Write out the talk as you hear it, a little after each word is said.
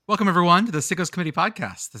Welcome, everyone, to the Sickos Committee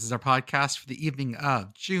podcast. This is our podcast for the evening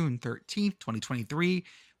of June 13th, 2023.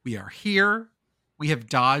 We are here. We have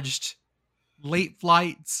dodged late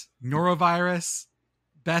flights, norovirus.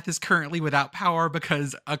 Beth is currently without power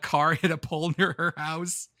because a car hit a pole near her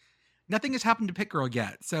house. Nothing has happened to PittGirl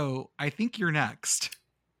yet, so I think you're next.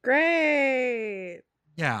 Great.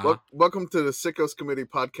 Yeah. Welcome to the Sickos Committee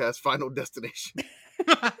podcast, Final Destination.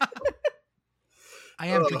 I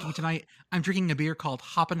am drinking tonight. I'm drinking a beer called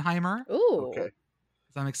Hoppenheimer. Ooh. Okay.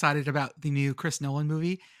 I'm excited about the new Chris Nolan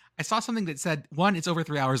movie. I saw something that said, one, it's over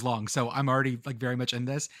 3 hours long, so I'm already like very much in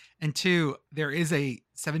this. And two, there is a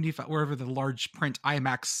 75, wherever the large print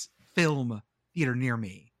IMAX film theater near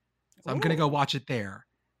me. So I'm going to go watch it there.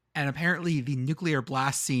 And apparently the nuclear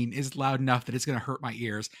blast scene is loud enough that it's going to hurt my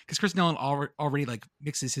ears because Chris Nolan already like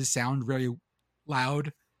mixes his sound very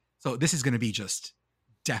loud. So this is going to be just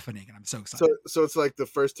deafening, and I'm so excited. So it's like the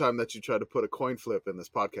first time that you try to put a coin flip in this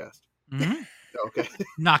podcast. Mm-hmm. Okay.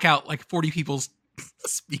 Knock out like 40 people's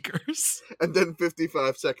speakers. And then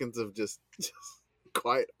 55 seconds of just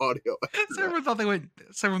quiet audio. So everyone thought they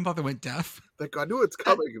went deaf. Like, I knew it's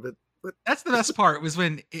coming, but That's the best part was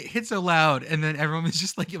when it hit so loud and then everyone was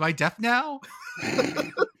just like, am I deaf now?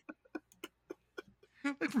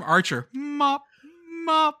 Like from Archer. Mop,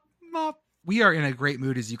 mop, mop. We are in a great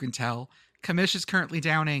mood, as you can tell. Commish is currently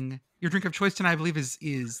downing. Your drink of choice tonight, I believe,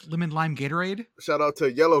 is lemon lime Gatorade. shout out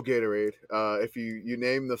to Yellow Gatorade. If you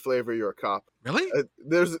name the flavor, you're a cop. Really?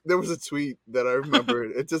 There was a tweet that I remember.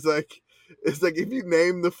 It's like if you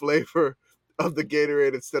name the flavor of the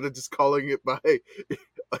Gatorade instead of just calling it by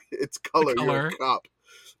its color, you're a cop.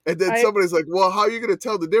 And then somebody's like, well, how are you going to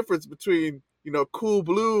tell the difference between, Cool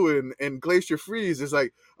Blue and Glacier Freeze? It's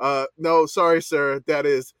like, no, sorry, sir. That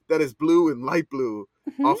is blue and light blue,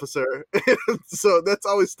 officer. So that's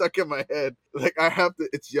always stuck in my head. Like,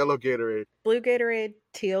 it's Yellow Gatorade. Blue Gatorade,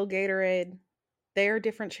 teal Gatorade. They are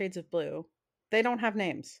different shades of blue. They don't have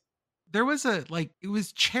names. There was it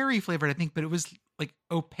was cherry flavored, I think, but it was like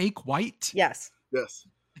opaque white. Yes. Yes.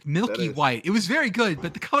 Like milky white. It was very good,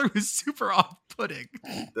 but the color was super off-putting.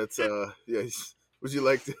 That's, yes. Would you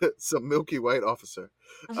like some milky white, officer?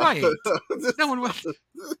 Right. No one will.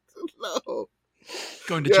 No.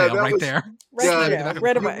 Going to jail right there.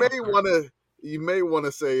 Right away. You may want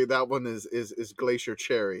to say that one is Glacier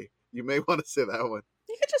Cherry. You may want to say that one.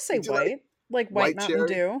 You could just say white. Like white Mountain cherry?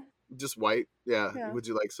 Dew. Just white. Yeah. Would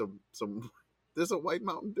you like some there's a white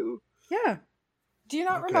Mountain Dew? Yeah. Do you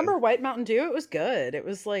not remember White Mountain Dew? It was good. It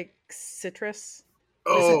was like citrus.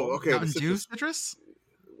 Oh, okay. Mountain Dew citrus?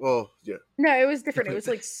 Well, yeah. No, it was different. It was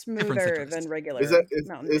like smoother than regular. Is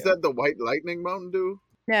that the White Lightning Mountain Dew?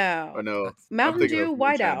 No. Or no? Mountain Dew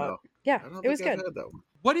Whiteout. Yeah, it was good.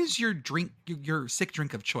 What is your drink, your sick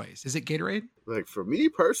drink of choice? Is it Gatorade? Like for me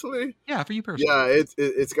personally? Yeah, for you personally. Yeah,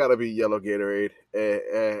 it's got to be Yellow Gatorade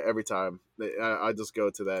every time. I just go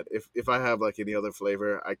to that. If I have like any other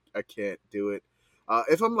flavor, I can't do it.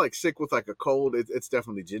 If I'm like sick with like a cold, it's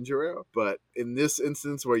definitely ginger ale. But in this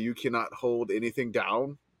instance where you cannot hold anything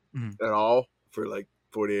down at all for like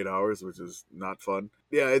 48 hours, which is not fun.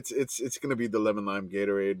 Yeah, it's gonna be the lemon lime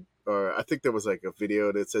Gatorade. Or I think there was like a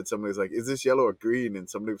video that said somebody's like, "Is this yellow or green?" And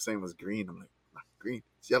somebody was saying it was green. I'm like, not green,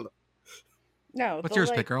 it's yellow. No. What's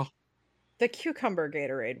yours, PittGirl? The cucumber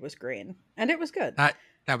Gatorade was green, and it was good. That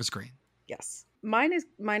was green. Yes. Mine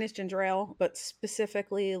is ginger ale, but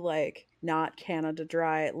specifically like not Canada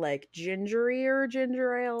Dry, like gingerier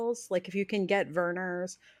ginger ales. Like if you can get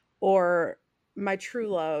Verner's or my true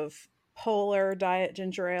love, Polar Diet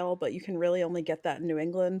Ginger Ale, but you can really only get that in New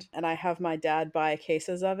England. And I have my dad buy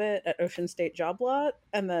cases of it at Ocean State Job Lot,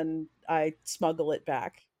 and then I smuggle it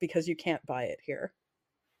back because you can't buy it here.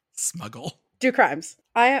 Smuggle. Do crimes.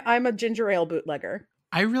 I'm a ginger ale bootlegger.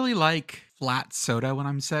 I really like flat soda when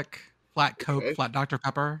I'm sick. Flat Coke, flat Dr.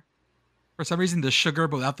 Pepper. For some reason, the sugar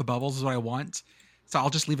but without the bubbles is what I want. So I'll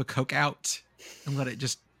just leave a Coke out and let it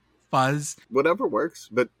just fuzz. Whatever works.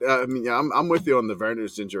 But I mean, yeah, I'm with you on the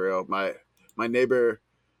Verner's ginger ale. My neighbor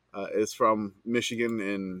is from Michigan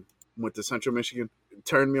and went to Central Michigan.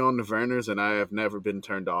 Turned me on to Verner's, and I have never been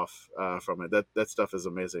turned off from it. That stuff is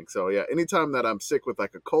amazing. So yeah, anytime that I'm sick with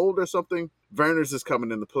like a cold or something, Verner's is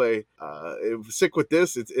coming into play. If sick with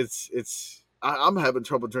this, I'm having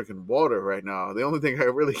trouble drinking water right now. The only thing I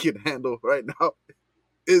really can handle right now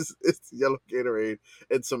is Yellow Gatorade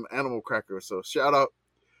and some animal crackers. So shout out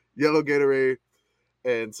Yellow Gatorade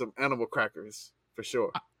and some animal crackers for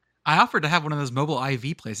sure. I offered to have one of those mobile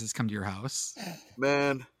IV places come to your house.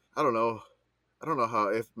 Man, I don't know how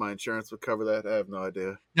if my insurance would cover that. I have no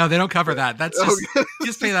idea. No, they don't cover that. That's just you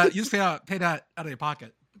just pay that. You just pay that out of your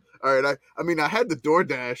pocket. All right. I mean, I had the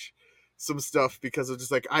DoorDash, some stuff because of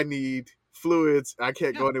just like, I need fluids. I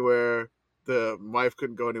can't go anywhere. The wife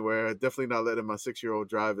couldn't go anywhere. Definitely not letting my 6-year-old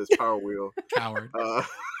drive his Power Wheel. Coward. I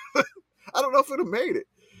don't know if it would have made it.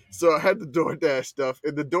 So I had the DoorDash stuff,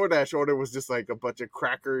 and the DoorDash order was just like a bunch of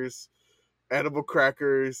crackers, edible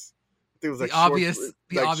crackers. I think it was like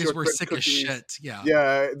the obvious we're sick cookies. as shit. Yeah.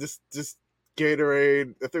 Yeah, just Gatorade.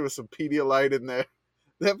 I think there was some Pedialyte in there.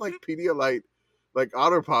 They have like Pedialyte, like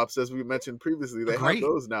Otter Pops, as we mentioned previously. They have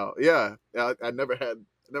those now. Yeah, I never had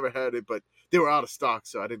it, but they were out of stock,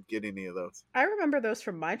 so I didn't get any of those. I remember those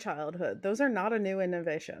from my childhood. Those are not a new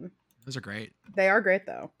innovation. Those are great. They are great,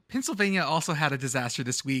 though. Pennsylvania also had a disaster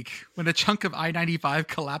this week when a chunk of I-95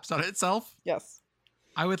 collapsed on itself. Yes.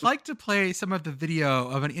 I would like to play some of the video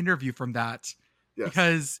of an interview from that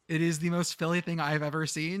because it is the most Philly thing I've ever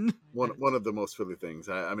seen. One of the most Philly things.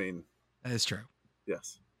 I mean, that is true.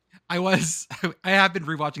 Yes. I have been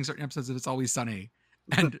rewatching certain episodes of It's Always Sunny,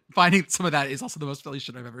 and finding some of that is also the most Philly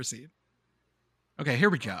shit I've ever seen. Okay,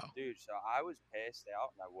 here we go. Dude, so I was passed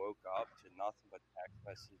out and I woke up to nothing but text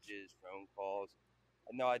messages, phone calls.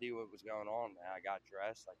 I had no idea what was going on, man. I got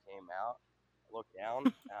dressed, I came out, I looked down,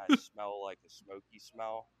 and I smell like a smoky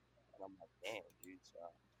smell. And I'm like, damn, dude, so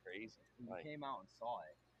it's crazy. You came out and saw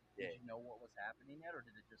it. Did you know what was happening yet, or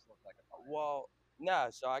did it just look like a fire? Well,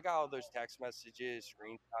 no, so I got all those text messages,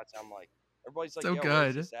 screenshots. I'm like, everybody's like, so yo,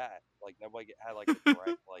 good. where's this at? Like, nobody had like a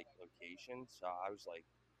correct like location. So I was like,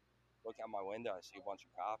 look out my window, I see a bunch of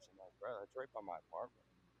cops. I'm like, bro, that's right by my apartment.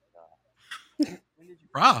 When did you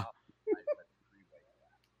Bruh.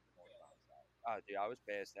 Oh, dude, I was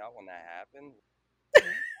passed out when that happened.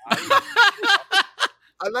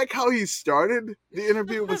 I like how he started the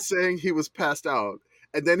interview with saying he was passed out,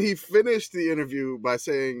 and then he finished the interview by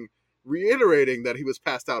reiterating that he was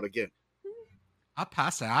passed out again. I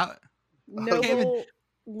passed out. Noble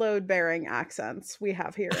load-bearing accents we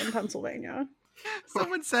have here in Pennsylvania.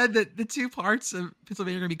 Someone said that the two parts of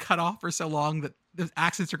Pennsylvania are going to be cut off for so long that the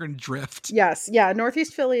accents are going to drift. Yes, yeah.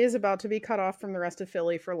 Northeast Philly is about to be cut off from the rest of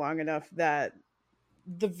Philly for long enough that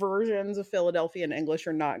the versions of Philadelphia and English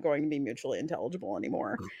are not going to be mutually intelligible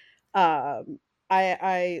anymore.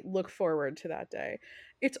 I look forward to that day.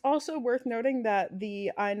 It's also worth noting that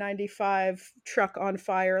the I-95 truck on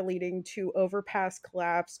fire leading to overpass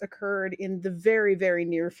collapse occurred in the very, very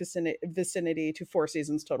near vicinity to Four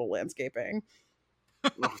Seasons Total Landscaping.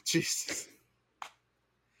 Oh, Jesus.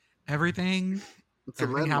 Everything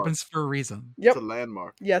happens for a reason. Yep. It's a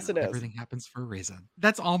landmark. Yes, it is. Everything happens for a reason.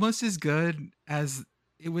 That's almost as good as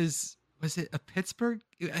it was. Was it a Pittsburgh?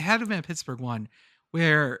 It had to have been a Pittsburgh one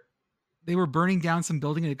where they were burning down some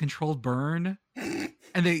building in a controlled burn,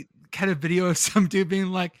 and they had a video of some dude being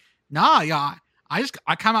like, "Nah, yeah,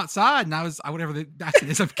 I come outside and I whatever the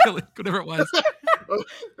accent is, I'm killing whatever it was."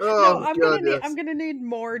 No, I'm gonna need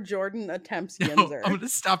more Jordan attempts. Yinzer. I'm gonna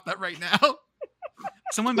stop that right now.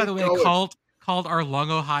 Someone, by the way, called our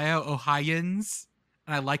Long Ohio Ohioans,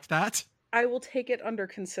 and I liked that. I will take it under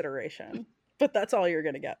consideration, but that's all you're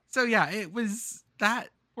gonna get. So yeah, it was that.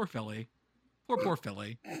 Poor Philly. Poor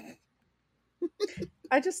Philly.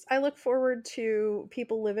 I look forward to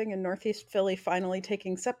people living in Northeast Philly finally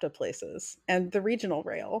taking SEPTA places and the regional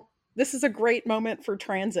rail. This is a great moment for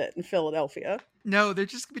transit in Philadelphia. No, they're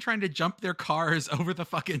just gonna be trying to jump their cars over the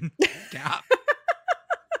fucking gap.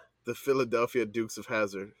 The Philadelphia Dukes of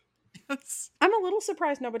Hazzard. Yes. I'm a little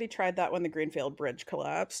surprised nobody tried that when the Greenfield Bridge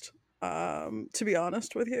collapsed, to be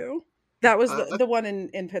honest with you. That was the one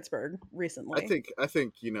in Pittsburgh recently. I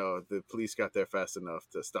think the police got there fast enough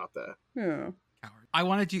to stop that. Yeah. Coward. I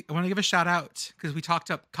want to give a shout out because we talked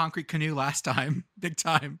up Concrete Canoe last time, big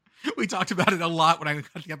time. We talked about it a lot when I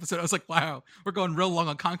got the episode. I was like, wow, we're going real long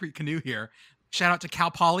on Concrete Canoe here. Shout out to Cal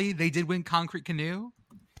Poly. They did win Concrete Canoe.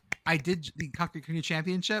 I did the Concrete Canoe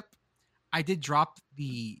Championship. I did drop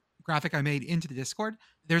the graphic I made into the Discord.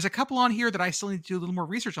 There's a couple on here that I still need to do a little more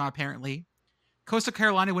research on, apparently. Coastal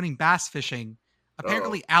Carolina winning bass fishing.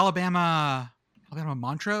 Apparently Alabama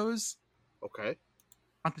Montrose. Okay.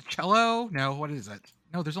 Monticello? No, what is it?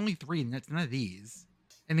 No, there's only 3, and it's none of these.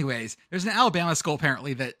 Anyways, there's an Alabama school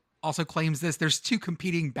apparently that also claims this. There's 2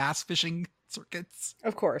 competing bass fishing circuits.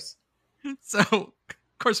 Of course. So, of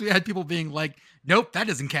course, we had people being like, nope, that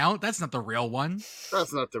doesn't count. That's not the real one.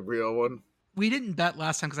 That's not the real one. We didn't bet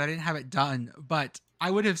last time because I didn't have it done, but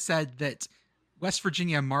I would have said that West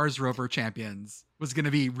Virginia Mars Rover Champions was going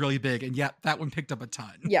to be really big, and yet that one picked up a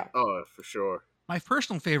ton. Yeah. Oh, for sure. My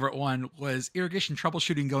personal favorite one was irrigation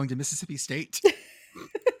troubleshooting going to Mississippi State.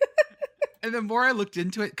 And the more I looked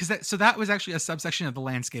into it, so that was actually a subsection of the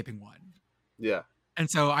landscaping one. Yeah. And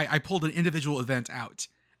so I pulled an individual event out.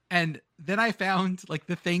 And then I found like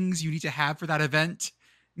the things you need to have for that event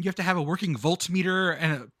You have to have a working voltmeter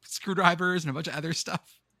and screwdrivers and a bunch of other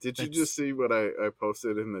stuff. Did you just see what I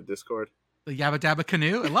posted in the Discord? The Yabba Dabba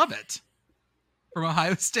Canoe? I love it. From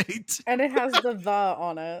Ohio State. And it has the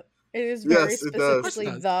on it. It is very Yes, it does.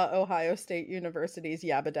 specifically the Ohio State University's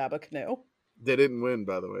Yabba Dabba Canoe. They didn't win,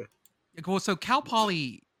 by the way. Well, so Cal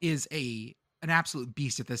Poly is an absolute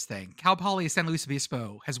beast at this thing. Cal Poly San Luis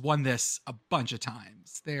Obispo has won this a bunch of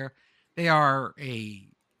times. They are a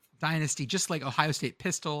dynasty, just like Ohio State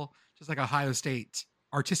Pistol, just like Ohio State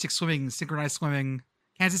Artistic Swimming, Synchronized Swimming.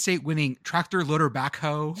 Kansas State winning tractor loader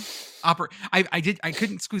backhoe. I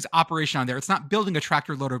couldn't squeeze operation on there. It's not building a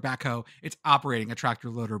tractor loader backhoe. It's operating a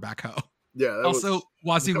tractor loader backhoe. Yeah. Also,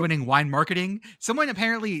 Wazoo winning wine marketing. Someone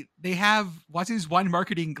apparently they have Wazoo's wine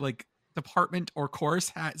marketing like department or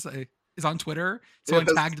course is on Twitter.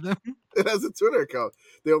 Someone tagged them. It has a Twitter account.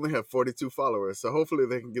 They only have 42 followers, so hopefully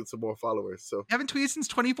they can get some more followers. So haven't tweeted since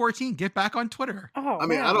 2014. Get back on Twitter. Oh, I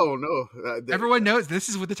mean, I don't know. Everyone knows this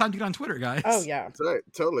is the time to get on Twitter, guys. Oh yeah, that's right.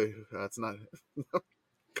 Totally. That's not.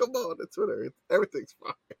 Come on, it's Twitter. Everything's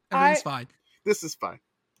fine. Everything's fine. This is fine.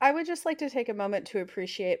 I would just like to take a moment to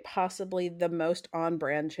appreciate possibly the most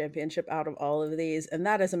on-brand championship out of all of these, and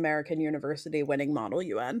that is American University winning Model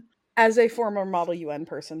UN. As a former Model UN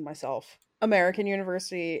person myself, American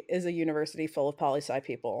University is a university full of poli-sci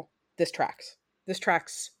people. This tracks. This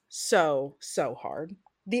tracks so hard.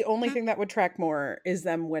 The only thing that would track more is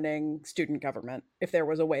them winning student government, if there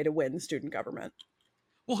was a way to win student government.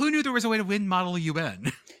 Well, who knew there was a way to win Model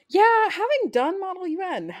UN? Yeah, having done Model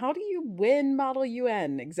UN, how do you win Model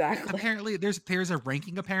UN exactly? Apparently, there's a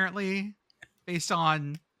ranking apparently based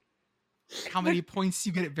on how many points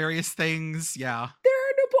you get at various things. Yeah. There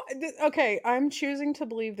are no points. Okay, I'm choosing to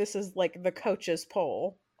believe this is like the coaches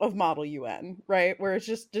poll of Model UN, right? Where it's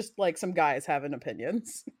just like some guys having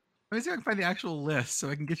opinions. Let me see if I can find the actual list so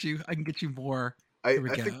I can get you more. I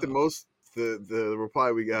think the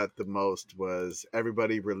reply we got the most was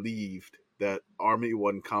everybody relieved that Army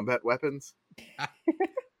won combat weapons.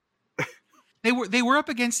 They were up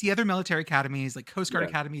against the other military academies like Coast Guard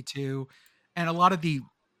Academy 2 and a lot of the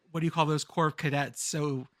what do you call those Corps of Cadets?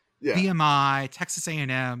 So VMI, Texas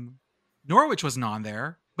A&M, Norwich wasn't on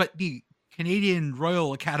there, but the Canadian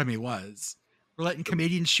Royal Academy was. We're letting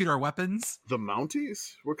Canadians shoot our weapons. The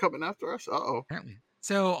Mounties were coming after us? Uh-oh. Apparently.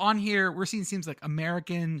 So on here, we're seeing seems like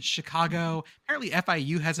American, Chicago. Apparently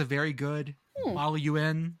FIU has a very good Model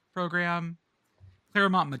UN program.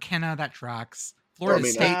 Claremont McKenna, that tracks. Florida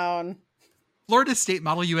State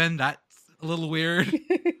Model UN, that's a little weird.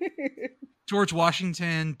 George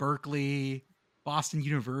Washington, Berkeley, Boston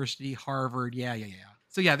University, Harvard. Yeah.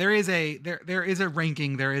 So yeah, there is a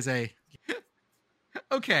ranking. There is a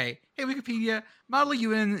okay. Hey, Wikipedia, Model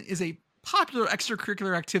UN is a popular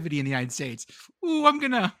extracurricular activity in the United States. Ooh, I'm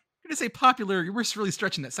gonna say popular. We're really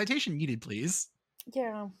stretching that. Citation needed, please.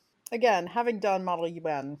 Yeah. Again, having done Model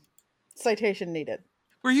UN, citation needed.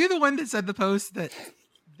 Were you the one that said the post that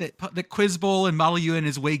Quiz Bowl and Model UN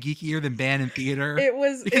is way geekier than band and theater? It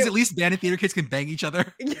was because at least band and theater kids can bang each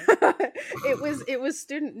other. Yeah, it was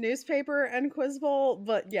student newspaper and Quiz Bowl,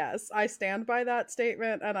 but yes, I stand by that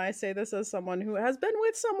statement, and I say this as someone who has been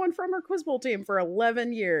with someone from her Quiz Bowl team for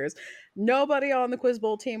 11 years. Nobody on the Quiz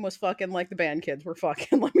Bowl team was fucking like the band kids were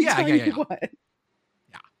fucking. Let me tell you what.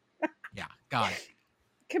 Yeah, God.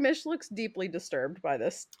 Commish looks deeply disturbed by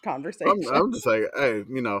this conversation. I'm just like, hey,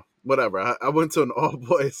 whatever. I went to an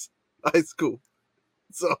all-boys high school,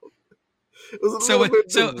 so it was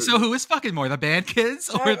so who is fucking more, the band kids?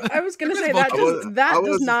 Or I was going to say that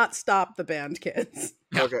does not stop the band kids.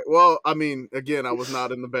 Yeah. Okay, well, I mean, again, I was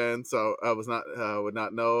not in the band, so I was not would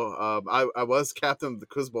not know. I was captain of the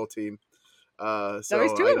Quiz Bowl team. So there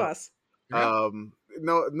was two of us. No,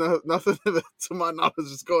 nothing to my knowledge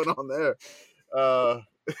is going on there.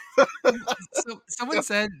 So someone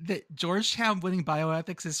said that Georgetown winning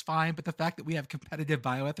bioethics is fine, but the fact that we have competitive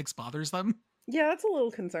bioethics bothers them. Yeah, that's a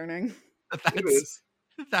little concerning.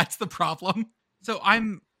 That's the problem. So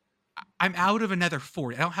I'm out of another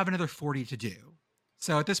 40. I don't have another 40 to do.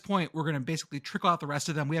 So at this point, we're going to basically trickle out the rest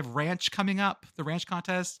of them. We have ranch coming up, the ranch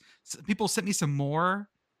contest. So people sent me some more.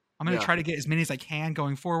 I'm going to try to get as many as I can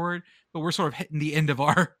going forward, but we're sort of hitting the end of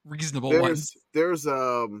our reasonable ones. There was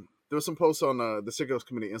some posts on the Sickos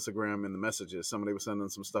Committee Instagram in the messages. Somebody was sending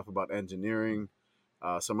some stuff about engineering,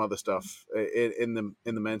 some other stuff in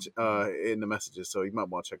the messages. So you might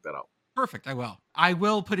want to check that out. Perfect. I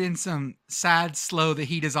will put in some sad, slow, the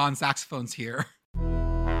heat is on saxophones here.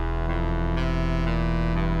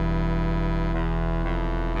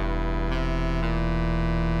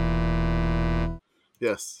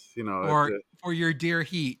 Yes, for your dear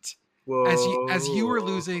heat. Whoa. As you were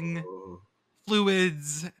losing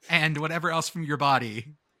fluids and whatever else from your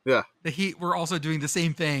body. Yeah. The Heat were also doing the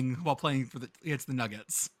same thing while playing against the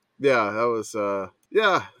Nuggets. Yeah, that was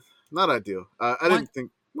not ideal. I didn't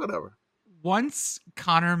think whatever. Once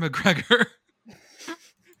Conor McGregor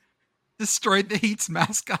destroyed the Heat's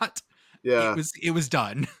mascot, Yeah, it was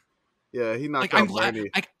done. Yeah, he knocked I'm out glad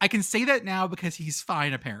Bernie. I can say that now because he's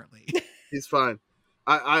fine apparently. He's fine.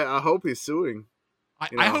 I hope he's suing.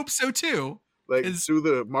 I hope so too. Like sue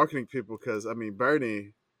the marketing people because I mean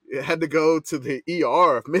Bernie had to go to the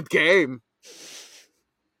ER mid game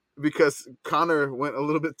because Connor went a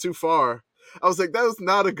little bit too far. I was like, that was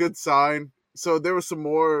not a good sign. So there was some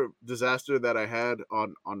more disaster that I had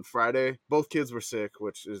on Friday. Both kids were sick,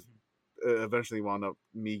 which is eventually wound up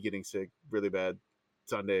me getting sick really bad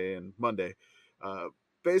Sunday and Monday.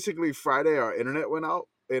 Basically Friday our internet went out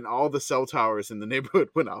and all the cell towers in the neighborhood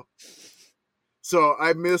went out. So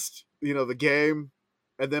I missed, the game,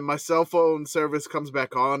 and then my cell phone service comes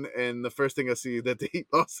back on, and the first thing I see that the Heat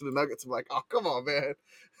lost to the Nuggets. I'm like, oh, come on, man.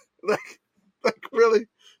 Like really?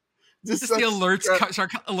 Just the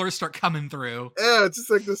alerts start coming through. Yeah, just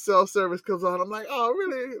like the cell service comes on. I'm like, oh,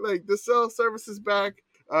 really? Like the cell service is back.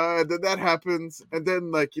 Then that happens, and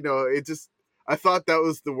then it just. I thought that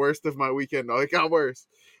was the worst of my weekend. No, it got worse.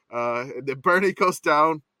 The Bernie goes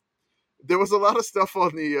down. There was a lot of stuff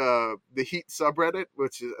on the Heat subreddit,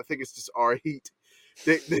 which is, I think it's just our Heat.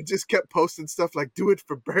 They just kept posting stuff like "Do it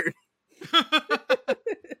for Bernie,"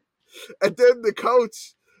 and then the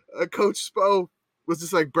coach, Coach Spo, was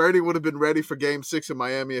just like Bernie would have been ready for Game 6 in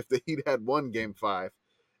Miami if the Heat had won Game 5,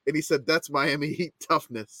 and he said that's Miami Heat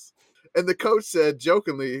toughness. And the coach said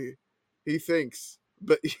jokingly, he thinks,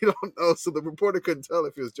 but you don't know, so the reporter couldn't tell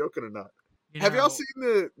if he was joking or not. Have y'all seen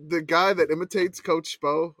the guy that imitates Coach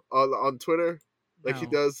Spo on Twitter? Like he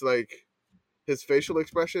does like his facial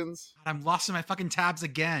expressions. I'm lost in my fucking tabs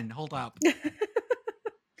again. Hold up.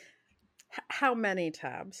 How many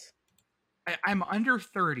tabs? I'm under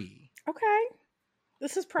 30. Okay,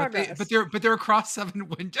 this is progress. But they're across 7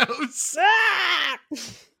 windows. Ah!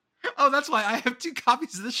 Oh, that's why I have 2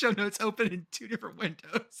 copies of the show notes open in 2 different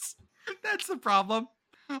windows. That's the problem.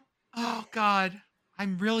 Oh God,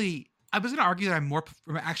 I was going to argue that I'm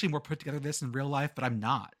actually more put together this in real life, but I'm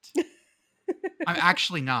not. I'm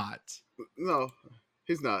actually not. No,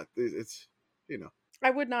 he's not. It's. I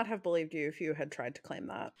would not have believed you if you had tried to claim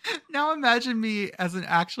that. Now imagine me as an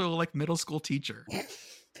actual middle school teacher.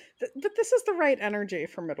 But this is the right energy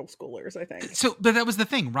for middle schoolers, I think. So, but that was the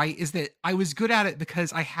thing, right? Is that I was good at it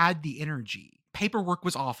because I had the energy. Paperwork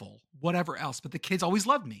was awful, whatever else, but the kids always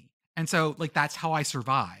loved me. And so that's how I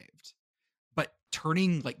survived. But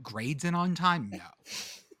turning grades in on time,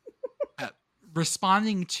 no.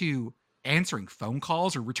 Responding to answering phone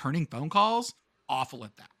calls or returning phone calls, awful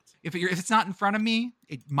at that. If it's not in front of me,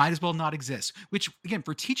 it might as well not exist. Which, again,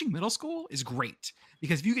 for teaching middle school is great.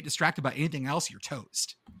 Because if you get distracted by anything else, you're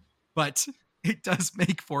toast. But it does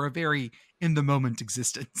make for a very in-the-moment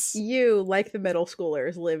existence. You, like the middle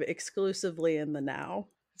schoolers, live exclusively in the now.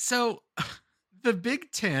 So, the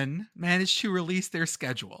Big Ten managed to release their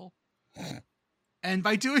schedule. And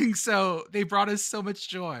by doing so, they brought us so much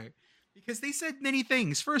joy. Because they said many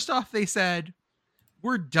things. First off, they said,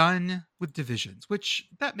 we're done with divisions, which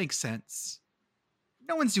that makes sense.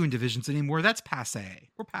 No one's doing divisions anymore. That's passé.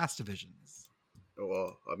 We're past divisions.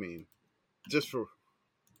 Well, I mean, just for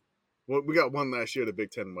we got one last year, the Big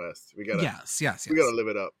Ten West. We gotta yes. We gotta live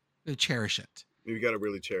it up. Cherish it. We gotta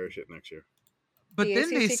really cherish it next year. But the then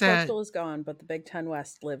ACC they said Coastal is gone, but the Big Ten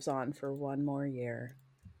West lives on for one more year.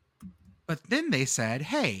 But then they said,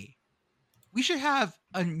 hey, we should have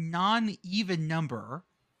a non-even number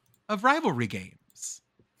of rivalry games.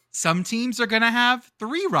 Some teams are going to have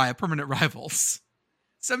 3 permanent rivals.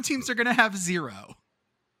 Some teams are going to have 0.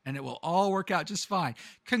 And it will all work out just fine.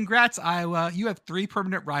 Congrats, Iowa. You have 3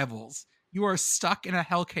 permanent rivals. You are stuck in a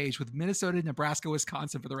hell cage with Minnesota, Nebraska,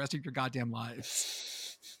 Wisconsin for the rest of your goddamn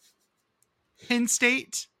lives. Penn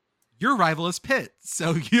State, your rival is Pitt,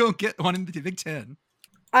 so you don't get one in the Big Ten.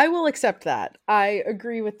 I will accept that. I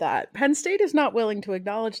agree with that. Penn State is not willing to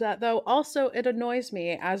acknowledge that, though. Also, it annoys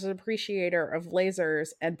me as an appreciator of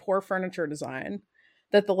lasers and poor furniture design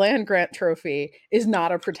that the Land Grant Trophy is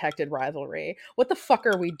not a protected rivalry. What the fuck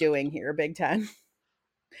are we doing here, Big Ten?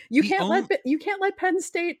 You can't let Penn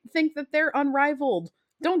State think that they're unrivaled.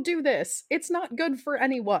 Don't do this. It's not good for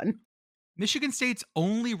anyone. Michigan State's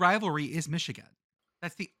only rivalry is Michigan.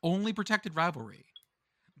 That's the only protected rivalry.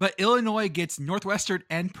 But Illinois gets Northwestern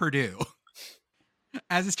and Purdue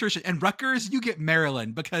as its tradition. And Rutgers, you get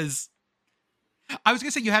Maryland because I was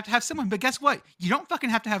going to say you have to have someone, but guess what? You don't fucking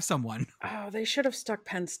have to have someone. Oh, they should have stuck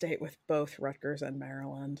Penn State with both Rutgers and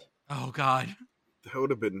Maryland. Oh God. That would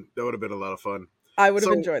have been a lot of fun. I would have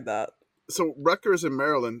So- enjoyed that. So Rutgers and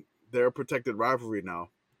Maryland, they're a protected rivalry now.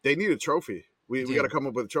 They need a trophy. We They got to do. come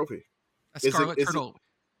up with a trophy. A Is it- Scarlet is it- Turtle. Is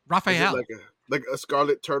Raphael. it like a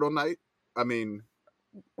Scarlet Turtle night? I mean,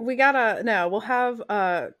 We'll have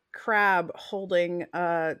Crab holding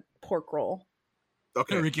a pork roll.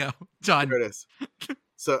 okay, There we go. Done. there it is.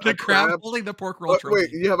 So The a crab holding the pork roll trophy.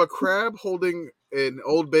 Wait, you have a crab holding an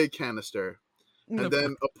Old Bay canister, The and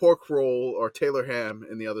then a pork roll or Taylor ham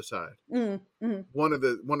in the other side. Mm. One of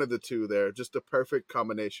the two there, just a perfect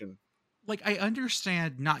combination. Like, I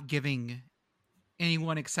understand not giving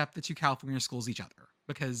anyone except the two California schools each other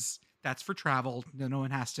because that's for travel. No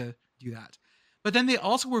one has to do that. But then they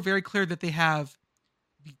also were very clear that they have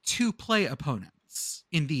the two play opponents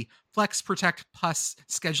in the Flex Protect Plus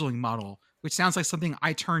scheduling model, which sounds like something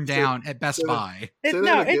I turned down at Best so the- Buy. Say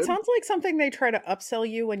that It again? sounds like something they try to upsell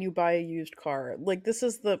you when you buy a used car. Like, this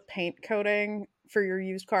is the paint coating for your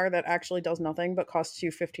used car that actually does nothing but costs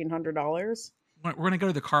you $1,500. We're going to go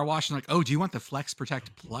to the car wash and like, oh, do you want the Flex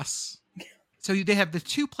Protect Plus? So they have the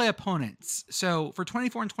two play opponents. So for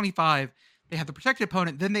 24 and 25, they have the protected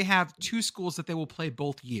opponent. Then they have two schools that they will play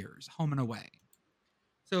both years, home and away.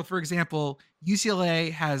 So for example,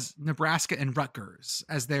 UCLA has Nebraska and Rutgers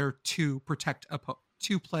as their two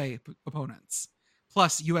play opponents,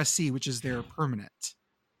 plus USC, which is their permanent.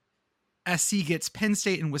 SC gets Penn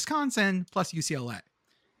State and Wisconsin, plus UCLA.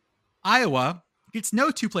 Iowa gets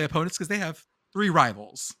no two play opponents because they have three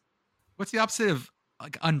rivals. What's the opposite of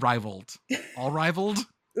like unrivaled? All rivaled?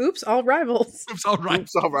 Oops, all rivals. Oops, all right.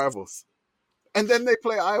 Oops, all rivals. And then they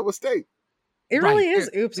play Iowa State. It Right. really is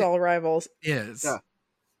oops, all rivals. Is. Yeah.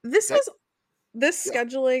 This Yeah.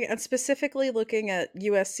 scheduling, and specifically looking at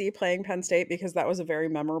USC playing Penn State because that was a very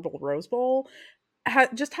memorable Rose Bowl,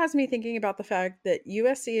 just has me thinking about the fact that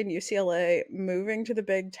USC and UCLA moving to the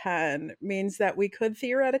Big Ten means that we could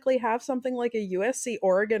theoretically have something like a USC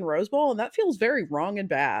Oregon Rose Bowl, and that feels very wrong and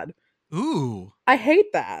bad. Ooh. I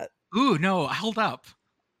hate that. Ooh, no, hold up.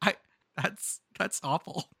 That's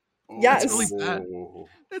awful. Yes. That's really bad. Oh.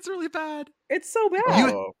 That's really bad. It's so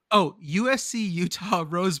bad. Oh. USC Utah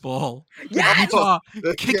Rose Bowl. Yes! Utah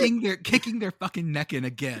Yeah. kicking their fucking neck in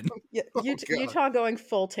again. Yeah, Oh, God. Utah going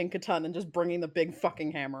full Tinkaton and just bringing the big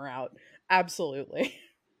fucking hammer out. Absolutely.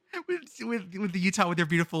 with the Utah with their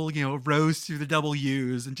beautiful, rose through the double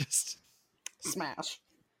U's and just Smash.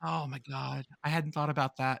 oh my god. I hadn't thought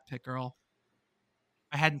about that, PittGirl.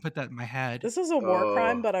 I hadn't put that in my head. This is a war Oh.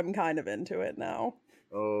 crime, but I'm kind of into it now.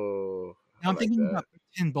 Oh. Now I'm I like thinking that. about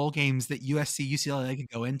 10 bowl games that USC, UCLA could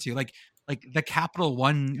go into. Like the Capital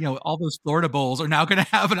One, all those Florida bowls are now going to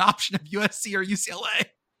have an option of USC or UCLA.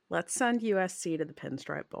 Let's send USC to the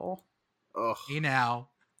Pinstripe Bowl. Oh.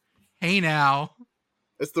 Hey now.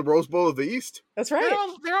 It's the Rose Bowl of the East. That's right. There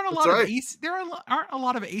aren't a That's lot right. of aren't a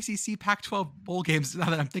lot of ACC Pac-12 bowl games now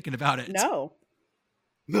that I'm thinking about it. No,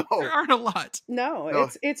 No. There aren't a lot. no, No.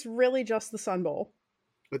 it's really just the Sun Bowl.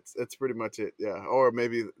 It's pretty much it. Yeah. Or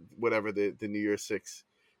maybe whatever the New Year's Six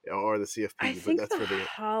or the CFP, I but think that's the for the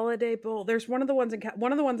Holiday Bowl. There's one of the ones in Holiday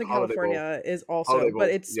Bowl. California is also, Holiday but Bowl,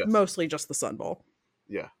 it's yes. mostly just the Sun Bowl.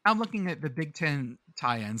 yeah. I'm looking at the Big Ten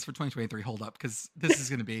tie-ins for 2023. Hold up, because this is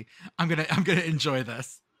gonna be I'm gonna enjoy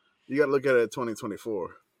this. You got to look at it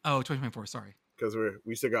 2024 Oh, 2024, sorry. because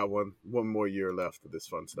we still got one more year left of this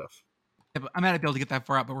fun stuff. Yeah, but I might not be able to get that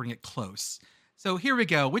far out, but we're gonna get close. So here we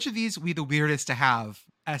go. Which of these would be the weirdest to have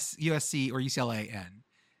USC or UCLA in?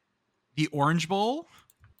 The Orange Bowl,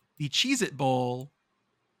 the Cheez-It Bowl,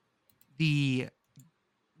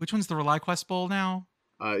 which one's the ReliQuest Bowl now?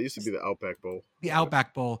 It used to be the Outback Bowl. The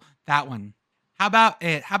Outback Bowl. That one. How about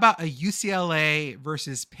it? How about a UCLA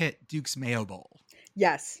versus Pitt Duke's Mayo Bowl?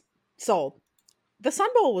 Yes, sold. The Sun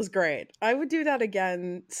Bowl was great. I would do that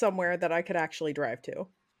again somewhere that I could actually drive to.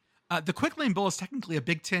 The Quick Lane Bowl is technically a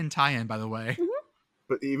Big Ten tie-in, by the way.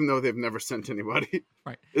 But even though they've never sent anybody,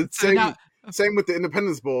 Right. it's So now, same with the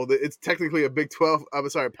Independence Bowl. It's technically a Big 12. I'm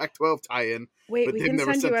sorry, Pac-12 tie-in. Wait, But we they've can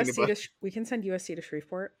never send sent USC anybody. to we can send USC to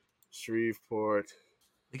Shreveport. Shreveport.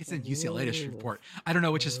 they could send UCLA to Ooh. Shreveport. I don't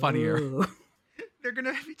know which is funnier. Ooh. They're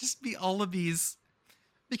gonna just be all of these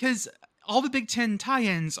because all the Big Ten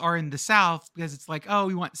tie-ins are in the South because it's like, oh,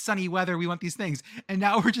 we want sunny weather, we want these things, and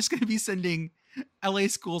now we're just gonna be sending LA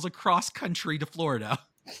schools across country to Florida,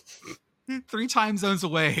 3 time zones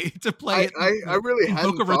away to play. I really in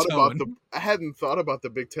hadn't Boca thought about Raton. I hadn't thought about the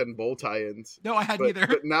Big Ten bowl tie-ins. No, I hadn't either.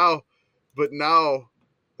 But now,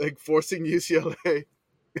 like forcing UCLA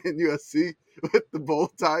and USC with the bowl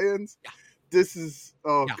tie-ins, Yeah. this is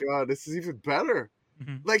Yeah. god, this is even better.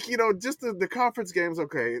 Mhm. Like just the conference games,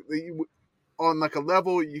 okay, on like a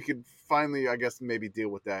level you could finally, I guess, maybe deal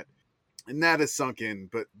with that. and that is sunk in.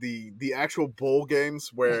 But the actual bowl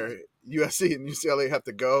games where USC and UCLA have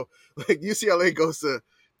to go, like UCLA goes to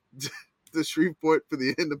Shreveport for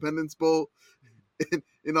the Independence Bowl,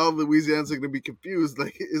 and all Louisianans are going to be confused.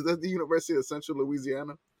 Like, is that the University of Central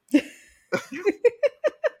Louisiana?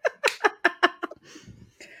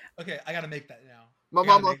 Okay, I gotta make that now. My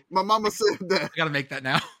mama said that. I gotta make that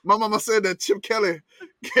now. My mama said that Chip Kelly.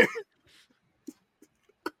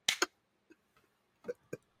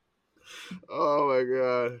 Oh my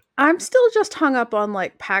god! I'm still just hung up on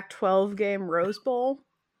like Pac-12 game Rose Bowl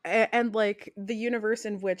and like the universe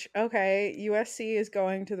in which USC is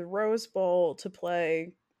going to the Rose Bowl to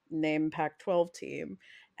play name Pac-12 team,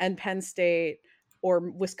 and Penn State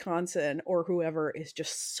or Wisconsin or whoever is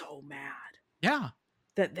just so mad. Yeah.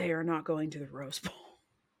 That they are not going to the Rose Bowl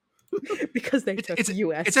because they took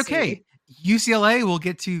USC. It's okay. UCLA will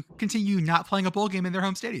get to continue not playing a bowl game in their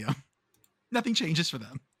home stadium. Nothing changes for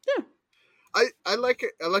them. Yeah. I like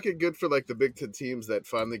it. I like it good for like the Big Ten teams that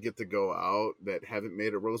finally get to go out that haven't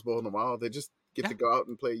made a Rose Bowl in a while. They just get to go out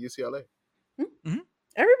and play UCLA. Mm-hmm.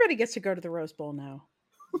 Everybody gets to go to the Rose Bowl now.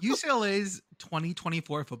 UCLA's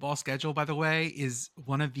 2024 football schedule, by the way, is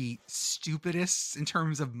one of the stupidest in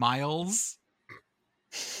terms of miles.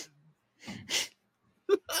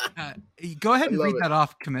 Go ahead and read that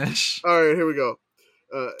off, Commish. All right, here we go.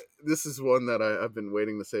 This is one that I've been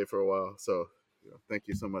waiting to say for a while, so thank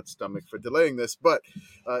you so much, Stomach, for delaying this. But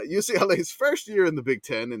UCLA's first year in the Big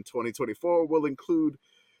Ten in 2024 will include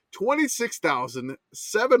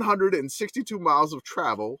 26,762 miles of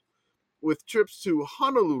travel, with trips to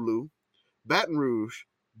Honolulu, Baton Rouge,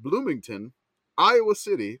 Bloomington, Iowa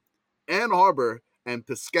City, Ann Arbor, and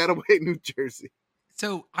Piscataway, New Jersey.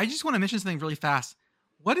 So I just want to mention something really fast.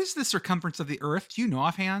 What is the circumference of the Earth? Do you know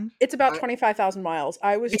offhand? It's about 25,000 miles.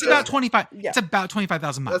 It's about 25. Yeah. It's about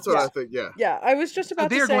 25,000 miles. That's what I think. Yeah. Yeah. I was just about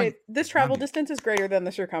to say this travel distance is greater than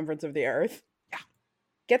the circumference of the Earth. Yeah.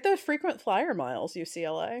 Get those frequent flyer miles,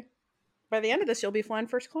 UCLA. By the end of this, you'll be flying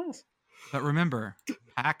first class. But remember,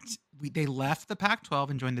 they left the Pac-12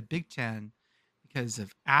 and joined the Big Ten because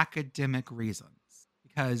of academic reasons.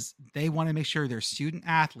 Because they want to make sure their student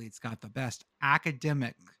athletes got the best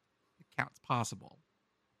academic accounts possible.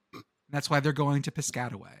 And that's why they're going to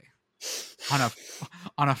Piscataway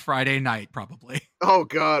on a Friday night, probably. Oh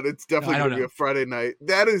God, it's definitely going to be a Friday night.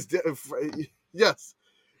 That is, yes,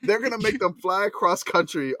 they're going to make them fly across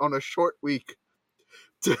country on a short week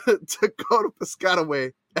to go to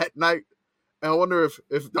Piscataway at night. And I wonder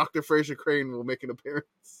if Dr. Fraser Crane will make an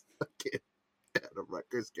appearance again at a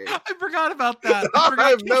Rutgers game. I forgot about that. I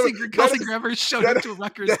forgot Kelsey Grammer showed up to a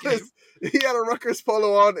Rutgers game. He had a Rutgers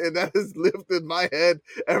polo on, and that has lived in my head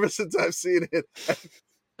ever since I've seen it.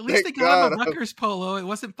 At least they got him a Rutgers polo. It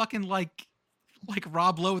wasn't fucking like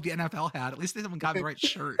Rob Lowe with the NFL hat. At least they haven't got the right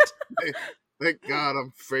shirt. Thank God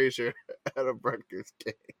I'm Fraser at a Rutgers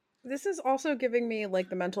game. This is also giving me like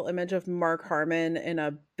the mental image of Mark Harmon in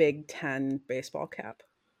a Big Ten baseball cap.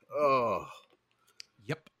 Oh.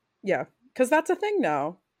 Yep. Yeah, because that's a thing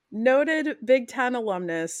now. Noted Big Ten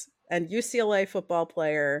alumnus and UCLA football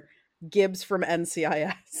player Gibbs from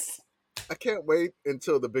NCIS. I can't wait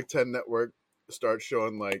until the Big Ten Network starts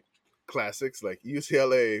showing like classics, like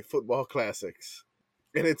UCLA football classics.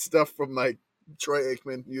 And it's stuff from like Troy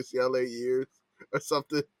Aikman, UCLA years or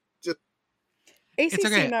something. Just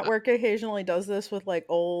ACC Network occasionally does this with like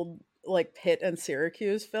old like Pitt and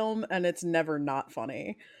Syracuse film, and it's never not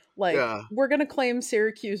funny. Like, we're going to claim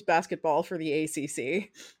Syracuse basketball for the ACC.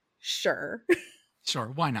 Sure.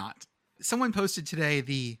 Sure, why not? Someone posted today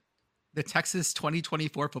the Texas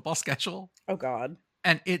 2024 football schedule. Oh God.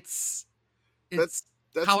 And it's that's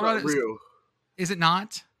Colorado not real. Is it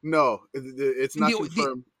not? No, it's not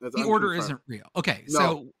confirmed. The order isn't real. Okay, no,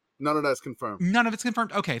 so none of that's confirmed. None of it's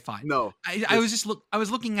confirmed. Okay, fine. No, I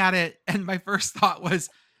was looking at it, and my first thought was,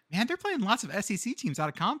 man, they're playing lots of SEC teams out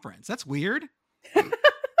of conference. That's weird.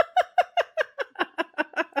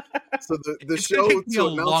 So the show to announce a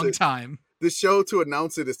long time. The show to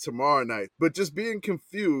announce it is tomorrow night. But just being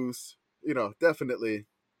confused, definitely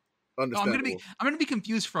understandable. I'm gonna be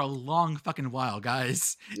confused for a long fucking while,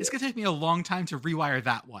 guys. Yeah. It's gonna take me a long time to rewire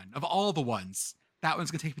that one. Of all the ones, that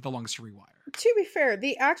one's gonna take me the longest to rewire. To be fair,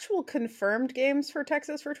 the actual confirmed games for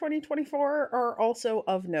Texas for 2024 are also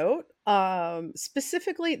of note.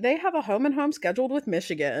 Specifically, they have a home scheduled with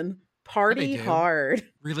Michigan. Party hard.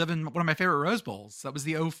 Reliving one of my favorite Rose Bowls. That was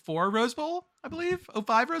the 04 Rose Bowl, I believe.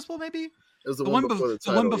 05 Rose Bowl, maybe. It was the one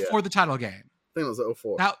before the title game. I think it was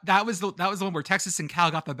 04. That was the one where Texas and Cal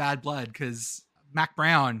got the bad blood because Mac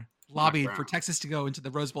Brown lobbied for Texas to go into the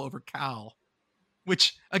Rose Bowl over Cal,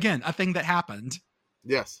 which again, a thing that happened.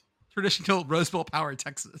 Yes. Traditional Rose Bowl power,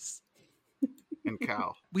 Texas. and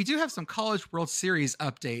Cal. We do have some College World Series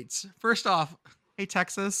updates. First off, hey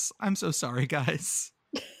Texas, I'm so sorry, guys.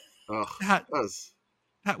 Ugh, That was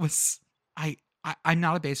that was I'm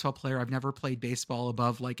not a baseball player. I've never played baseball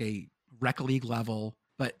above like a rec league level,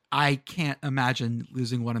 but I can't imagine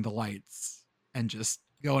losing one of the lights and just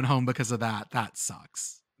going home because of that. That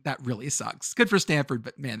sucks. That really sucks. Good for Stanford,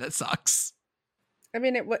 but man, that sucks. I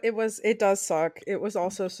mean, it does suck. It was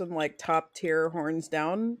also some like top tier horns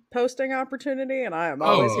down posting opportunity, and I am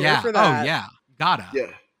always here for that. Oh yeah, gotta.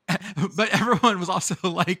 yeah. But everyone was also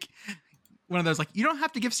like one of those like, you don't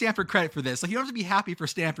have to give Stanford credit for this. Like, you don't have to be happy for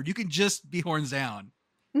Stanford. You can just be horns down.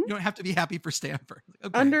 You don't have to be happy for Stanford.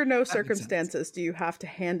 Okay, Under no circumstances do you have to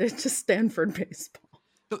hand it to Stanford baseball.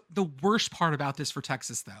 The worst part about this for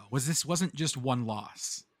Texas, though, was this wasn't just one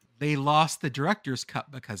loss. They lost the Director's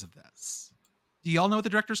Cup because of this. Do y'all know what the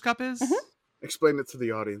Director's Cup is? Mm-hmm. Explain it to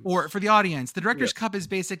the audience. Or for the audience, the Director's Cup is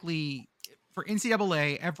basically, for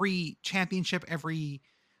NCAA, every championship, every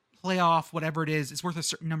playoff, whatever it is worth a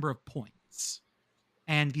certain number of points.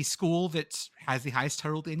 And the school that has the highest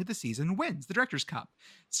total at the end of the season wins the Director's Cup.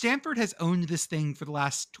 Stanford has owned this thing for the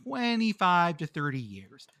last 25 to 30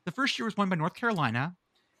 years. The first year was won by North Carolina,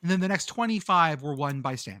 and then the next 25 were won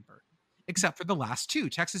by Stanford, except for the last two.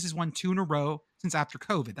 Texas has won 2 in a row since after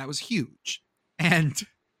COVID. That was huge. And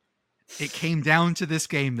it came down to this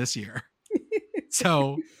game this year.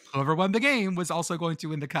 So whoever won the game was also going to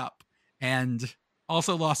win the cup, and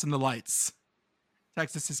also lost in the lights.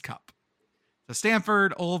 Texas's cup. So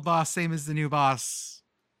Stanford, old boss, same as the new boss.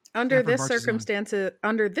 Under this circumstance,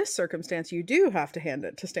 you do have to hand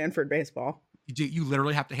it to Stanford baseball. You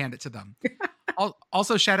literally have to hand it to them.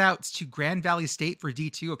 Also, shout outs to Grand Valley State for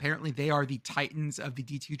D2. Apparently, they are the titans of the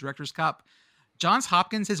D2 Directors Cup. Johns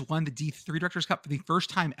Hopkins has won the D3 Directors Cup for the first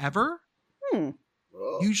time ever.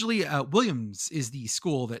 Usually, Williams is the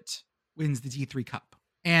school that wins the D3 Cup.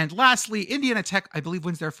 And lastly, Indiana Tech, I believe,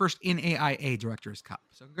 wins their first NAIA Directors Cup.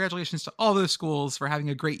 So congratulations to all those schools for having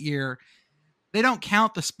a great year. They don't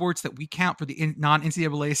count the sports that we count for the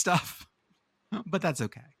non-NCAA stuff, but that's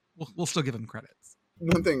okay. We'll still give them credits.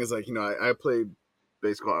 One thing is, like, you know, I played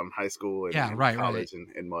baseball in high school and college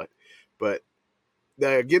and what, but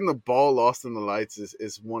getting the ball lost in the lights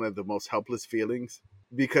is one of the most helpless feelings,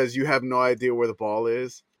 because you have no idea where the ball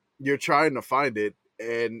is. You're trying to find it,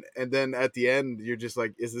 and then at the end, you're just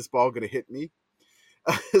like, is this ball going to hit me?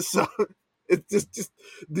 So it's just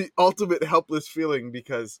the ultimate helpless feeling,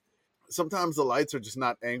 because sometimes the lights are just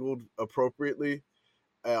not angled appropriately,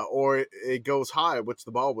 or it goes high, which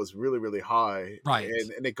the ball was really, really high. Right.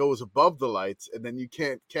 And it goes above the lights, and then you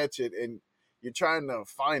can't catch it, and you're trying to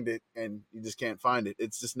find it, and you just can't find it.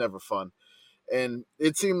 It's just never fun. And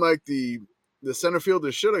it seemed like the center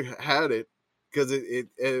fielder should have had it, because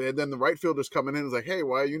and then the right fielder's coming in, is like, hey,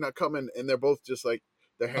 why are you not coming? And they're both just like,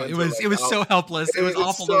 their hands it was so helpless. It was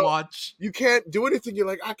awful to watch. You can't do anything. You're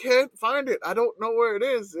like, I can't find it. I don't know where it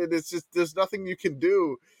is. And it's just, there's nothing you can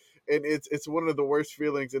do. And it's one of the worst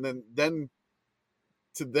feelings. And then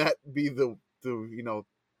to that be the you know,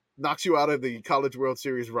 knocks you out of the College World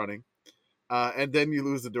Series running. And then you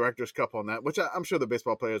lose the Director's Cup on that, which I'm sure the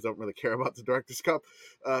baseball players don't really care about the Director's Cup.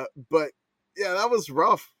 But yeah, that was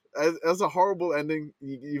rough. As a horrible ending.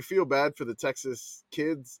 You feel bad for the Texas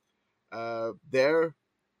kids there.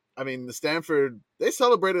 I mean, the Stanford, they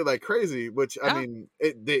celebrated like crazy, which, I mean,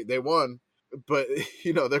 they won, but,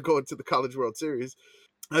 you know, they're going to the College World Series.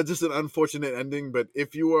 That's just an unfortunate ending. But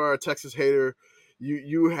if you are a Texas hater,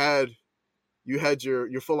 you had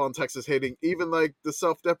your full-on Texas hating, even like the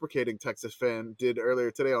self-deprecating Texas fan did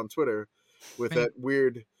earlier today on Twitter with that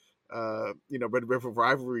weird, you know, Red River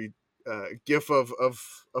rivalry gif of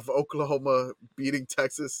Oklahoma beating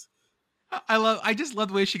Texas. I just love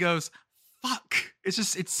the way she goes, fuck.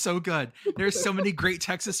 It's so good. There's so many great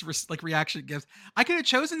Texas reaction gifs. I could have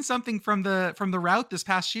chosen something from the route this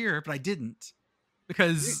past year, but I didn't,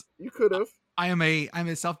 because you could have. I'm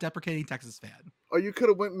a self-deprecating Texas fan. Or you could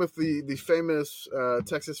have went with the famous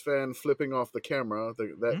Texas fan flipping off the camera,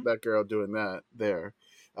 that girl doing that there.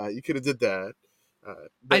 You could have did that.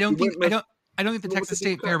 I don't think the Texas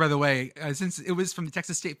State Fair, by the way, since it was from the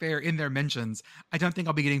Texas State Fair in their mentions, I don't think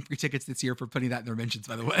I'll be getting free tickets this year for putting that in their mentions,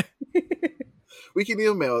 by the way. We can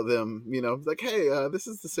email them, you know, like, hey, this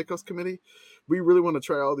is the Sickos Committee. We really want to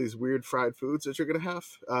try all these weird fried foods that you're going to have.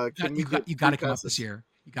 You got to come up this year.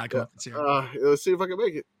 You got to come up this year. Let's see if I can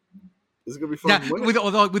make it. It's going to be fun.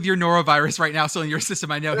 Yeah, with your norovirus right now still in your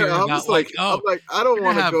system, I know. Yeah, I'm about, like, I don't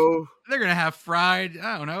want to go. They're going to have fried,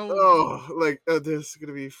 I don't know. Oh, like, there's going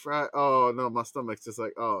to be fried. Oh, no, my stomach's just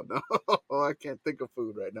like, oh, no. I can't think of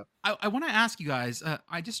food right now. I want to ask you guys,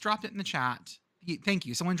 I just dropped it in the chat. Thank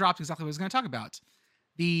you. Someone dropped exactly what I was going to talk about.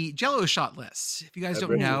 The Jell-O shot list. If you guys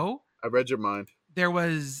don't know, I read your mind. there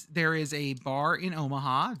is a bar in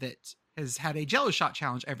Omaha that has had a Jell-O shot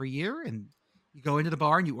challenge every year, and you go into the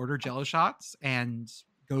bar and you order Jell-O shots, and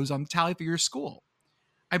goes on the tally for your school.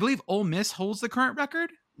 I believe Ole Miss holds the current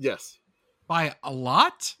record Yes. by a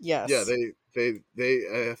lot. Yes. Yeah, they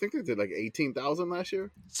I think they did like 18,000 last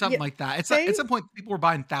year. Something Yeah, like that. It's they- at some point people were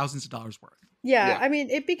buying thousands of dollars worth. Yeah, Yeah. I mean,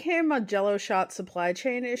 it became a Jell-O shot supply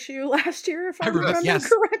chain issue last year, if I remember, remember yes.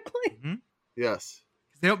 correctly. Mhm. Yes.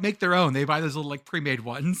 They don't make their own. They buy those little like pre-made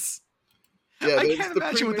ones. Yeah, I there's can't the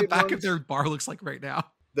imagine what the pre-made back of ones. their bar looks like right now.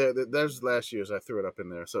 There's last year's. I threw it up in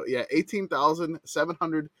there. So yeah,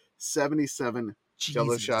 18,777 Jell-O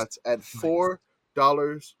Jesus. shots at Christ.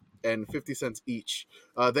 $4.50 each.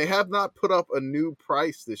 They have not put up a new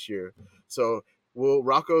price this year. So will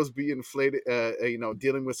Rocco's be inflated?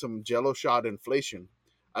 Dealing with some Jell-O shot inflation.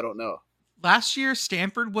 I don't know. Last year,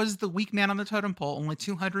 Stanford was the weak man on the totem pole, only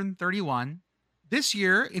 231. This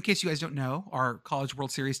year, in case you guys don't know, our College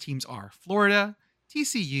World Series teams are Florida,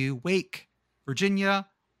 TCU, Wake, Virginia,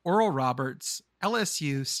 Oral Roberts,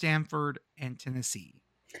 LSU, Stanford, and Tennessee.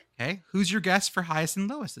 Okay, who's your guess for highest and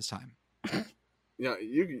lowest this time? Yeah,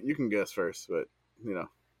 you can guess first, but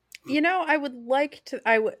I would like to.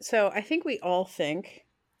 So I think we all think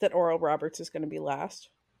that Oral Roberts is going to be last,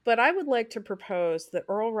 but I would like to propose that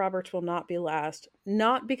Oral Roberts will not be last,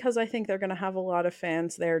 not because I think they're going to have a lot of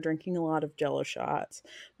fans there drinking a lot of Jell-O shots,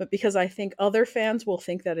 but because I think other fans will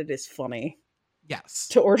think that it is funny Yes.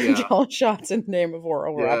 to order Yeah. Jell-O shots in the name of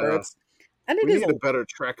Oral Yeah. Roberts, and it we is need a better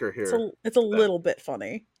tracker here. it's a little bit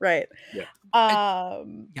funny, right? Yeah.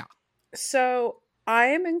 Yeah. So I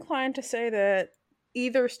am inclined to say that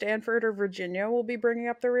either Stanford or Virginia will be bringing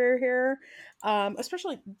up the rear here.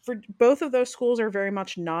 Especially for both of those schools are very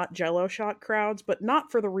much not Jell-O shot crowds, but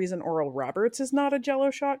not for the reason Oral Roberts is not a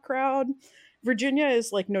Jell-O shot crowd. Virginia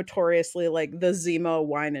is like notoriously like the Zemo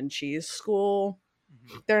wine and cheese school.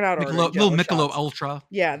 They're not ordering Little Jell-O Michelob shots. Ultra.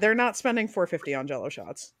 Yeah, they're not spending $4.50 on Jell-O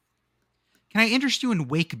shots. Can I interest you in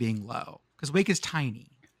Wake being low? Because Wake is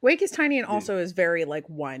tiny. Wake is tiny and also is very like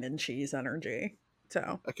wine and cheese energy. So,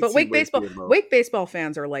 I can but see Wake Wake baseball, being low. Wake baseball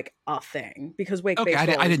fans are like a thing because Wake Okay,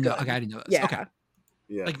 baseball. I is didn't know. good. Okay, I didn't know this. Yeah, Okay,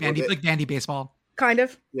 Yeah. like Well, Vandy baseball. kind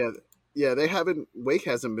of. Yeah, they haven't. Wake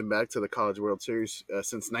hasn't been back to the College World Series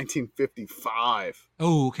since 1955.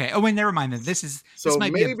 Oh, okay. Oh, wait, never mind. Then this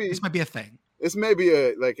might be a thing. This may be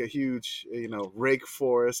a huge rake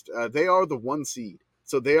forest. They are the 1 seed,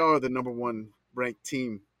 so they are the number 1 ranked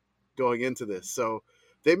team going into this. So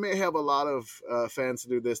they may have a lot of fans to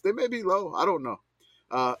do this. They may be low. I don't know.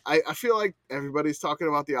 I feel like everybody's talking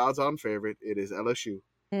about the odds-on favorite. It is LSU.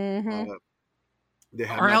 Mm-hmm. They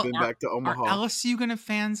have not been back to Omaha. Are LSU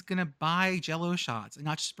fans gonna buy Jell-O shots and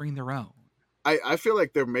not just bring their own? I feel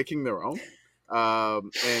like they're making their own,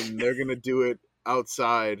 and they're gonna do it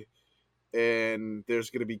outside. And there's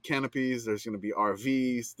gonna be canopies. There's gonna be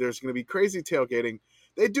RVs. There's gonna be crazy tailgating.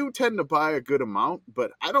 They do tend to buy a good amount,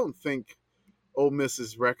 but I don't think Ole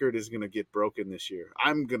Miss's record is gonna get broken this year.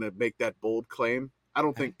 I'm gonna make that bold claim. I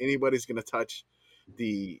don't think anybody's gonna touch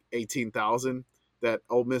the 18,000 that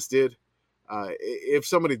Ole Miss did. If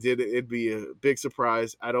somebody did, it'd be a big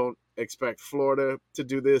surprise. I don't expect Florida to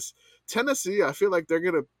do this. Tennessee, I feel like they're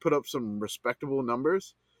going to put up some respectable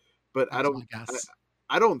numbers, but I don't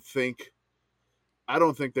think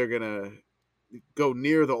they're going to go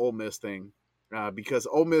near the Ole Miss thing because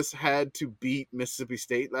Ole Miss had to beat Mississippi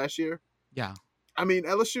State last year. Yeah. I mean,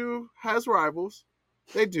 LSU has rivals.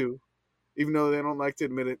 They do, even though they don't like to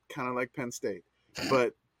admit it, kind of like Penn State,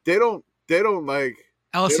 but they don't like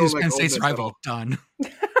LSU's Penn Ole State's Miss rival. Done.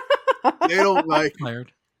 They don't like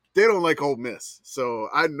Declared. they don't like Ole Miss. So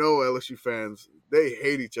I know LSU fans, they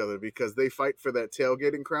hate each other because they fight for that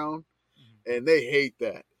tailgating crown, and they hate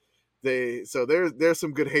that. There's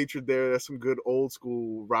some good hatred there. There's some good old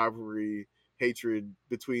school rivalry hatred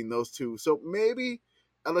between those two. So maybe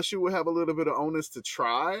LSU will have a little bit of onus to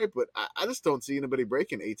try, but I just don't see anybody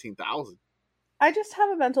breaking 18,000. I just have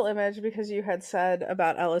a mental image because you had said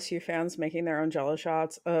about LSU fans making their own Jell-O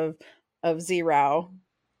shots of Zero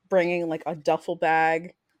bringing like a duffel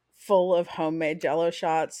bag full of homemade Jell-O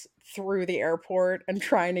shots through the airport and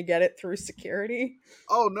trying to get it through security.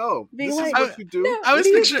 Oh no! Being This like, is what you do. No, I was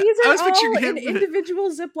these picturing are all him in individual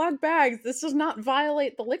Ziploc bags. This does not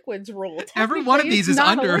violate the liquids rule. Every one of Technically, these it's is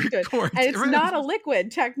not a under liquid, court. and it's not a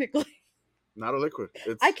liquid technically. Not a liquid.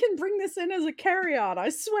 I can bring this in as a carry-on. I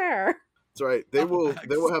swear. That's right. They will bags.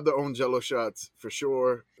 they will have their own Jell-O shots for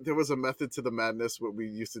sure. There was a method to the madness. What we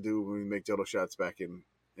used to do when we make Jell-O shots back in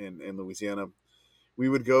Louisiana, we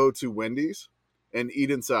would go to Wendy's and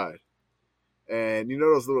eat inside, And you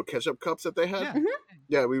know those little ketchup cups that they had? Yeah. Mhm.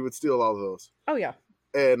 Yeah, we would steal all of those. Oh yeah.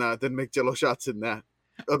 And then make Jell-O shots in that.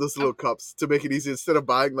 Of those little cups to make it easy. Instead of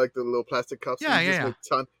buying like the little plastic cups, Yeah, you just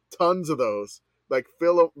yeah, make tons of those. Like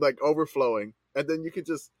fill up, like overflowing. And then you could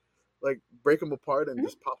just like break them apart and Mhm.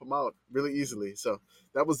 just pop them out really easily. So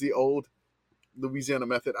that was the old Louisiana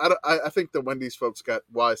method. I think the Wendy's folks got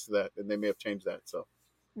wise to that and they may have changed that. So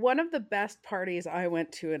One of the best parties I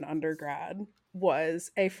went to in undergrad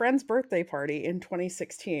was a friend's birthday party in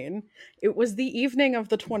 2016. It was the evening of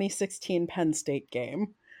the 2016 Penn State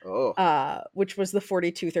game, which was the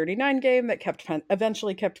 42-39 game that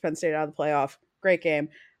eventually kept Penn State out of the playoff. Great game.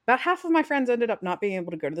 About half of my friends ended up not being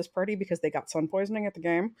able to go to this party because they got sun poisoning at the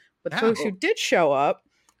game. But the Yeah. folks who did show up,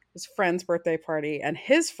 his friend's birthday party, and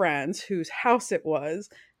his friends, whose house it was,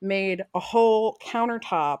 made a whole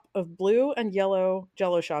countertop of blue and yellow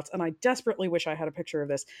Jell-O shots, and I desperately wish I had a picture of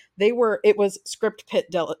this. It was script Pitt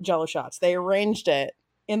Jell-O shots. They arranged it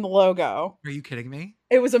in the logo. Are you kidding me?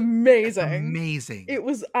 It was amazing. Amazing. It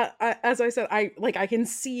was, as I said, I can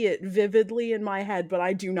see it vividly in my head, but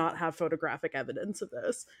I do not have photographic evidence of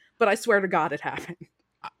this. But I swear to God, it happened.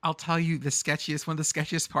 I'll tell you one of the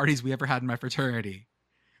sketchiest parties we ever had in my fraternity.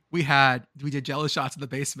 We did Jell-O shots in the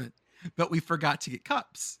basement, but we forgot to get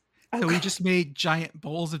cups. So we just made giant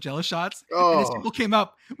bowls of Jell-O shots. And as people came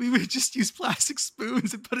up, we would just use plastic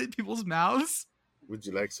spoons and put it in people's mouths. Would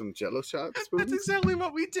you like some Jell-O shots? That's exactly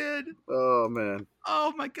what we did. Oh man.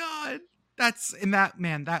 Oh my God.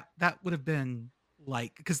 That would have been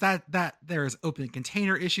like, because that there's open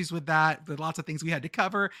container issues with that, but lots of things we had to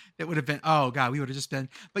cover that would have been, oh God, we would have just been,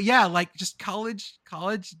 but yeah, like just college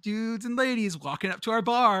dudes and ladies walking up to our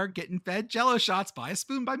bar, getting fed Jell-O shots by a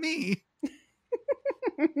spoon by me.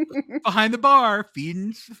 Behind the bar,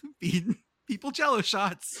 feeding people Jell-O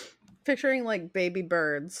shots. Picturing like baby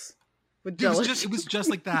birds with Jell-O. It was just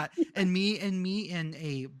like that. And me in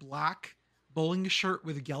a black bowling shirt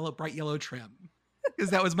with bright yellow trim.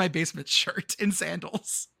 Because that was my basement shirt and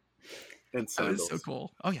sandals. And sandals. That was so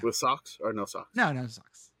cool. Oh yeah. With socks or no socks? No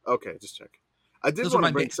socks. Okay, just check. I did Those want were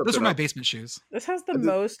to bring something those were my up. basement shoes. This has the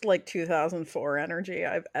most like 2004 energy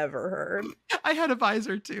I've ever heard. I had a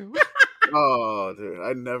visor too. Oh, dude,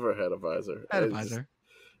 I never had a visor. I had a visor.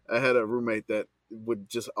 I had a roommate that would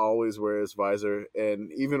just always wear his visor,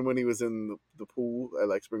 and even when he was in the pool at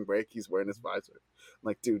like spring break, he's wearing his visor. I'm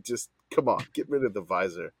like, dude, just come on, get rid of the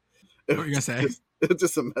visor. What were you gonna say? It's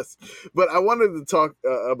just a mess. But I wanted to talk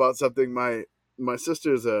about something. My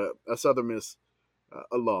sister's a Southern Miss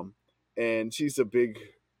alum, and she's a big,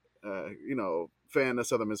 fan of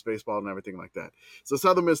Southern Miss baseball and everything like that. So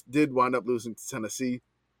Southern Miss did wind up losing to Tennessee.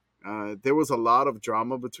 There was a lot of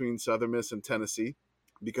drama between Southern Miss and Tennessee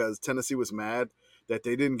because Tennessee was mad that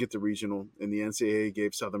they didn't get the regional, and the NCAA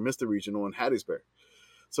gave Southern Miss the regional in Hattiesburg.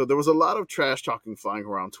 So there was a lot of trash talking flying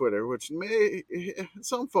around Twitter, which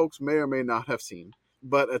some folks may or may not have seen.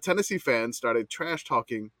 But a Tennessee fan started trash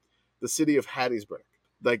talking the city of Hattiesburg,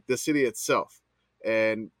 like the city itself.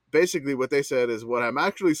 And basically what they said is, what I'm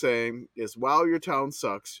actually saying is, while your town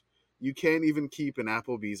sucks, you can't even keep an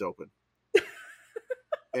Applebee's open.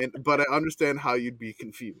 But I understand how you'd be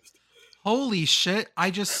confused. Holy shit.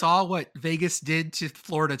 I just saw what Vegas did to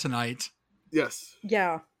Florida tonight. Yes.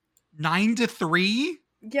 Yeah. 9-3?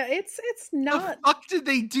 Yeah, it's not. The fuck did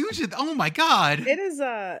they do to? Oh my God! It is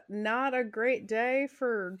not a great day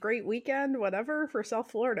for great weekend, whatever, for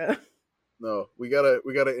South Florida. No, we gotta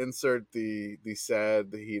insert the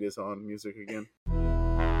sad "The Heat Is On" music again.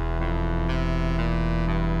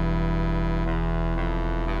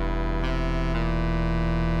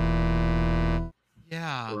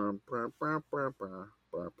 Yeah,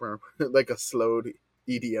 like a slowed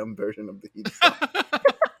EDM version of the Heat Is On.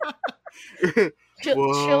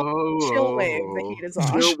 Chill wave. The heat is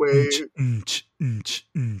on. Chill wave.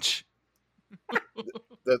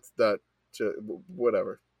 That's that.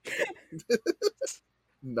 Whatever.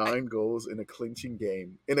 9 goals in a clinching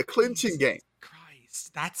game.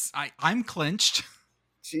 Christ, I'm clinched.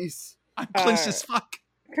 Jeez. I'm clinched as fuck.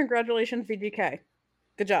 Congratulations, VGK.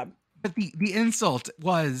 Good job. But the insult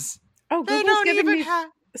was, oh, they Google's don't giving even me.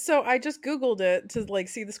 have. So I just Googled it to like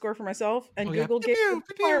see the score for myself, and Oh, yeah. Google gave Pew, me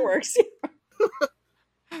pew, pew. fireworks.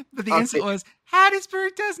 But the insult was,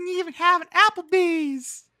 Hattiesburg doesn't even have an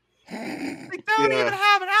Applebee's. They don't even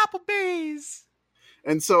have an Applebee's.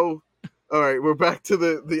 And so, all right, we're back to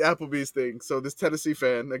the Applebee's thing. So this Tennessee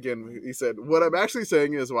fan, again, he said, what I'm actually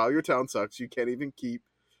saying is, while your town sucks, you can't even keep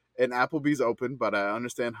an Applebee's open, but I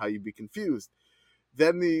understand how you'd be confused.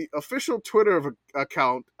 Then the official Twitter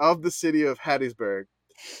account of the city of Hattiesburg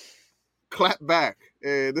clapped back.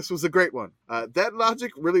 This was a great one. That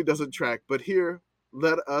logic really doesn't track, but here,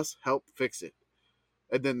 let us help fix it.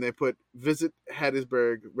 and then they put visit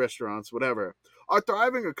Hattiesburg restaurants, whatever. Our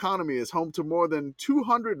thriving economy is home to more than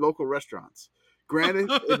 200 local restaurants.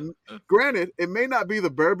 Granted, it may not be the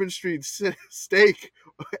Bourbon Street steak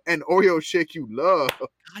and Oreo shake you love.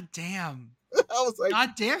 God damn. I was like, God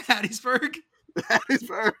damn, Hattiesburg.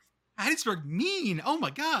 Hattiesburg. Hattiesburg mean. Oh my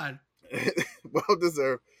God. Well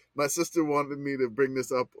deserved. My sister wanted me to bring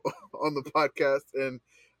this up on the podcast, and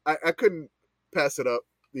I couldn't pass it up.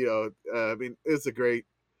 I mean, it's a great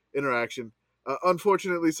interaction.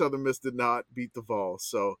 Unfortunately, Southern Miss did not beat the Vols,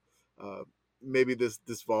 so maybe this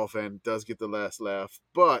Vol fan does get the last laugh,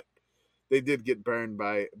 but they did get burned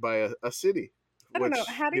by a city. I don't know.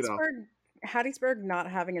 Hattiesburg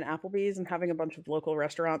not having an Applebee's and having a bunch of local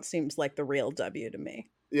restaurants seems like the real W to me.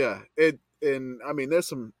 Yeah, and I mean, there's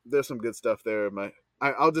some good stuff there.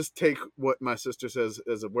 I'll just take what my sister says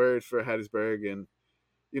as a word for Hattiesburg, and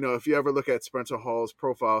if you ever look at Spencer Hall's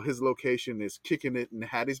profile, his location is kicking it in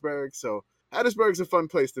Hattiesburg, so Hattiesburg's a fun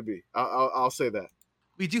place to be. I'll say that.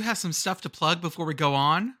 We do have some stuff to plug before we go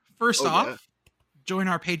on. First off, join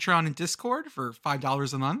our Patreon and Discord for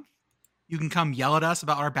 $5 a month. You can come yell at us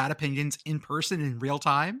about our bad opinions in person in real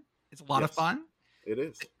time. It's a lot of fun. It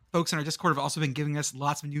is. Folks in our Discord have also been giving us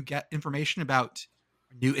lots of new information about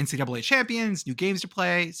new NCAA champions, new games to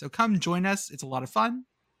play. So come join us. It's a lot of fun.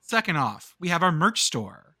 Second off, we have our merch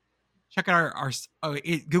store. Check out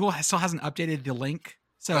Google still hasn't updated the link.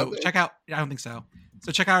 So check out, I don't think so.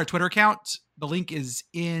 So check out our Twitter account. The link is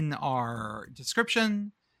in our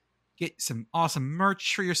description. Get some awesome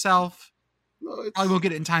merch for yourself. Probably won't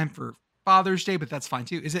get it in time for Father's Day, but that's fine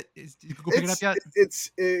too. Did Google pick it up yet?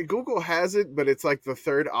 Google has it, but it's like the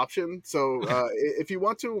third option. So if you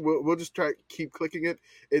want to, we'll just keep clicking it.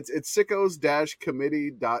 It's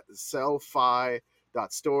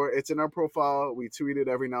sickos-committee.sellfi.store. It's in our profile. We tweet it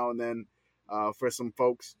every now and then for some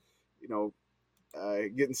folks,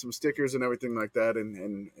 getting some stickers and everything like that.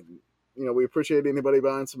 And we appreciate anybody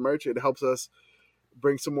buying some merch. It helps us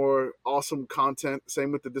bring some more awesome content.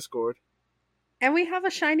 Same with the Discord. And we have a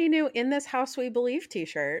shiny new In This House We Believe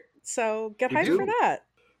t-shirt. So get hyped for that.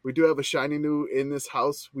 We do have a shiny new In This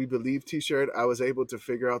House We Believe t-shirt. I was able to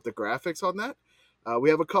figure out the graphics on that. We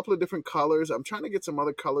have a couple of different colors. I'm trying to get some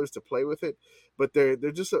other colors to play with it, but they're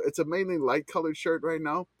just it's a mainly light colored shirt right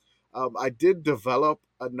now. I did develop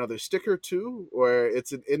another sticker too, where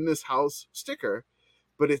it's an In This House sticker,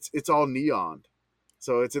 but it's all neon.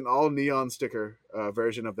 So it's an all neon sticker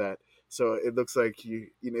version of that. So it looks like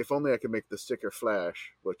if only I could make the sticker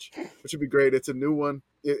flash, which would be great. It's a new one.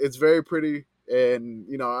 It's very pretty, and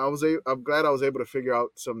I'm glad I was able to figure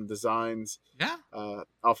out some designs.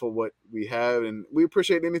 Off of what we have, and we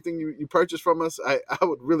appreciate anything you purchase from us. I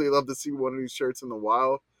would really love to see one of these shirts in the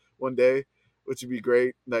wild one day, which would be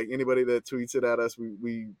great. Like anybody that tweets it at us,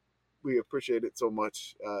 we appreciate it so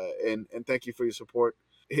much, and thank you for your support.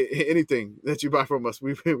 Anything that you buy from us,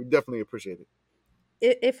 we definitely appreciate it.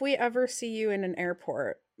 If we ever see you in an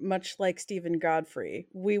airport, much like Stephen Godfrey,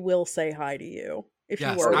 we will say hi to you. If you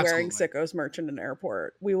are wearing Sickos merch in an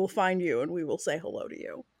airport, we will find you and we will say hello to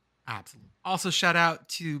you. Absolutely. Also, shout out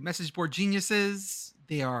to Message Board Geniuses.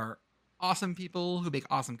 They are awesome people who make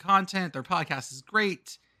awesome content. Their podcast is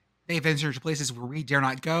great. They venture to places where we dare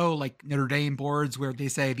not go, like Notre Dame boards where they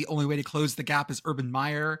say the only way to close the gap is Urban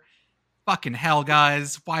Meyer. Fucking hell,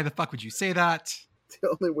 guys. Why the fuck would you say that?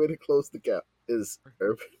 The only way to close the gap is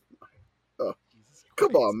Urban Meyer. Oh,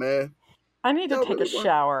 come on, man. I need to take a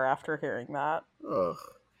shower after hearing that. Ugh.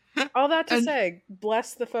 All that to say,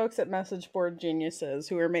 bless the folks at Message Board Geniuses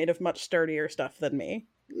who are made of much sturdier stuff than me.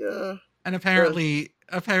 Yeah. And apparently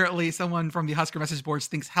someone from the Husker Message Boards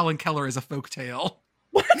thinks Helen Keller is a folktale.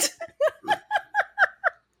 What?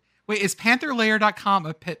 Wait, is PantherLayer.com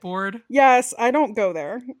a pit board? Yes, I don't go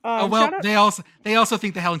there. They also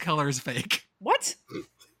think that Helen Keller is fake. What?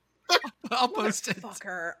 I'll post it.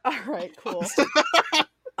 Fucker. All right, cool.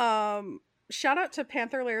 Shout out to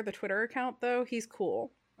Panther Layer, the Twitter account, though. He's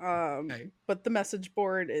cool. Okay. But the message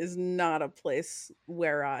board is not a place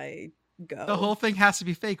where I go. The whole thing has to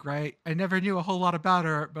be fake, right? I never knew a whole lot about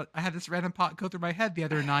her, but I had this random thought go through my head the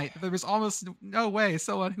other night. There was almost no way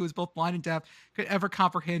someone who was both blind and deaf could ever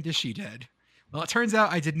comprehend as she did. Well, it turns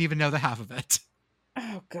out I didn't even know the half of it.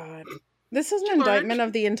 Oh, God. This is an indictment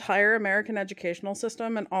of the entire American educational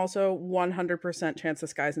system, and also 100% chance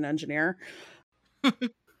this guy's an engineer.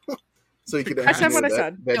 So you could I said what I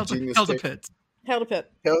said. Held to pit. Held to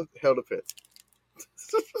pit. Held to pit.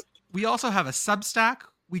 We also have a Substack.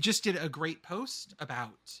 We just did a great post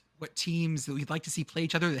about what teams that we'd like to see play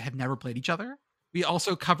each other that have never played each other. We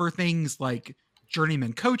also cover things like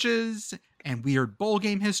journeyman coaches and weird bowl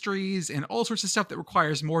game histories and all sorts of stuff that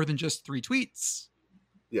requires more than just 3 tweets.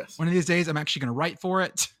 Yes. One of these days, I'm actually going to write for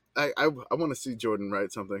it. I want to see Jordan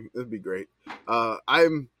write something. It'd be great.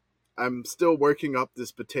 I'm still working up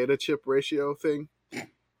this potato chip ratio thing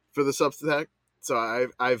for the Substack. So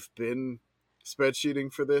I've been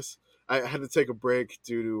spreadsheeting for this. I had to take a break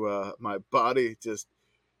due to my body just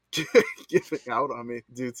giving out on me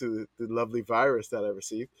due to the lovely virus that I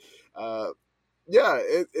received.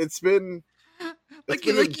 It's been Like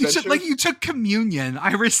you took communion.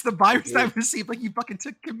 I risked the virus I received like you fucking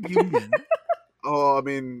took communion. Oh, I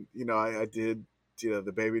mean, I did.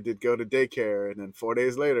 The baby did go to daycare, and then 4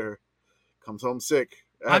 days later, comes home sick.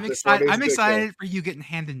 I'm excited for you getting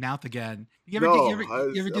hand and mouth again. You ever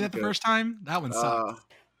do that the first time? That one sucked.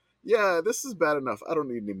 Yeah, this is bad enough. I don't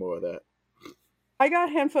need any more of that. I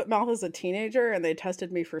got hand, foot, mouth as a teenager, and they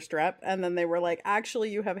tested me for strep, and then they were like,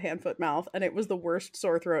 actually, you have hand, foot, mouth, and it was the worst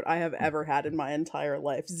sore throat I have ever had in my entire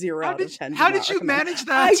life. 0 out of 10. How did you manage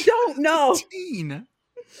that? I don't know. Teen.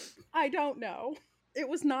 I don't know. It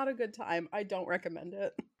was not a good time. I don't recommend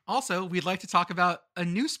it. Also, we'd like to talk about a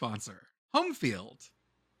new sponsor, Homefield,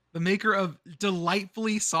 the maker of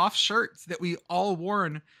delightfully soft shirts that we all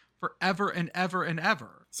worn forever and ever and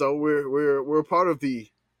ever. So we're part of the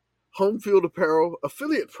Homefield Apparel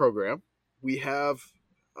affiliate program. We have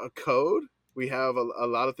a code. We have a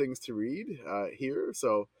lot of things to read here.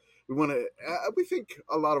 So we think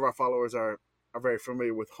a lot of our followers are very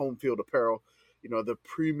familiar with Homefield Apparel, the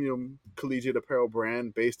premium collegiate apparel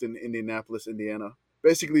brand based in Indianapolis, Indiana.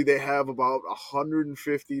 Basically, they have about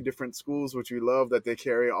 150 different schools, which we love that they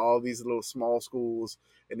carry all these little small schools,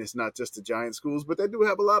 and it's not just the giant schools, but they do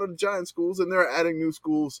have a lot of the giant schools, and they're adding new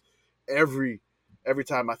schools every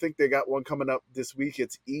time. I think they got one coming up this week.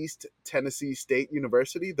 It's East Tennessee State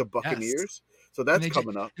University, the Buccaneers. Yes. So that's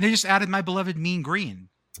coming up. And they just added my beloved Mean Green.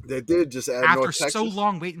 They did just add after North Texas. So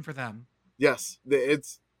long waiting for them. Yes, they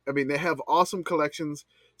have awesome collections,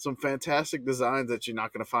 some fantastic designs that you're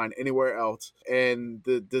not going to find anywhere else. And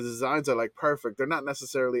the designs are like perfect. They're not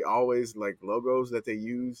necessarily always like logos that they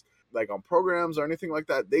use like on programs or anything like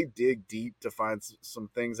that. They dig deep to find some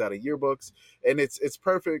things out of yearbooks. And it's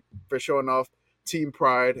perfect for showing off team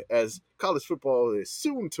pride as college football is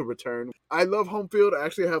soon to return. I love Homefield. I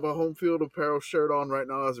actually have a Homefield apparel shirt on right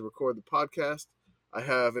now as I record the podcast. I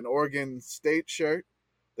have an Oregon State shirt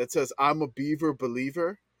that says I'm a Beaver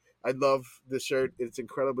believer. I love this shirt. It's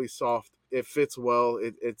incredibly soft. It fits well.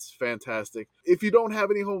 It's fantastic. If you don't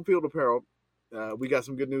have any Homefield apparel, we got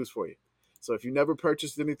some good news for you. So if you never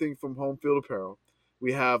purchased anything from Homefield Apparel,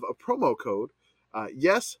 we have a promo code.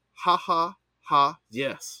 Yes, ha ha ha,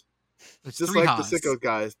 yes. It's just like the Sicko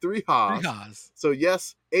guys. 3 ha's. 3 ha's. So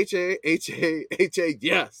yes, H-A-H-A-H-A,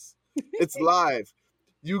 yes. It's live.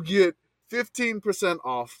 You get 15%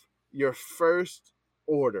 off your first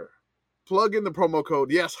order. Plug in the promo code,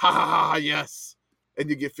 yes, ha ha ha, yes, and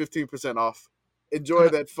you get 15% off. Enjoy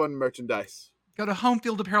that fun merchandise. Go to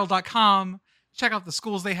homefieldapparel.com, check out the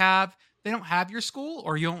schools they have. They don't have your school,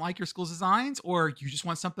 or you don't like your school's designs, or you just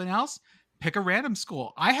want something else, pick a random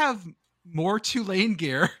school. I have more Tulane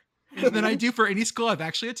gear than I do for any school I've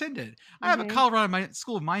actually attended. I have a Colorado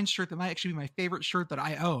School of Mines shirt that might actually be my favorite shirt that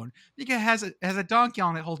I own, because it has a donkey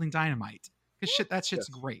on it holding dynamite. Because that shit's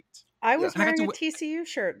great. I was wearing a TCU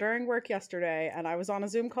shirt during work yesterday, and I was on a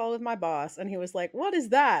Zoom call with my boss, and he was like, "What is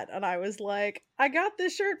that?" And I was like, "I got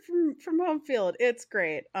this shirt from Homefield. It's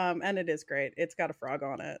great." And it is great. It's got a frog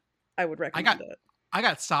on it. I would recommend it. I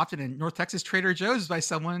got stopped in North Texas Trader Joe's by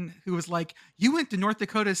someone who was like, "You went to North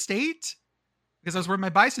Dakota State?" Because I was wearing my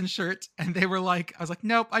Bison shirt, and they were like, I was like,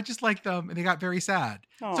 "Nope, I just like them," and they got very sad.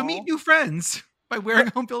 Aww. So meet new friends by wearing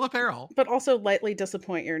Homefield apparel. But also lightly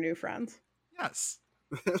disappoint your new friends. Yes.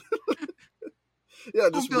 Yeah,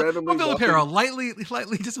 just randomly. Homefield apparel, lightly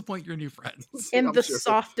disappoint your new friends. In the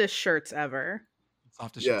softest shirts ever.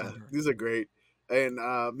 Shirts ever. These are great. And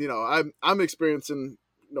I'm experiencing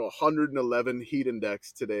 111 heat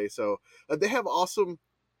index today. So they have awesome,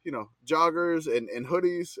 joggers and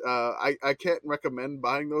hoodies. I can't recommend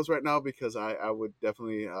buying those right now because I would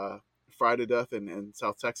definitely fry to death in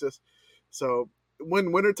South Texas. So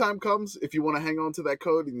when wintertime comes, if you want to hang on to that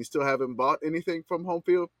code and you still haven't bought anything from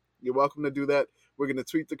Homefield, you're welcome to do that. We're going to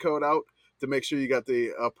tweet the code out to make sure you got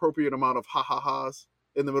the appropriate amount of ha-ha-ha's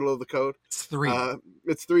in the middle of the code. It's 3.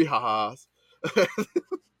 It's 3 ha-ha's.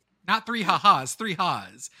 Not 3 ha-ha's, 3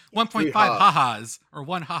 ha's. 1.5 ha-ha's or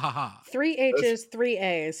 1 ha-ha-ha. 3 H's, 3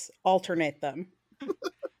 A's. Alternate them.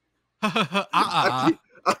 I'm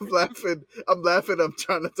laughing. I'm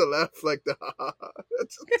trying not to laugh like the ha-ha.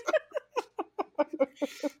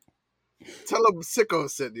 Tell them Sicko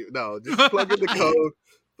sent you. No, just plug in the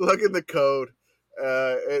code.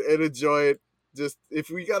 And enjoy it. Just if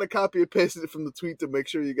we got to copy and paste it from the tweet to make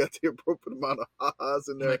sure you got the appropriate amount of ha-has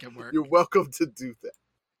in there, Make it work. you're welcome to do that.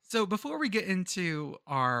 So before we get into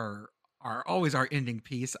our always our ending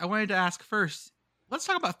piece, I wanted to ask first, let's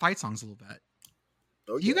talk about fight songs a little bit.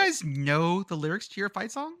 Oh, Do you yeah. guys know the lyrics to your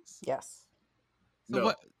fight songs? Yes. So No.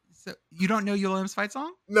 what? So you don't know Yolam's fight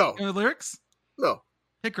song? No. You know the lyrics? No.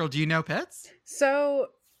 PittGirl, do you know Pitts? So,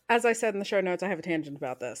 as I said in the show notes, I have a tangent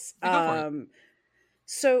about this. Yeah, go for it.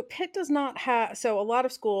 So Pitt does not have. So a lot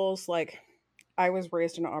of schools, like I was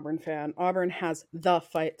raised an Auburn fan. Auburn has the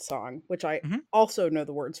fight song, which I Mhm. also know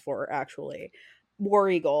the words for. Actually, War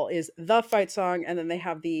Eagle is the fight song, and then they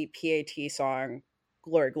have the PAT song,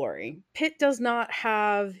 Glory Glory. Pitt does not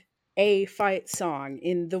have a fight song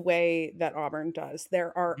in the way that Auburn does.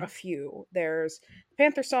 There are a few. There's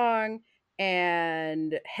Panther song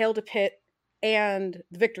and Hail to Pitt and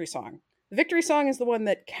the Victory song. The Victory song is the one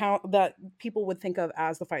that people would think of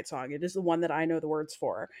as the fight song. It is the one that I know the words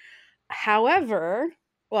for. However,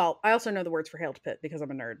 well, I also know the words for Hail to Pitt because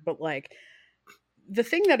I'm a nerd, but like the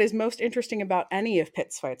thing that is most interesting about any of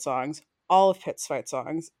Pitt's fight songs, all of Pitt's fight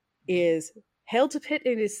songs, is Hail to Pitt.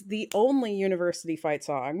 It is the only university fight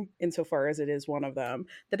song, insofar as it is one of them,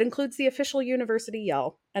 that includes the official university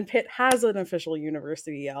yell. And Pitt has an official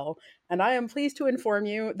university yell. And I am pleased to inform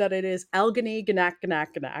you that it is Algany Gnak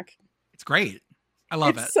Gnak Gnak. It's great. I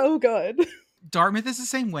love it. It's so good. Dartmouth is the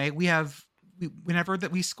same way. Whenever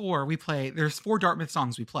that we score, we play. There's 4 Dartmouth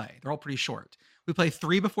songs we play. They're all pretty short. We play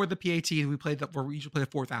 3 before the PAT, and we usually play the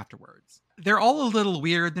 4th afterwards. They're all a little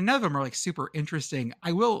weird. None of them are like super interesting.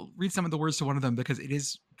 I will read some of the words to one of them because it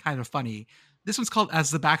is kind of funny. This one's called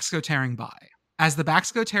 "As the Backs Go Tearing By." As the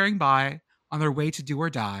backs go tearing by on their way to do or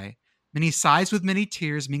die, many sighs with many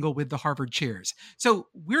tears mingle with the Harvard cheers. So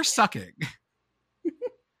we're sucking.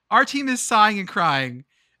 Our team is sighing and crying,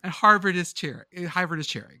 and Harvard is cheering.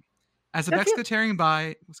 As the backs go tearing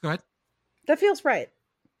by, let's go ahead. That feels right.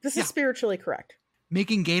 This Yeah. is spiritually correct.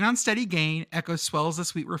 Making gain on steady gain, echo swells the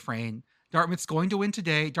sweet refrain. Dartmouth's going to win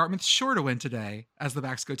today. Dartmouth's sure to win today as the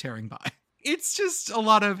backs go tearing by. It's just a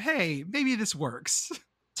lot of, hey, maybe this works.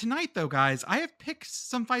 Tonight, though, guys, I have picked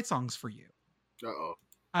some fight songs for you. Uh-oh.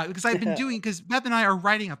 Because I've been because Beth and I are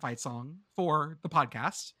writing a fight song for the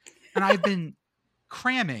podcast, and I've been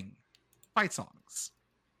cramming fight songs.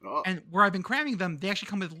 Oh. And where I've been cramming them, they actually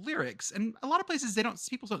come with lyrics. And a lot of places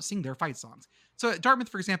people don't sing their fight songs. So at Dartmouth,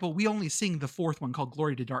 for example, we only sing the 4th one called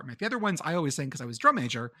Glory to Dartmouth. The other ones I always sing because I was drum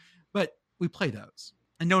major, but we play those.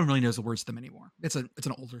 And no one really knows the words to them anymore. It's an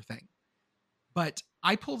older thing. But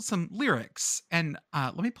I pulled some lyrics, and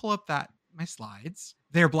let me pull up my slides.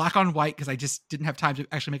 They're black on white because I just didn't have time to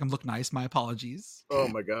actually make them look nice. My apologies. Oh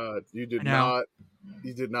my God. You did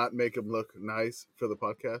not make him look nice for the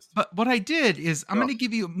podcast. But what I did is I'm going to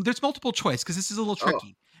give you, there's multiple choice because this is a little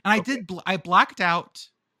tricky. And I blacked out,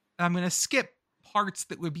 and I'm going to skip parts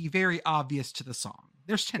that would be very obvious to the song.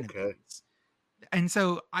 There's 10 of these. And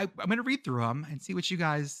so I'm going to read through them and see what you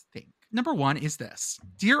guys think. Number 1 is this.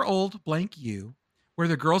 Dear old blank you, where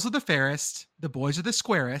the girls are the fairest, the boys are the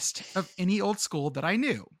squarest of any old school that I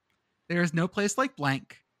knew. There is no place like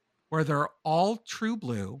blank, where they're all true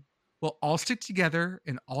blue. We'll all stick together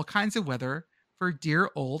in all kinds of weather for dear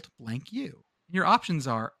old blank you. And your options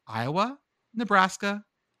are Iowa, Nebraska,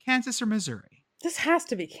 Kansas, or Missouri. This has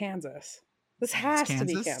to be Kansas. This has to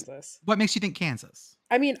be Kansas. What makes you think Kansas?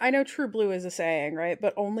 I mean, I know true blue is a saying, right?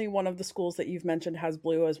 But only one of the schools that you've mentioned has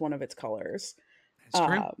blue as one of its colors. That's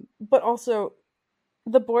true. But also,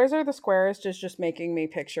 the boys are the squarest is just making me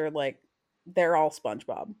picture like they're all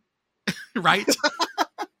SpongeBob. Right?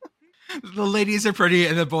 The ladies are pretty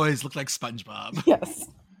and the boys look like SpongeBob. Yes.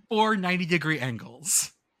 4 90-degree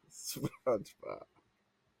angles. SpongeBob.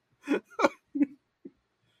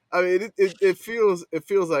 I mean, it feels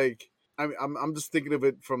like, I mean, I'm just thinking of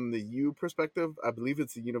it from the U perspective. I believe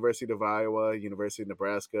it's the University of Iowa, University of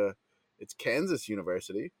Nebraska. It's Kansas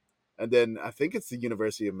University. And then I think it's the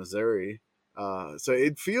University of Missouri. So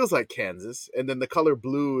it feels like Kansas. And then the color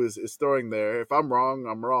blue is throwing there. If I'm wrong,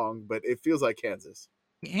 I'm wrong. But it feels like Kansas.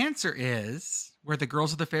 The answer is, where the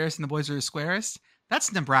girls are the fairest and the boys are the squarest.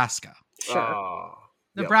 That's Nebraska. Sure.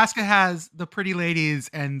 Nebraska has the pretty ladies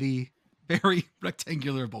and the very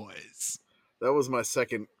rectangular boys. That was my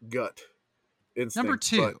second gut instinct. Number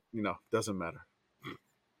 2. But, doesn't matter.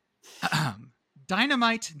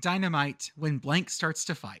 Dynamite, dynamite, when blank starts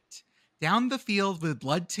to fight. Down the field with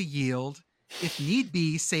blood to yield. If need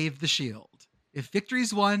be, save the shield. If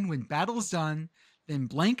victory's won, when battle's done, then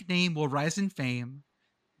blank name will rise in fame.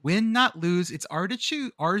 Win, not lose, it's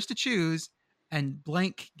ours to choose, and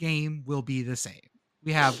blank game will be the same.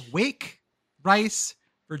 We have Wake, Rice,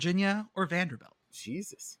 Virginia, or Vanderbilt.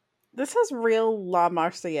 Jesus. This has real La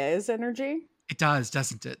Marseillaise energy, It does,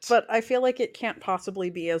 doesn't it? but I feel like it can't possibly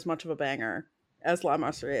be as much of a banger as La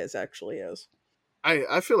Marseillaise actually is.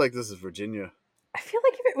 I feel like this is Virginia. I feel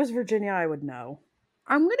like if it was Virginia, I would know.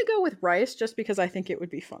 I'm gonna go with Rice just because I think it would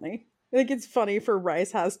be funny. I think it's funny for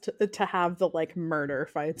Rice has to have the like murder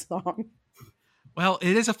fight song. Well,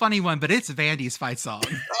 it is a funny one, but it's Vandy's fight song.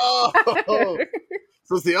 Oh,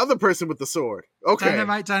 so it's the other person with the sword. Okay,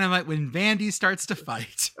 Dynamite. When Vandy starts to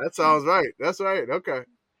fight, that sounds right. That's right. Okay.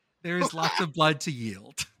 there is lots of blood to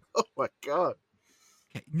yield. Oh my god.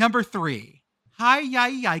 Okay, number 3. Hi,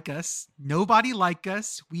 yike us. Nobody like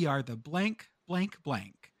us. We are the blank, blank,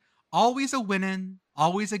 blank. Always a winnin',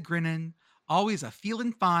 always a grinnin', always a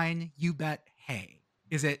feelin' fine. You bet. Hey,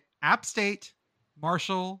 is it App State,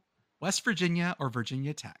 Marshall, West Virginia, or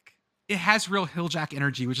Virginia Tech? It has real Hilljack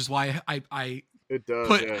energy, which is why I It does.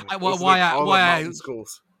 put Yeah.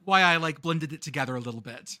 why I like blended it together a little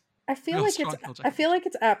bit. I feel Real like strong it's Hilljack I feel like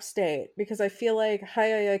it's App State because I feel like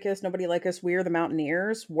Hi Like Us, Nobody Like Us, We're the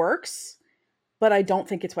Mountaineers works, but I don't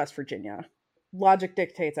think it's West Virginia. Logic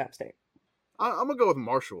dictates App State. I'm gonna go with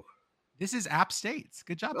Marshall. This is App States.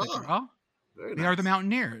 Good job, Oh, PittGirl. Very We nice. are the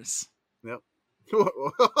Mountaineers. Yep.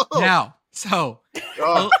 Now, so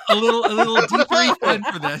Oh, a little D3 fun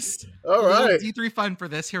for this. all A little right. D3 fun for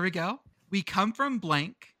this. Here we go. We come from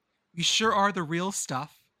blank. We sure are the real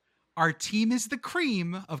stuff. Our team is the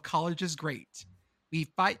cream of college's great. We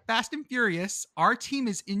fight fast and furious. Our team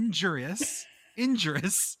is injurious.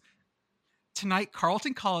 Injurious. Tonight,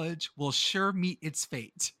 Carleton College will sure meet its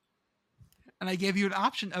fate. And I gave you an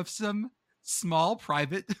option of some small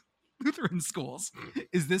private Lutheran schools.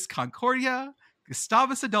 Is this Concordia,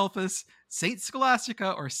 Gustavus Adolphus, St.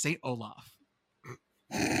 Scholastica, or St. Olaf?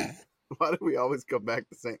 Why do we always come back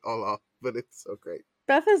to St. Olaf? But it's so great.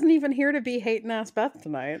 Beth isn't even here to be hating ass Beth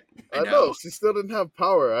tonight. I know. She still didn't have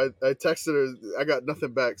power. I texted her. I got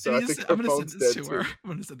nothing back. So I think her I'm gonna phone's send this dead to too. her. I'm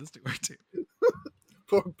gonna send this to her too.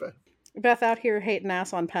 Poor Beth. Beth out here hating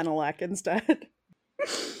ass on Penelec instead.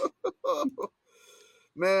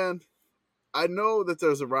 Man, I know that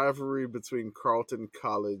there's a rivalry between Carleton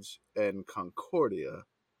College and Concordia.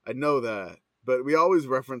 I know that. But we always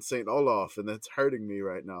reference St. Olaf, and that's hurting me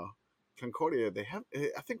right now. Concordia,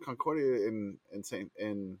 I think Concordia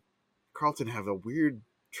and Carleton have a weird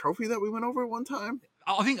trophy that we went over one time.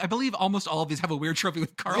 I believe almost all of these have a weird trophy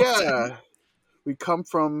with Carlton. Yeah. We come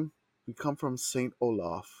from St.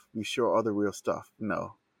 Olaf. We sure are the real stuff.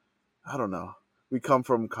 No. I don't know. We come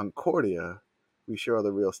from Concordia. We sure are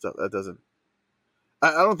the real stuff. That doesn't.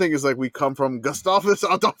 I don't think it's like we come from Gustavus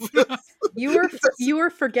Adolphus. You were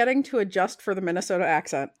forgetting to adjust for the Minnesota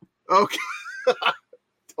accent. Okay.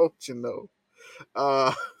 Don't you know?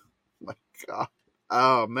 My God.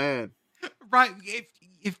 Oh man. Right.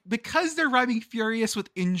 If because they're rhyming furious with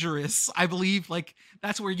injurious, I believe like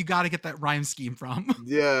that's where you got to get that rhyme scheme from.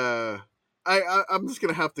 Yeah. I'm just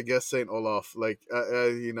gonna have to guess Saint Olaf. Like,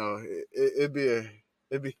 you know, it'd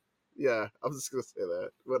be. Yeah. I'm just gonna say that.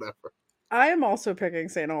 Whatever. I am also picking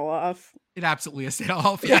St. Olaf. It absolutely is St.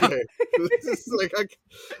 Olaf. Yeah. Okay. It's like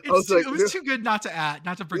it was too good not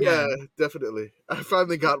to forget. Yeah, definitely. I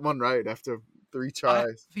finally got one right after 3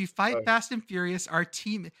 tries. If you fight fast and furious, our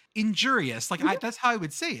team injurious. Like that's how I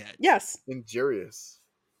would say it. Yes. Injurious.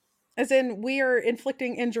 As in, we are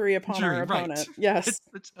inflicting injury upon our opponent. Right. Yes.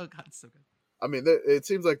 Oh God, it's so good. I mean, it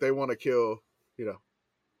seems like they want to kill,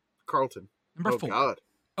 Carleton. Number 4. God.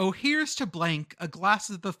 Oh, here's to blank a glass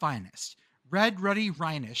of the finest, red ruddy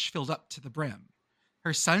Rhinish filled up to the brim.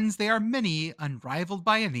 Her sons, they are many, unrivaled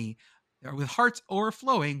by any. With hearts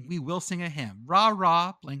overflowing, we will sing a hymn. Rah,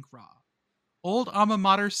 rah, blank, rah. Old alma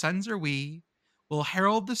mater sons are we. Will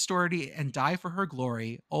herald the story and die for her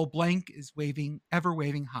glory. Old blank is ever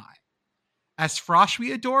waving high. As frosh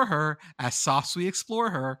we adore her, as soft we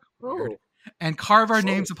explore her. Weird. And carve our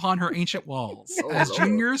names upon her ancient walls. As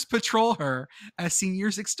juniors patrol her, as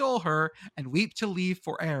seniors extol her, and weep to leave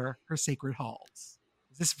fore'er her sacred halls.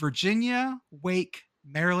 Is this Virginia, Wake,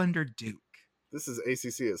 Maryland, or Duke? This is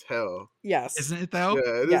ACC as hell. Yes. Isn't it though?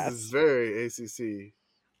 Yeah, this is very ACC.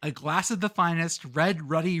 A glass of the finest, red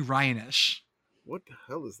ruddy Rhinish. What the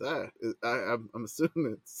hell is that? I'm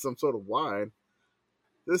assuming it's some sort of wine.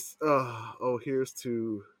 This, here's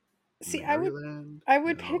to See, Maryland? I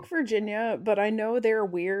would pick Virginia, but I know they're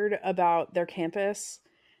weird about their campus,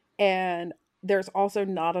 and there's also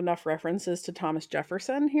not enough references to Thomas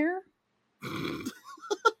Jefferson here.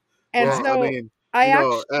 And well, so I mean,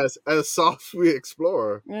 as soft we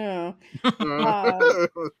explore. Yeah. I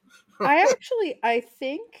I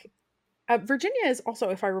think Virginia is also,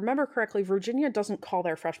 if I remember correctly, Virginia doesn't call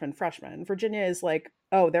their freshmen. Virginia is like,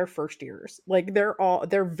 oh, they're first years. Like they're Oh,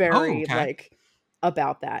 very okay. like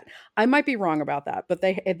about that. I might be wrong about that, but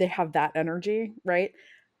they have that energy, right?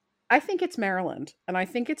 I think it's Maryland, and I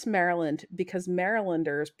think it's Maryland because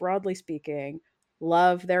Marylanders, broadly speaking,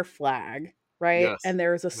 love their flag, right? Yes. And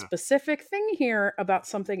there's a Yeah. specific thing here about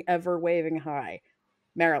something ever waving high.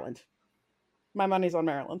 Maryland. My money's on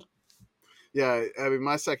Maryland. Yeah, I mean,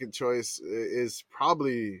 my second choice is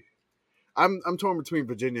probably I'm torn between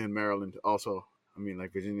Virginia and Maryland. Also, I mean,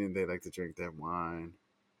 like Virginia, they like to drink that wine,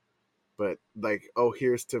 but like, oh,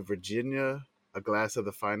 here's to Virginia, a glass of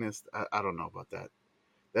the finest. I don't know about that.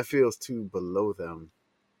 That feels too below them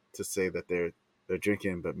to say that they're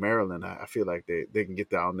drinking. But Maryland, I feel like they can get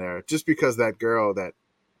down there just because that girl that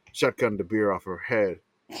shotgunned the beer off her head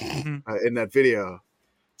Mhm. in that video.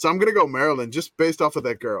 So I'm gonna go Maryland just based off of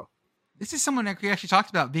that girl. This is someone that we actually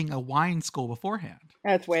talked about being a wine school beforehand.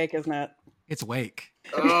 That's Wake, isn't it? It's Wake.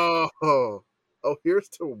 Oh, here's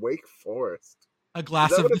to Wake Forest. A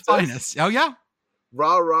glass that of what the it says? finest. Oh, yeah.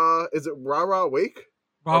 Rah rah. Is it rah rah Wake?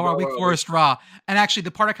 Raw, Oh, raw, Wake Forest, raw. And actually,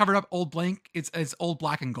 the part I covered up, Old Blank, it's Old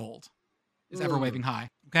Black and Gold. Is ever waving high.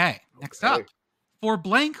 Okay, next Okay. up. For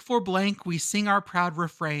blank, we sing our proud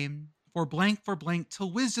refrain. For blank,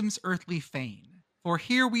 till wisdom's earthly fane. For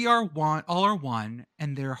here we are one, all are one,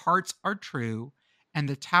 and their hearts are true, and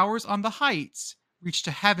the towers on the heights reach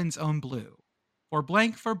to heaven's own blue. For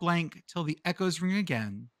blank, till the echoes ring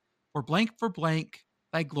again. For blank,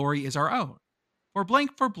 thy glory is our own. For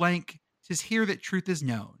blank, 'tis here that truth is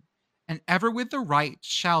known. And ever with the right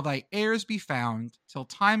shall thy heirs be found, till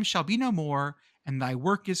time shall be no more, and thy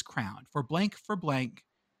work is crowned. For blank,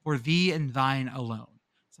 for thee and thine alone.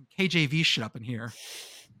 Some KJV shit up in here.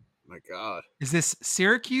 My God. Is this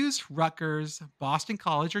Syracuse, Rutgers, Boston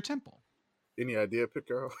College, or Temple? Any idea,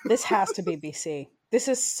 PittGirl? This has to be BC. This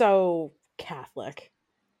is so Catholic.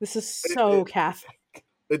 This is so Catholic.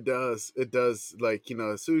 It does. It does. Like, you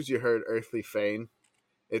know, as soon as you heard earthly fane,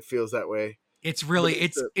 it feels that way. It's really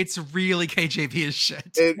it's really KJV as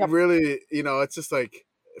shit. It really, you know, it's just like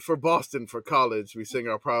for Boston for college, we sing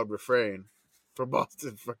our proud refrain. For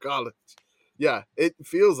Boston for college. Yeah, it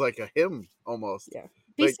feels like a hymn almost. Yeah.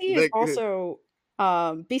 BC is also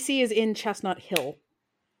BC is in Chestnut Hill.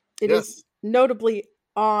 It is notably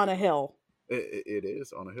on a hill. It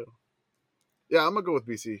is on a hill. Yeah, I'm gonna go with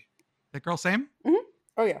BC. That girl same? Mm-hmm.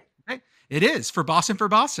 Oh yeah. Okay. It is for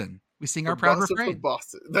Boston. We sing our proud refrain. For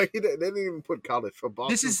Boston. Like, they didn't even put college for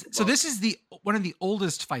Boston. This is the one of the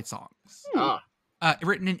oldest fight songs.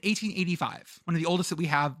 Written in 1885. One of the oldest that we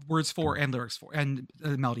have words for and lyrics for and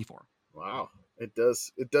melody for. Wow. It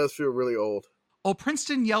does feel really old. Old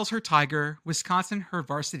Princeton yells her tiger, Wisconsin her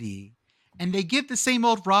varsity, and they give the same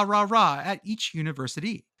old rah rah rah at each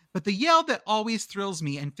university. But the yell that always thrills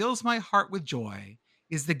me and fills my heart with joy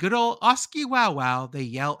is the good old Oski wow wow they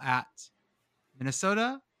yell at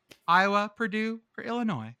Minnesota, Iowa, Purdue, or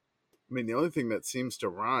Illinois. I mean, the only thing that seems to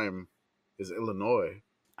rhyme is Illinois.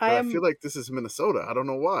 I feel like this is Minnesota. I don't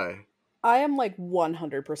know why. I am like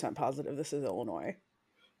 100% positive this is Illinois.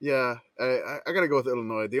 Yeah, I gotta go with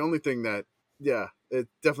Illinois. The only thing that, it's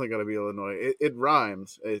definitely gotta be Illinois. It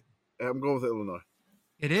rhymes. I'm going with Illinois.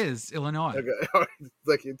 It is Illinois. Okay.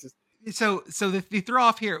 Like it just. So the throw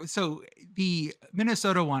off here. So the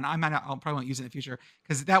Minnesota one, I'll probably won't use it in the future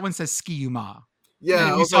because that one says ski-u-ma. Yeah,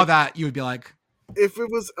 and if you saw that, you would be like, if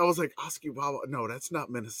it was, I was like Oski Wawa. No, that's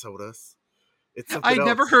not Minnesota's. It's something else.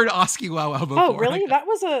 never heard Oski Wawa before. Oh, really? That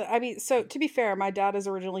was so to be fair, my dad is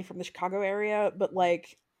originally from the Chicago area, but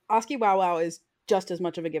like Oski Wow is just as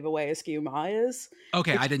much of a giveaway as ski-u-ma is.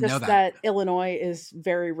 Okay, I didn't know that Illinois is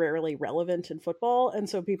very rarely relevant in football, and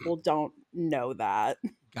so people don't know that.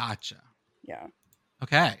 Gotcha. Yeah.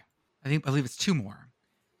 Okay. I believe it's two more.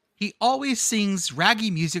 He always sings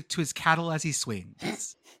raggy music to his cattle as he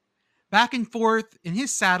swings. Back and forth in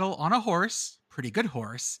his saddle on a horse, pretty good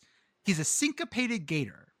horse. He's a syncopated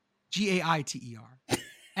gator, Gaiter.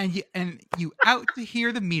 And you out to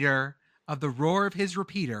hear the meter of the roar of his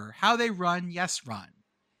repeater, how they run, yes, run.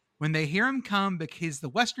 When they hear him come, because the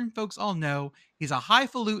Western folks all know he's a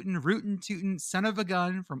highfalutin, rootin' tootin' son of a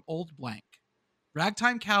gun from old blank.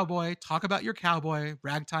 Ragtime cowboy, talk about your cowboy,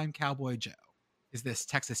 ragtime cowboy Joe. Is this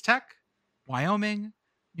Texas Tech, Wyoming,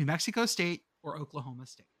 New Mexico State, or Oklahoma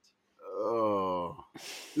State? Oh,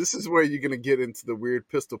 this is where you're going to get into the weird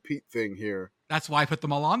Pistol Pete thing here. That's why I put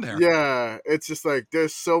them all on there. Yeah, it's just like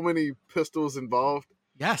there's so many pistols involved.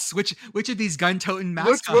 Yes, which of these gun-toting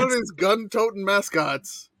mascots? Which one of these gun-toting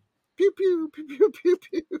mascots? Pew, pew, pew, pew, pew,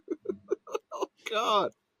 pew. Oh,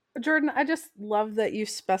 God. Jordan, I just love that you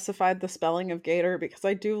specified the spelling of gator because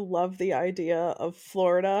I do love the idea of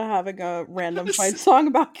Florida having a random fight song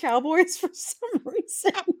about cowboys for some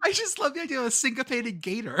reason. I just love the idea of a syncopated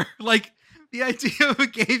gator. Like the idea of a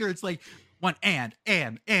gator, it's like one and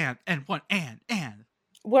one and.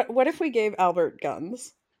 What if we gave Albert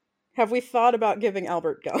guns? Have we thought about giving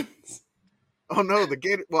Albert guns? Oh no, the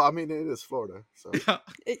gator. Well, I mean, it is Florida, so Yeah.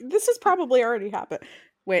 This has probably already happened.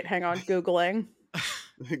 Wait, hang on, Googling.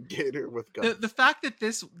 gator with guns. The fact that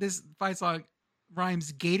this fight song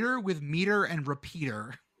rhymes gator with meter and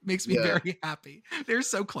repeater makes me very happy. They're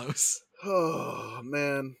so close. Oh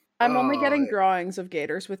man, I'm only getting drawings of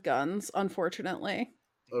gators with guns, unfortunately.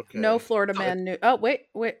 okay. No Florida man knew. Oh wait.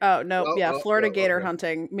 Oh no, Florida gator okay.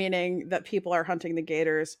 hunting, meaning that people are hunting the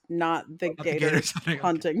gators, not the gators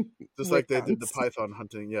hunting. Just like they did the python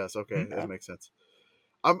hunting. Yes, okay, that makes sense.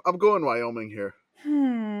 I'm going Wyoming here.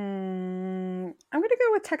 I'm gonna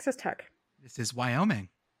go with Texas Tech. This is Wyoming.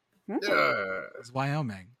 Yeah, this is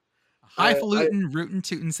Wyoming. A highfalutin, rootin'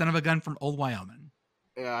 tootin' son of a gun from old Wyoming.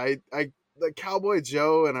 Yeah, I the Cowboy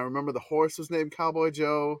Joe, and I remember the horse was named Cowboy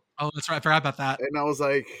Joe. Oh, that's right. I forgot about that. And I was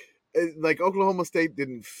like Oklahoma State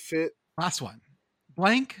didn't fit. Last one.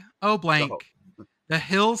 Blank, oh blank. Oh. The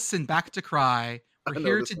hills send back to cry. We're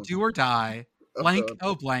here to do or die. Blank,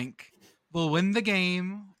 oh blank. We'll win the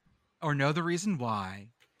game or know the reason why.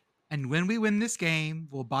 And when we win this game,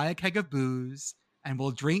 we'll buy a keg of booze and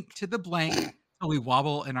we'll drink to the blank till we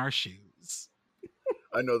wobble in our shoes.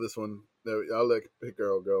 I know this one. I'll let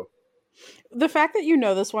PittGirl go. The fact that you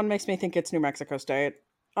know this one makes me think it's New Mexico State.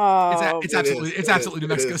 It's absolutely New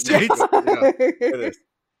Mexico State. Yeah, it is.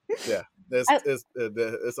 Yeah,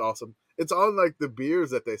 it's awesome. It's on like the beers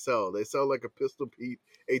that they sell. They sell like a Pistol Pete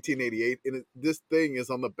 1888, and this thing is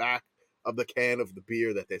on the back of the can of the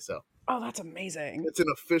beer that they sell. Oh, that's amazing! It's an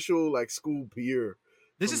official like school beer.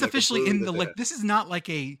 This is officially in the like. This is not like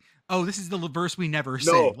a. Oh, this is the verse we never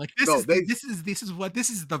say. Like this is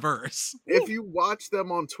the verse. If you watch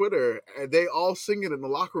them on Twitter, they all sing it in the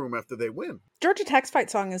locker room after they win. Georgia Tech's fight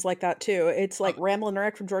song is like that too. It's like Ramblin'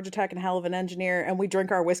 Rick from Georgia Tech and Hell of an Engineer, and we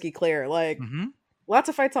drink our whiskey clear. Like lots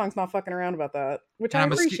of fight songs not fucking around about that, which I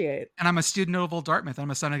appreciate. And I'm a student of Old Dartmouth. And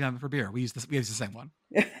I'm a son of gun for beer. We use the same one.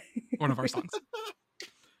 One of our songs.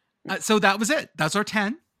 So that was it. That's our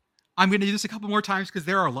 10. I'm going to do this a couple more times because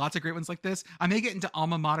there are lots of great ones like this. I may get into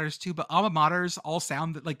alma maters too, but alma maters all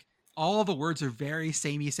sound like all the words are very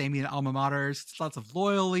samey in alma maters. It's lots of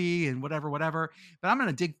loyally and whatever. But I'm going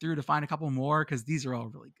to dig through to find a couple more because these are all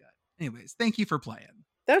really good. Anyways, thank you for playing.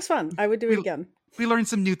 That was fun. I would do it again. We learned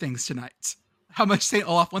some new things tonight. How much St.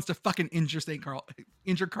 Olaf wants to fucking injure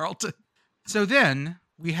Carlton. So then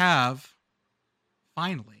we have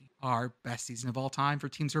finally our best season of all time for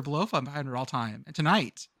teams who are below 500 all time. And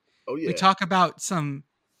tonight, we talk about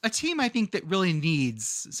a team I think that really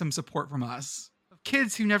needs some support from us.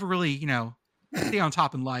 Kids who never really, stay on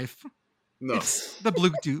top in life. No. It's the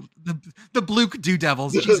Bluke Doo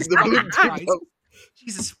Devils. Jesus Christ.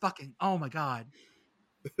 Jesus fucking, oh my God.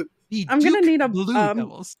 I'm gonna need a Blue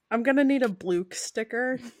Devils. I'm gonna need a Bluke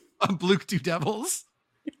sticker. A Bluke Doo Devils.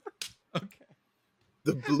 Okay.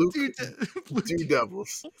 The Bluke Doo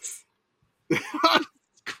Devils.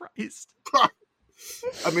 Christ.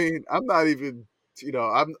 I mean, I'm not even.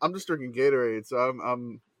 I'm just drinking Gatorade, so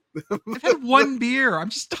I'm. I've had one beer.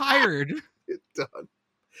 I'm just tired. It's done.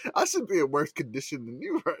 I should be in worse condition than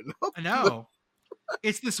you right now. I know.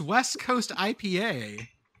 It's this West Coast IPA.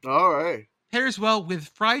 All right. Pairs well with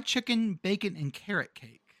fried chicken, bacon, and carrot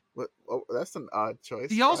cake. What? Oh, that's an odd choice.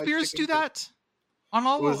 Do y'all's beers do that? On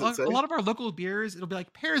a lot of our local beers, it'll be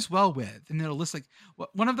like pairs well with, and it'll list like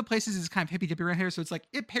one of the places is kind of hippy dippy around here, so it's like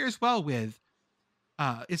it pairs well with.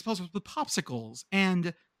 It's supposed with popsicles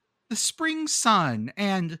and the spring sun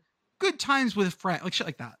and good times with friends, like shit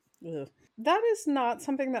like that. Ugh. That is not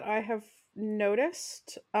something that I have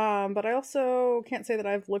noticed, but I also can't say that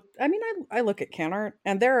I've looked. I mean, I look at can art,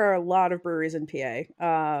 and there are a lot of breweries in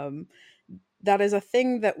PA. That is a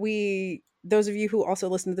thing that those of you who also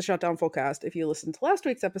listen to the Shutdown Fullcast, if you listened to last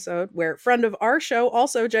week's episode, where friend of our show,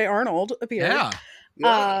 also Jay Arnold, appeared.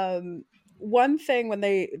 Yeah. One thing when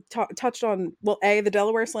they touched on, well, A, the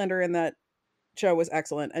Delaware slander in that show was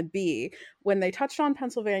excellent, and B, when they touched on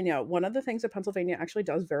Pennsylvania, one of the things that Pennsylvania actually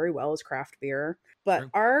does very well is craft beer, but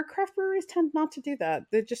our craft breweries tend not to do that.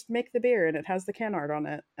 They just make the beer and it has the can art on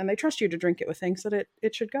it, and they trust you to drink it with things that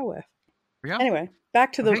it should go with. Yeah. Anyway,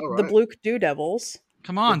 back to the Bluke Doo Devils.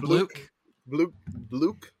 Come on, Bluke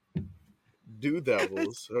Doo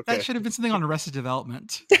Devils. Okay. That should have been something on Arrested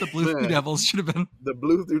Development. The Bluke Doo Devils should have been. The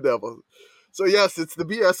Bluke Doo Devils. So yes, it's the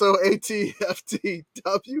BSOATFTWAB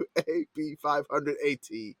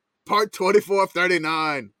 500AT, part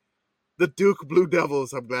 2439. The Duke Blue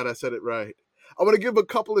Devils. I'm glad I said it right. I want to give a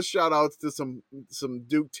couple of shout outs to some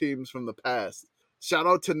Duke teams from the past. Shout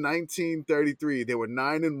out to 1933. They were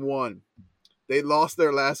 9-1. They lost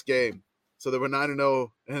their last game. So they were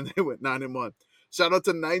 9-0 and they went 9-1. Shout out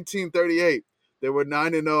to 1938. They were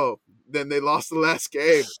 9-0. Then they lost the last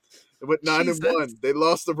game. They went 9-1. They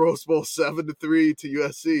lost the Rose Bowl 7-3 to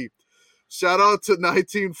USC. Shout out to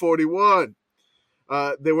 1941.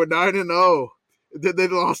 They were 9-0. They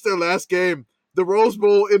lost their last game, the Rose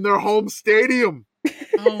Bowl, in their home stadium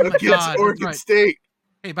against Oregon State.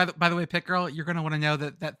 Hey, by the way, PittGirl, you're going to want to know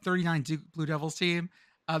that 39 Duke Blue Devils team,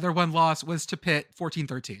 their one loss was to Pitt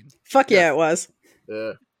 14-13. Fuck yeah, it was.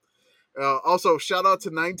 Yeah. Also, shout out to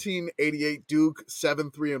 1988 Duke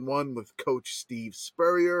 7-3-1 with Coach Steve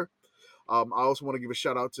Spurrier. I also want to give a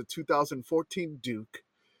shout out to 2014 Duke.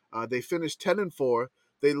 They finished 10-4.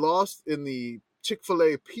 They lost in the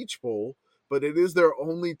Chick-fil-A Peach Bowl, but it is their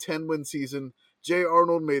only 10-win season. Jay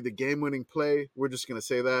Arnold made the game-winning play. We're just going to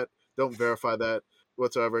say that. Don't verify that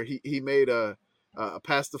whatsoever. He made a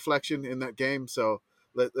pass deflection in that game, so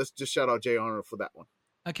let's just shout out Jay Arnold for that one.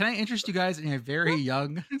 Can I interest you guys in a very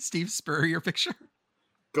young Steve Spurrier picture?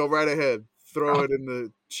 Go right ahead. Throw it in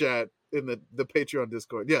the chat, in the Patreon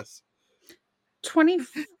Discord. Yes.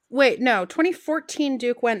 2014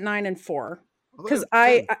 Duke went 9-4. Because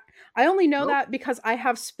I only know that because I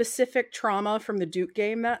have specific trauma from the Duke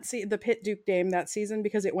game the Pitt Duke game that season,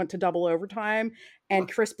 because it went to double overtime and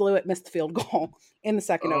Chris Blewett missed the field goal in the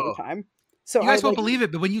second overtime. So you guys won't believe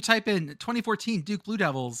it, but when you type in 2014 Duke Blue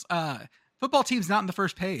Devils, football team's not on the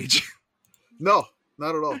first page. No,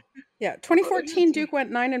 not at all. Yeah, 2014 Duke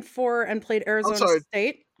went 9-4 and played Arizona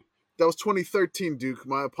State. That was 2013 Duke.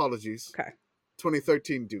 My apologies. Okay.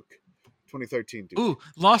 2013 Duke. 2013 Duke. Ooh,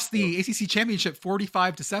 lost the ACC championship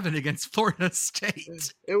 45-7 against Florida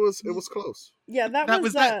State. It was close. Yeah, that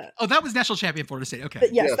was that was national champion Florida State. Okay.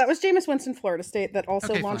 Yes, that was Jameis Winston, Florida State, that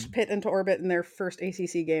also launched Pitt into orbit in their first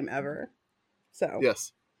ACC game ever. So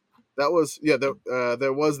yes, that was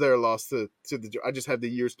there was their loss to the. I just had the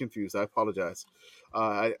years confused. I apologize.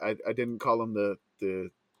 I didn't call them the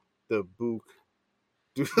Bluke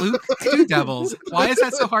Doo Devils. Why is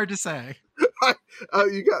that so hard to say?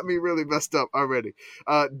 You got me really messed up already.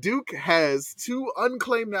 Duke has 2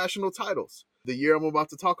 unclaimed national titles. The year I'm about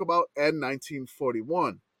to talk about, and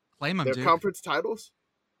 1941. Claim them, Their Duke. conference titles.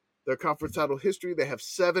 Their conference title history. They have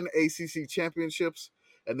 7 ACC championships,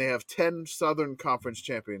 and they have 10 Southern Conference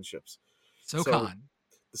championships. SoCon.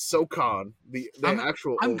 The SoCon, the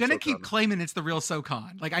actual. I'm gonna SoCon. keep claiming it's the real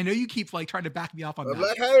SoCon. Like, I know you keep trying to back me off on that.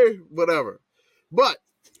 Like, hey, whatever. But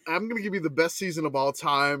I'm gonna give you the best season of all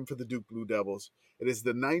time for the Duke Blue Devils. It is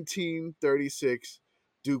the 1936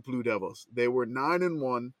 Duke Blue Devils. They were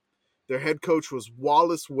 9-1. Their head coach was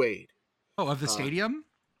Wallace Wade. Oh, of the stadium?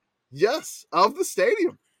 Yes, of the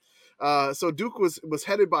stadium. So Duke was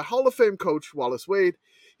headed by Hall of Fame coach Wallace Wade.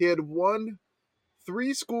 He had won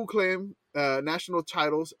 3 school claim national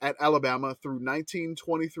titles at Alabama through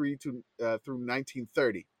 1923 through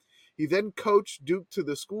 1930. He then coached Duke to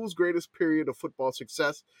the school's greatest period of football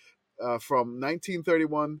success from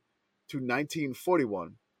 1931 to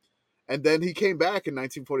 1941. And then he came back in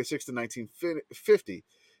 1946 to 1950.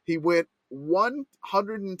 He went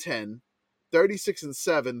 110,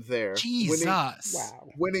 36-7 there. Jesus.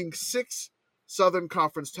 Winning 6 Southern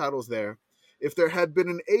Conference titles there. If there had been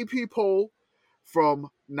an AP poll from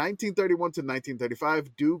 1931 to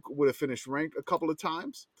 1935, Duke would have finished ranked a couple of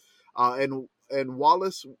times. And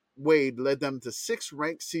Wallace Wade led them to 6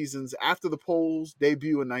 ranked seasons after the poll's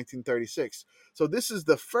debut in 1936. So this is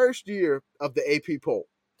the first year of the AP poll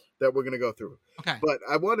that we're going to go through. Okay. But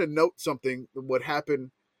I want to note something, what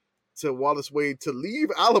happened to Wallace Wade to leave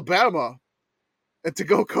Alabama and to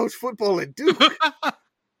go coach football at Duke.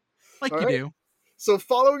 Do. So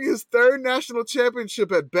following his 3rd national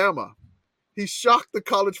championship at Bama, he shocked the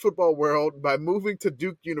college football world by moving to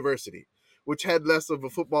Duke University, which had less of a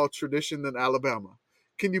football tradition than Alabama.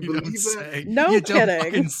 Can you believe that? No kidding. Don't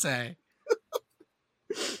fucking say.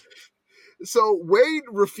 So Wade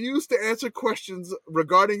refused to answer questions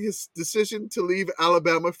regarding his decision to leave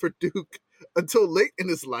Alabama for Duke until late in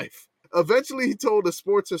his life. Eventually, he told a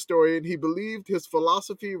sports historian he believed his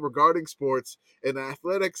philosophy regarding sports and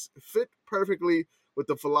athletics fit perfectly with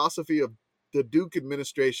the philosophy of the Duke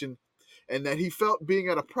administration, and that he felt being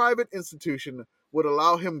at a private institution would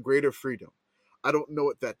allow him greater freedom. I don't know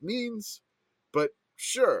what that means, but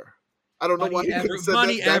sure, I don't know why he could have said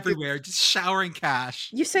money that back everywhere, just showering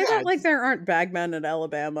cash. You say Yeah, that like there aren't bagmen in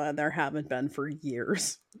Alabama, and there haven't been for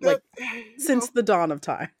years, that, since the dawn of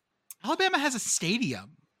time. Alabama has a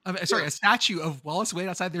stadium. A statue of Wallace Wade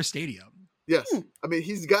outside their stadium. Yes. I mean,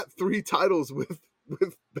 he's got 3 titles with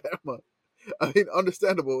Bama. I mean,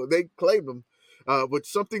 understandable. They claimed him. But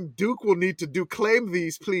something Duke will need to do. Claim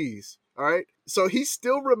these, please. All right? So he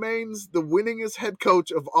still remains the winningest head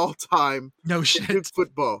coach of all time No in shit. Duke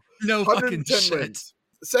football. No fucking shit. Wins.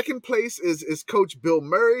 Second place is Coach Bill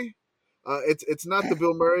Murray. It's not the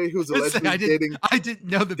Bill Murray who's allegedly dating. I didn't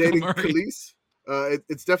know the Bill Murray. Khalees.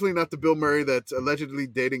 It's definitely not the Bill Murray that's allegedly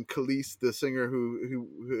dating Khalees, the singer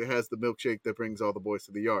who has the milkshake that brings all the boys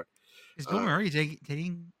to the yard. Is Bill Murray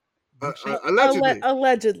dating?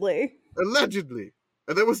 Allegedly.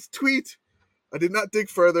 And there was a tweet. I did not dig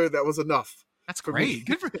further. That was enough. That's great.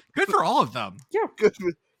 Good for all of them. Yeah. Good.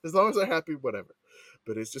 As long as they're happy, whatever.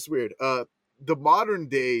 But it's just weird. The modern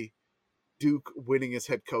day Duke winning as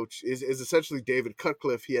head coach is essentially David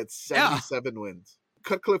Cutcliffe. He had 77 wins.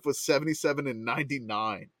 Cutcliffe was 77 and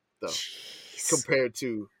 99 though.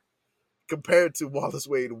 Jeez. Compared to Wallace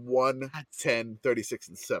Wade 110, 36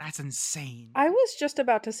 and 7. That's insane. I was just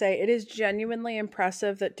about to say, it is genuinely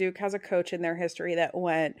impressive that Duke has a coach in their history that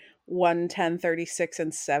went 110, 36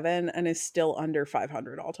 and 7 and is still under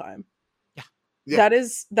 500 all time. Yeah.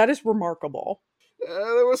 That is remarkable.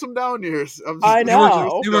 There were some down years. I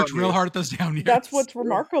know. They worked real hard at those down years. That's what's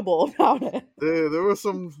remarkable about it. There were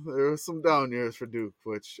some down years for Duke,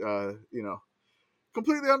 which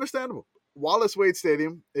completely understandable. Wallace Wade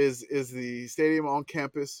Stadium is the stadium on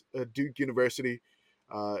campus at Duke University.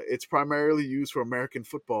 It's primarily used for American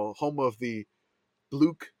football, home of the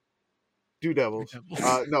Bluke Doo Devils.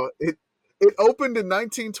 It opened in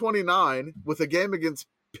 1929 with a game against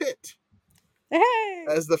Pitt. Hey!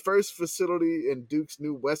 As the first facility in Duke's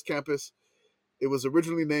new West Campus. It was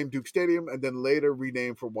originally named Duke Stadium and then later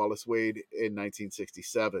renamed for Wallace Wade in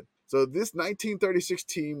 1967. So this 1936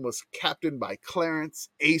 team was captained by Clarence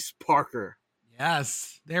Ace Parker.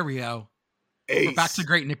 Yes, there we go. Ace. We're back to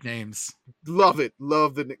great nicknames. Love it.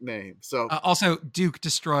 Love the nickname. So also, Duke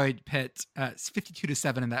destroyed Pitt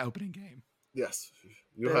 52-7 in that opening game. Yes,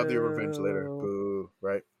 you'll have your revenge later. Boo,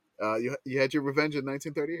 right? You had your revenge in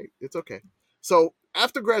 1938. It's okay. So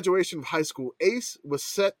after graduation of high school, Ace was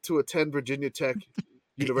set to attend Virginia Tech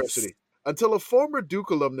University until a former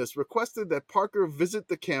Duke alumnus requested that Parker visit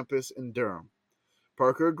the campus in Durham.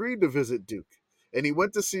 Parker agreed to visit Duke, and he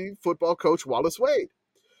went to see football coach Wallace Wade.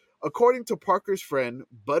 According to Parker's friend,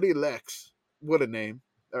 Buddy Lex, what a name,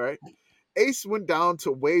 all right, Ace went down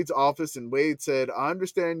to Wade's office, and Wade said, "I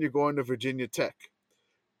understand you're going to Virginia Tech."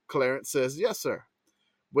 Clarence says, "Yes, sir."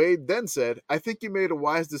 Wade then said, "I think you made a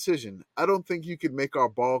wise decision. I don't think you could make our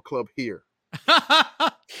ball club here."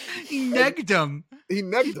 He negged him. He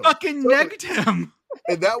negged him. Fucking negged him.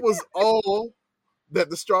 And that was all that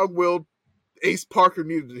the strong-willed Ace Parker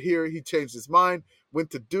needed to hear. He changed his mind,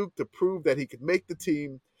 went to Duke to prove that he could make the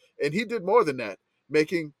team. And he did more than that,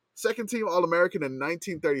 making second-team All-American in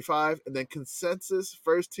 1935 and then consensus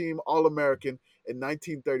first-team All-American in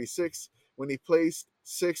 1936 when he placed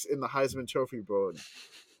 6th in the Heisman Trophy voting.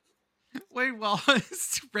 Wade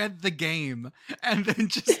Wallace read the game and then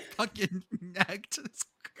just fucking negged.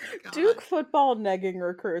 Duke football negging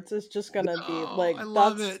recruits is just gonna be like, I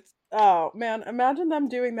love it. Oh man, imagine them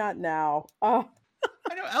doing that now. Oh.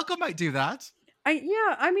 I know Elko might do that.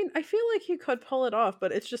 I mean, I feel like he could pull it off,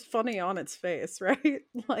 but it's just funny on its face, right?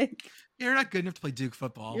 Like, you're not good enough to play Duke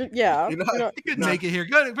football. You could make it here.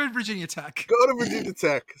 Go to Virginia Tech. Go to Virginia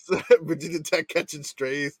Tech. Virginia Tech catching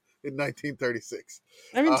strays in 1936.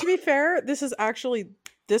 I mean, to be fair, this is actually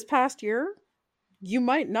this past year. You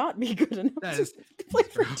might not be good enough to play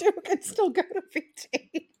for Duke and still go to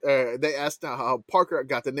VT. They asked how Parker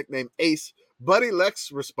got the nickname Ace. Buddy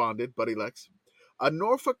Lex responded. Buddy Lex. A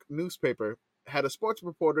Norfolk newspaper had a sports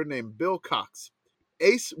reporter named Bill Cox.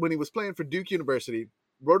 Ace, when he was playing for Duke University,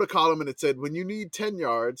 wrote a column and it said, "When you need 10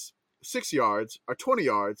 yards, 6 yards, or 20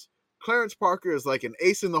 yards, Clarence Parker is like an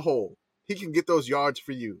ace in the hole. He can get those yards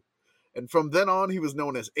for you." And from then on, he was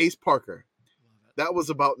known as Ace Parker. That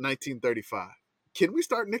was about 1935. Can we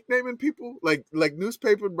start nicknaming people? Like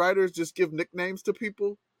newspaper writers just give nicknames to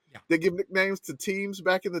people? Yeah. They give nicknames to teams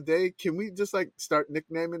back in the day. Can we just start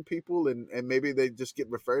nicknaming people and maybe they just get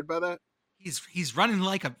referred by that? He's running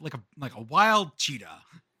like a wild cheetah.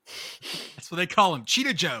 That's what they call him,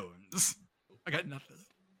 Cheetah Jones. I got nothing.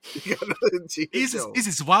 He's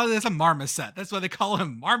as wild as a marmoset. That's why they call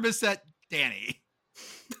him Marmoset Danny.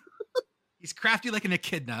 He's crafty like an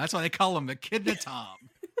echidna. That's why they call him Echidna Tom.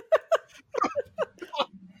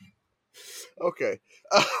 Okay.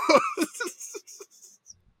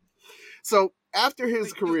 So after his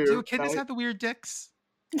Wait, career, do echidnas have the weird dicks?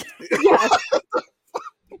 Yes.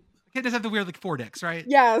 Echidnas have the weird like 4 dicks, right?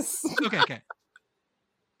 Yes. Okay.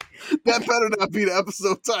 that better not be the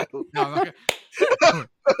episode title. No, okay.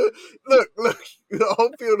 Look, the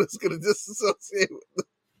home field is going to disassociate with.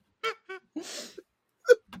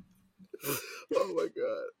 Oh my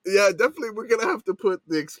god! Yeah, definitely. We're gonna have to put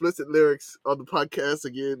the explicit lyrics on the podcast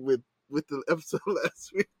again with the episode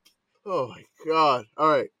last week. Oh my god! All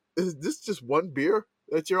right, is this just one beer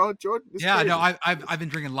that you're on, Jordan? It's Yeah, crazy. no, I've been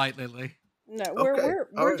drinking light lately. No, Okay, we're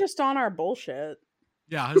alright. just on our bullshit.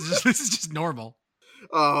 Yeah, this is just normal.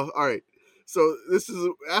 All right. So this is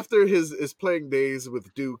after his playing days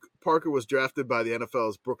with Duke. Parker was drafted by the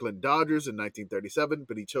NFL's Brooklyn Dodgers in 1937,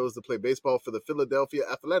 but he chose to play baseball for the Philadelphia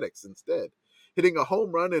Athletics instead, hitting a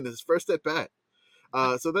home run in his first at bat.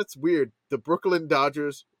 So that's weird. The Brooklyn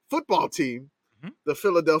Dodgers football team, the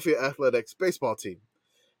Philadelphia Athletics baseball team.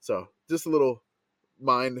 So just a little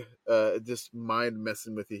mind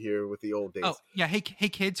messing with you here with the old days. Oh, yeah. Hey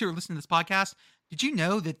kids who are listening to this podcast, did you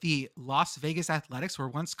know that the Las Vegas Athletics were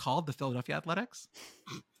once called the Philadelphia Athletics?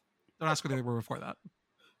 Don't ask what they were before that.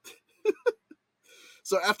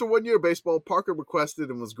 So after 1 year of baseball, Parker requested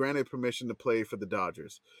and was granted permission to play for the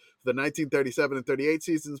Dodgers. For the 1937 and 38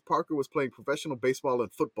 seasons, Parker was playing professional baseball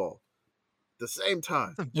and football at the same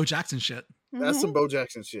time. That's some Bo Jackson shit. That's some Bo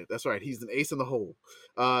Jackson shit. That's right. He's an ace in the hole.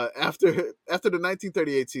 After the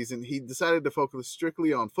 1938 season, he decided to focus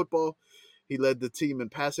strictly on football. He led the team in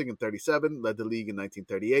passing in 37, led the league in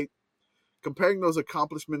 1938. Comparing those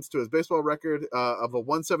accomplishments to his baseball record of a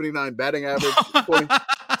 179 batting average,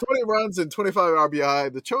 20 runs and 25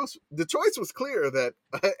 RBI, the choice was clear that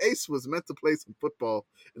Ace was meant to play some football,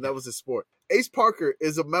 and that was his sport. Ace Parker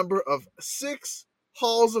is a member of 6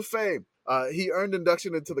 Halls of Fame. He earned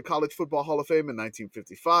induction into the College Football Hall of Fame in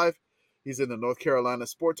 1955. He's in the North Carolina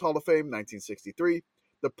Sports Hall of Fame, 1963.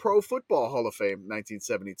 The Pro Football Hall of Fame,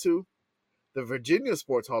 1972. The Virginia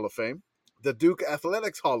Sports Hall of Fame. The Duke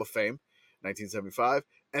Athletics Hall of Fame, 1975.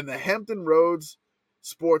 And the Hampton Roads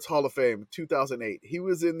Sports Hall of Fame, 2008. He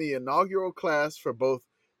was in the inaugural class for both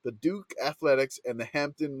the Duke Athletics and the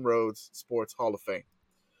Hampton Roads Sports Hall of Fame.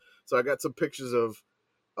 So I got some pictures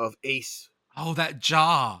of Ace. Oh, that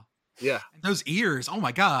jaw. Yeah. And those ears. Oh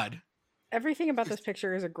my God. Everything about this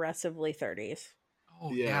picture is aggressively 30s.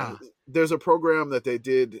 Oh yeah. There's a program that they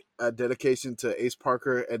did a dedication to Ace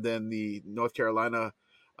Parker, and then the North Carolina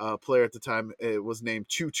player at the time, it was named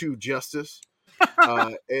Choo Choo Justice.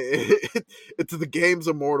 It's the Games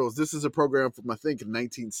Immortals. This is a program from, I think,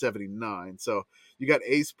 1979. So you got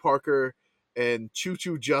Ace Parker and Choo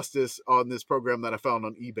Choo Justice on this program that I found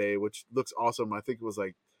on eBay, which looks awesome. I think it was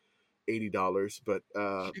like $80, but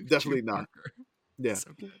definitely not. Yeah.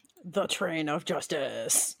 So The Train of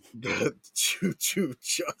Justice. The Choo Choo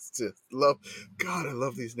Justice. I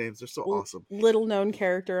love these names. They're so awesome. Little known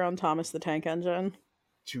character on Thomas the Tank Engine.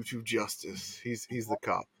 Choo Choo Justice. He's the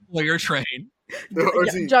cop. Lawyer Train. Or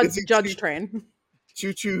is Yeah, he- Judge Train.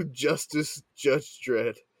 Choo Choo Justice Judge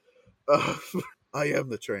Dredd. I am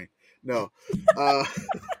the train. No.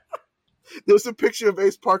 There's a picture of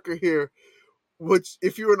Ace Parker here, which,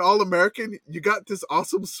 if you're an All-American, you got this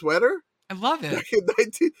awesome sweater. I love it. Back in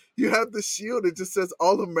 19, you have the shield. It just says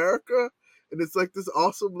All-America, and it's like this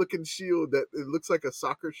awesome-looking shield that it looks like a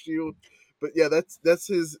soccer shield. But yeah, that's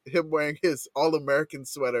him wearing his All-American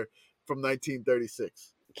sweater from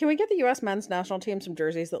 1936. Can we get the U.S. men's national team some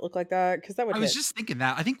jerseys that look like that? Because that would I was hit. just thinking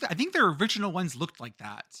that. I think their original ones looked like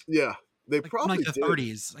that. Yeah, they Like, from, probably like the did.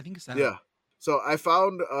 30s. I think so. Yeah. So I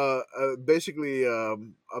found basically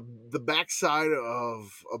the backside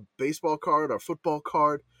of a baseball card or football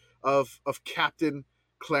card of Captain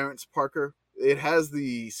Clarence Parker. It has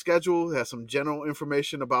the schedule, it has some general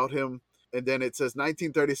information about him, and then it says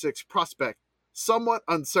 1936 prospect, somewhat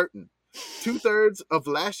uncertain. 2/3 of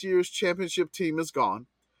last year's championship team is gone.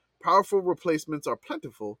 Powerful replacements are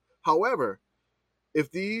plentiful. However,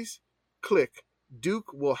 if these click,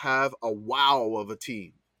 Duke will have a wow of a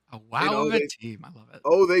team. A wow of a team. I love it.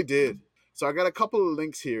 Oh, they did. So I got a couple of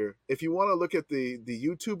links here. If you want to look at the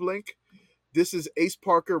YouTube link, this is Ace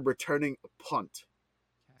Parker returning a punt.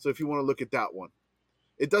 So if you want to look at that one,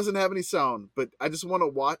 it doesn't have any sound, but I just want to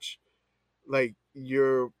watch like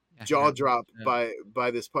your jaw drop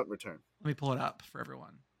by this punt return. Let me pull it up for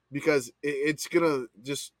everyone. Because it's gonna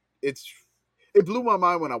just it blew my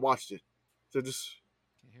mind when I watched it. So just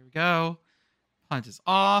okay, here we go. Punt is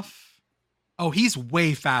off. Oh, he's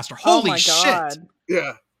way faster. Oh Holy my shit. God.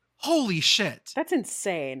 yeah. Holy shit. That's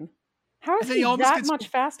insane. How is And then he he almost that gets- much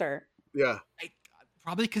faster? Yeah.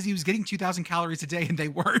 Probably because he was getting 2,000 calories a day and they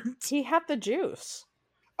weren't. He had the juice.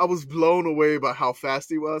 I was blown away by how fast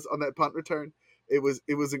he was on that punt return. It was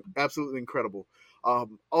absolutely incredible.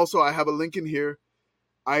 Also, I have a link in here.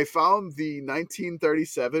 I found the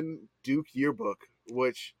 1937 Duke yearbook,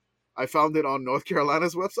 which I found it on North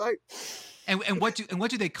Carolina's website. And what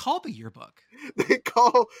do they call the yearbook? They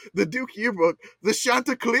call the Duke yearbook the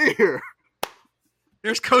Chanticleer.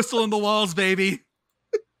 There's Coastal in the walls, baby.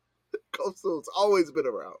 Coastal's always been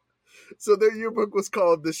around. So their yearbook was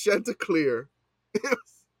called the Chanticleer.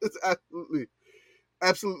 It's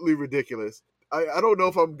absolutely ridiculous. I don't know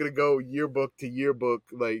if I'm gonna go yearbook to yearbook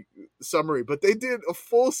like summary, but they did a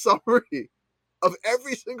full summary of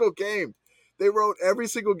every single game. They wrote every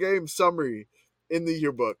single game summary in the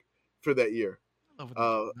yearbook for that year.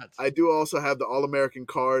 I do also have the All-American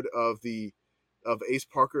card of Ace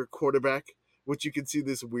Parker, quarterback, which you can see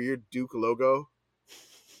this weird Duke logo.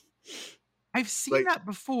 I've seen that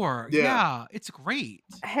before. Yeah, it's great.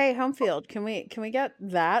 Hey, Homefield, can we get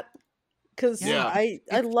that? Because I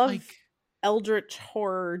love Eldritch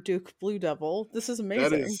Horror Duke Blue Devil. This is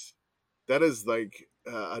amazing. That is like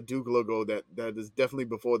a Duke logo that is definitely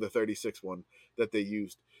before the 36 one that they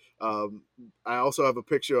used. I also have a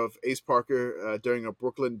picture of Ace Parker during a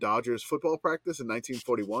Brooklyn Dodgers football practice in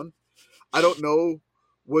 1941. I don't know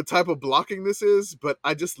what type of blocking this is, but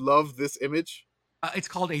I just love this image. It's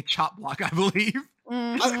called a chop block, I believe.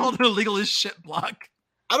 It's called an illegal as shit block.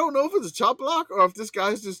 I don't know if it's a chop block or if this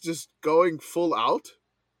guy's just going full out,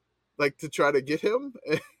 like to try to get him,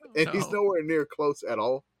 and he's nowhere near close at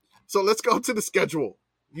all. So let's go to the schedule.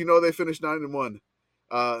 You know they finished 9-1.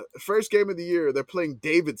 First game of the year, they're playing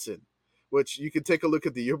Davidson, which you can take a look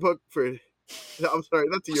at the yearbook for. I'm sorry,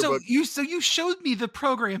 not the yearbook. So you showed me the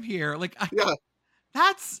program here. Like,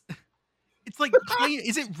 it's like,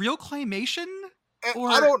 is it real claymation?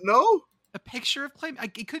 Or I don't know. A picture of clay.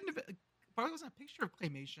 It couldn't have. It probably wasn't a picture of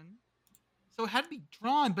claymation. So it had to be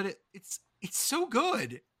drawn, but it's so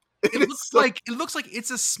good. It looks like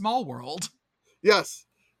it's a small world. Yes,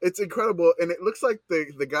 it's incredible, and it looks like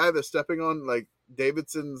the guy that's stepping on like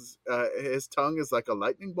Davidson's his tongue is like a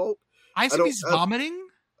lightning bolt. I assume he's vomiting.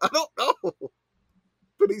 I don't know,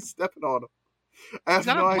 but he's stepping on him. I have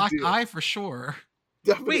he's got no a black idea. Eye for sure.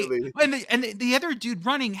 Definitely. Wait, and the other dude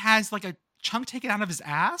running has like a chunk taken out of his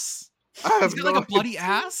ass. He's got like a bloody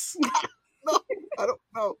ass. No, I don't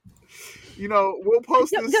know. You know, we'll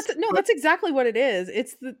post this. That's exactly what it is.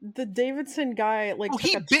 It's the Davidson guy. Like,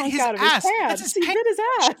 he took a bit chunk his out of ass. his pants. He bit his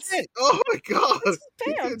ass. Shit. Oh my god!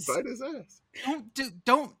 He did bite his ass.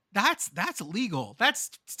 Don't. That's illegal. That's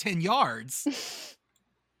 10 yards.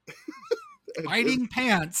 Biting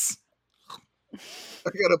pants. I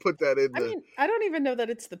gotta put that in there. I mean, I don't even know that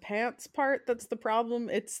it's the pants part that's the problem.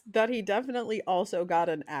 It's that he definitely also got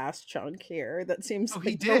Ass chunk here. That seems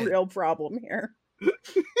like the real problem here.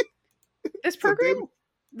 This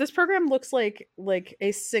program looks like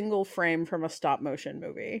a single frame from a stop motion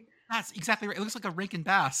movie. That's exactly right. It looks like a Rankin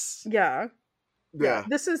Bass. Yeah.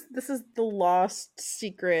 This is the lost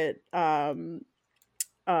secret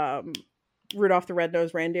Rudolph the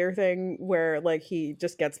Red-Nosed Reindeer thing where like he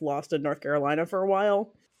just gets lost in North Carolina for a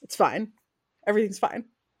while. It's fine. Everything's fine.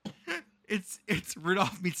 It's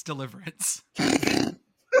Rudolph meets Deliverance. The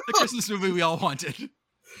Christmas movie we all wanted.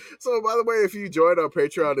 So, by the way, if you join our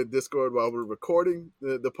Patreon and Discord while we're recording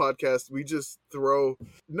the podcast, we just throw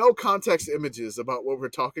no context images about what we're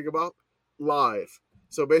talking about live.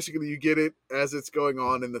 So basically, you get it as it's going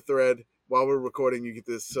on in the thread. While we're recording, you get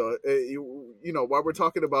this. So, you know, while we're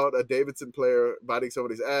talking about a Davidson player biting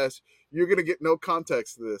somebody's ass, you're going to get no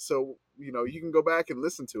context to this. So, you know, you can go back and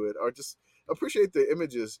listen to it or just appreciate the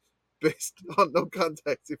images based on no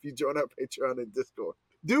context if you join our Patreon and Discord.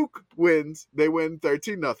 Duke wins. They win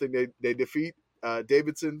 13-0. They defeat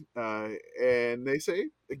Davidson, and they say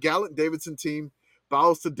the gallant Davidson team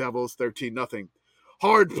bows to Devils 13-0.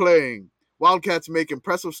 Hard playing. Wildcats make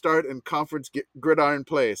impressive start in conference gridiron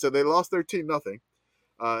play. So they lost 13-0,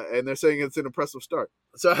 and they're saying it's an impressive start.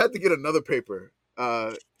 So I had to get another paper,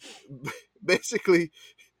 basically,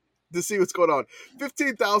 to see what's going on.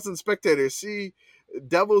 15,000 spectators see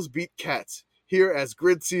Devils beat Cats here as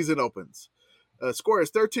grid season opens. Score is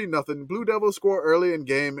 13-0. Blue Devils score early in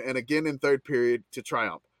game and again in third period to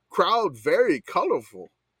triumph. Crowd very colorful.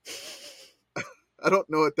 I don't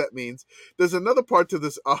know what that means. There's another part to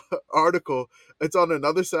this article. It's on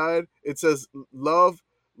another side. It says, love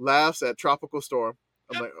laughs at tropical storm.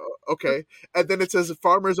 I'm like, oh, okay. And then it says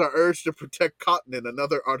farmers are urged to protect cotton in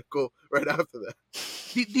another article right after that.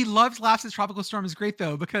 The love laughs at tropical storm is great,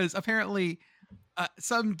 though, because apparently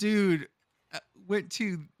some dude went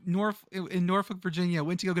to Norfolk, Virginia,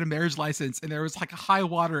 went to go get a marriage license, and there was like a high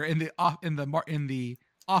water in the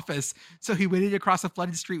office, so he waited across a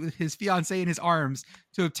flooded street with his fiancée in his arms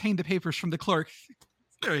to obtain the papers from the clerk.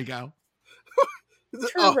 There you go.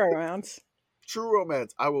 True romance. True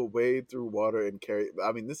romance. I will wade through water and carry.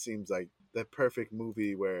 I mean, this seems like that perfect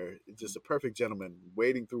movie where it's just a perfect gentleman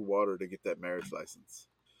wading through water to get that marriage license.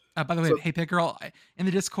 By the way, hey, PittGirl, in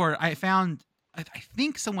the Discord, I found, I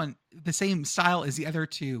think someone the same style as the other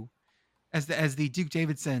two, as the Duke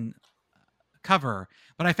Davidson cover,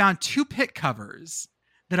 but I found 2 Pitt covers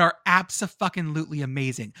that are abso-fucking-lutely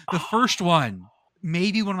amazing. The first one,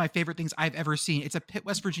 maybe one of my favorite things I've ever seen. It's a Pitt,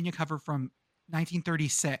 West Virginia cover from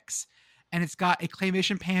 1936, and it's got a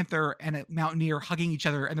claymation panther and a mountaineer hugging each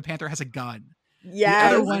other, and the panther has a gun.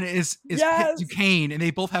 Yes. The other one is Pitt Duquesne, and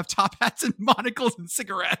they both have top hats and monocles and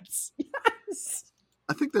cigarettes. Yes.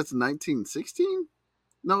 I think that's 1916.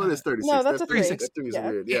 No, it is 36. No, that's a 36. That 3 is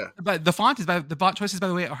weird. Yeah. But the font choices, by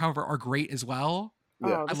the way, however, are great as well.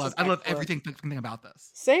 Yeah. Oh, I love everything about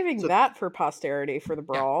this. Saving that for posterity for the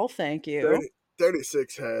brawl. Yeah. Thank you.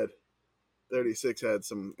 36 had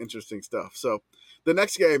some interesting stuff. So the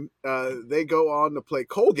next game, they go on to play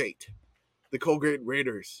Colgate, the Colgate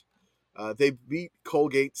Raiders. They beat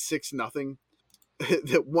Colgate 6-0.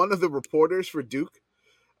 One of the reporters for Duke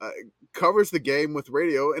covers the game with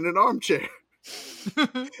radio in an armchair.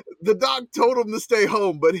 The doc told him to stay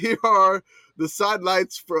home, but here are the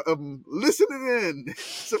sidelights from listening in.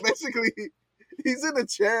 So basically, he's in a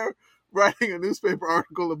chair writing a newspaper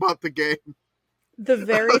article about the game. The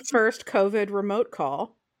very first COVID remote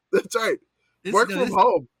call. That's right. Work from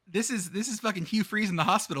home. This is fucking Hugh Freeze in the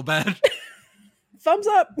hospital bed. Thumbs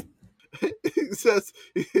up. He says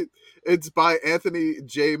it's by Anthony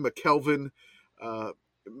J. McKelvin.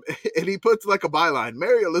 And he puts like a byline,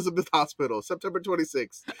 Mary Elizabeth Hospital, September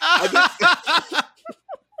 26th. I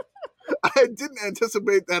didn't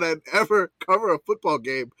anticipate that I'd ever cover a football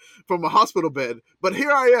game from a hospital bed, but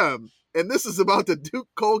here I am, and this is about the Duke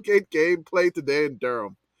Colgate game played today in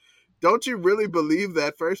Durham. Don't you really believe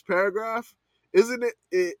that first paragraph?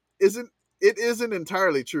 It isn't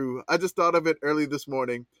entirely true. I just thought of it early this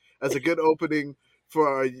morning as a good opening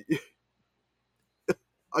for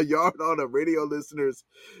a yard on a radio listener's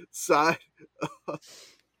side of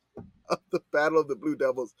the Battle of the Blue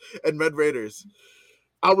Devils and Red Raiders.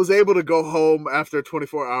 I was able to go home after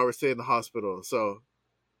 24 hours stay in the hospital. So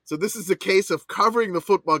this is a case of covering the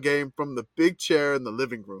football game from the big chair in the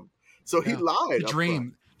living room. So he lied.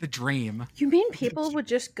 The dream. You mean people would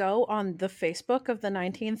just go on the Facebook of the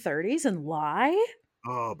 1930s and lie?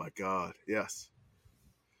 Oh my God. Yes.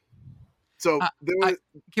 So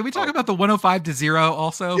can we talk about the 105-0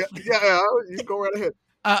 also? Yeah, you go right ahead.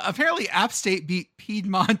 Apparently, App State beat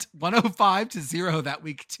Piedmont 105-0 that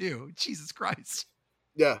week too. Jesus Christ!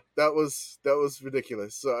 Yeah, that was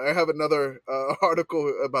ridiculous. So I have another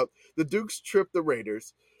article about the Dukes tripped the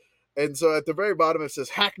Raiders, and so at the very bottom it says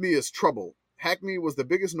Hackney is trouble. Hackney was the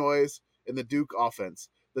biggest noise in the Duke offense.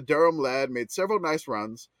 The Durham lad made several nice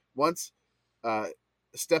runs. Once.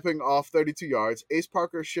 Stepping off 32 yards, Ace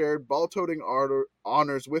Parker shared ball-toting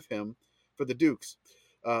honors with him for the Dukes.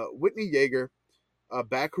 Whitney Yeager, a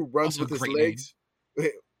back who runs with his legs,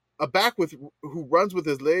 who runs with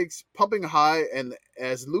his legs pumping high and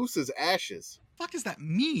as loose as ashes. What the fuck does that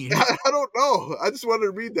mean? I don't know. I just wanted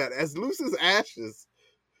to read that. As loose as ashes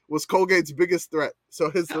was Colgate's biggest threat.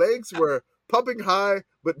 So his legs were pumping high,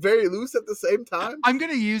 but very loose at the same time. I'm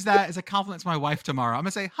going to use that as a compliment to my wife tomorrow. I'm going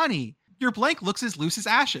to say, honey, your blank looks as loose as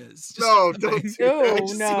ashes. No, don't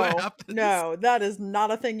No, that is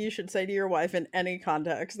not a thing you should say to your wife in any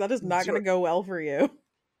context. That is not going to go well for you.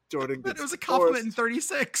 Jordan, but it was a compliment in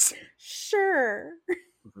 36. Sure.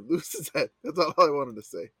 Loose as that. That's all I wanted to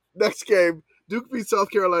say. Next game, Duke beat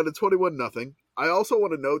South Carolina 21-0. I also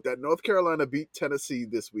want to note that North Carolina beat Tennessee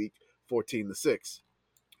this week 14-6.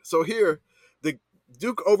 So here, the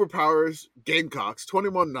Duke overpowers Gamecocks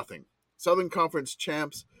 21-0. Southern Conference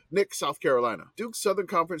champs Nick, South Carolina. Duke's Southern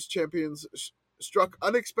Conference champions struck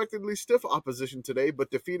unexpectedly stiff opposition today,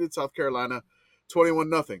 but defeated South Carolina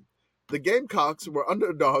 21-0. The Gamecocks were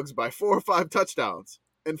underdogs by 4 or 5 touchdowns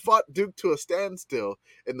and fought Duke to a standstill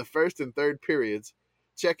in the first and third periods,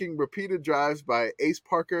 checking repeated drives by Ace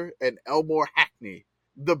Parker and Elmore Hackney.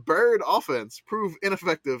 The Bird offense proved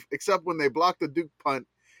ineffective except when they blocked the Duke punt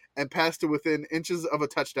and passed to within inches of a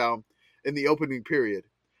touchdown in the opening period.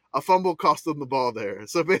 A fumble cost them the ball there.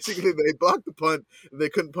 So basically they blocked the punt and they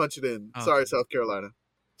couldn't punch it in. Oh. Sorry, South Carolina.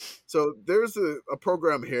 So there's a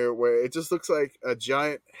program here where it just looks like a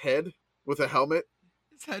giant head with a helmet.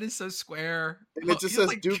 His head is so square. And it just says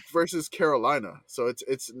like Duke versus Carolina. So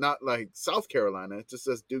it's not like South Carolina. It just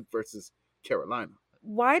says Duke versus Carolina.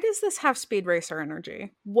 Why does this have Speed Racer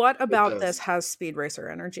energy? What about this does. has Speed Racer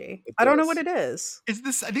energy? It I don't know does. what it is. Is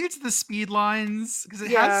this? I think it's the speed lines because it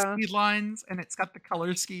has Yeah. speed lines and it's got the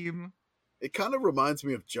color scheme. It kind of reminds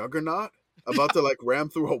me of Juggernaut about to like ram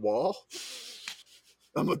through a wall.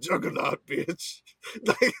 I'm a Juggernaut, bitch.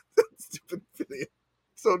 Like that stupid video.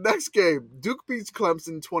 So next game, Duke beats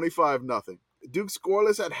Clemson 25-0. Duke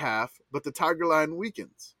scoreless at half, but the Tiger line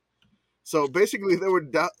weakens. So basically, it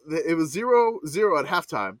was 0-0 at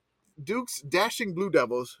halftime. Duke's dashing Blue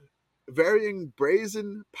Devils, varying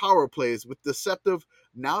brazen power plays with deceptive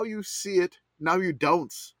 "now you see it, now you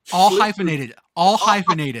don't." All Flips- hyphenated. All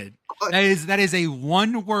hyphenated. That is a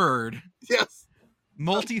one word Yes.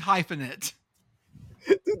 multi-hyphenate.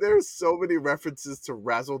 Dude, there are so many references to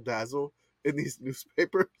razzle dazzle in these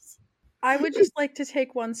newspapers. I would just like to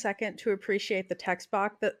take 1 second to appreciate the text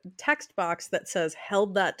box that says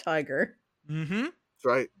 "held that tiger." Mm-hmm. That's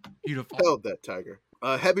right. Beautiful. Held that tiger.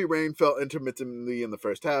 Heavy rain fell intermittently in the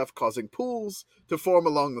first half, causing pools to form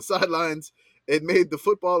along the sidelines. It made the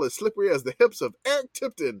football as slippery as the hips of Eric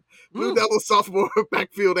Tipton, Blue Ooh. Devils sophomore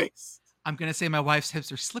backfield ace. I'm gonna say my wife's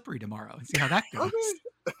hips are slippery tomorrow and see how that goes.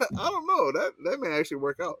 I don't know. That may actually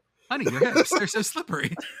work out. Honey, your hips, they're so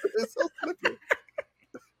slippery. It's so slippery.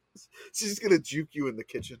 She's gonna juke you in the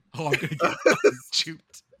kitchen. Oh, I'm gonna get fucking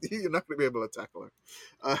juked. You're not gonna be able to tackle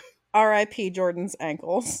her. R.I.P. Jordan's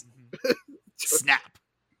ankles. Snap.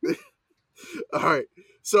 All right.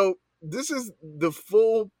 So this is the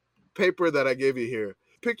full paper that I gave you here.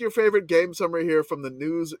 Pick your favorite game summary here from the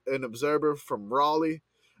News and Observer from Raleigh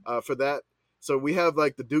for that. So we have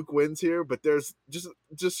like the Duke wins here, but there's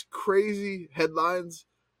just crazy headlines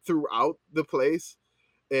throughout the place.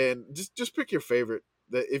 And just pick your favorite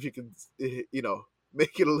that if you can,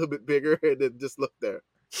 make it a little bit bigger and then just look there.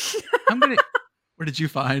 Where did you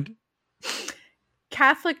find?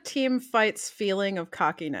 Catholic team fights feeling of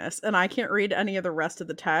cockiness. And I can't read any of the rest of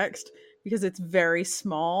the text because it's very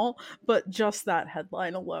small, but just that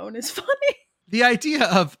headline alone is funny. The idea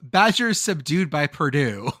of Badgers subdued by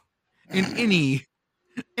Purdue in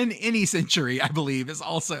any century, I believe, is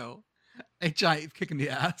also a giant kick in the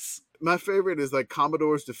ass. My favorite is like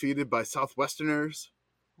Commodores defeated by Southwesterners.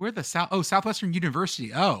 Where the Southwestern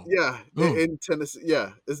University? Oh, Yeah, in Tennessee.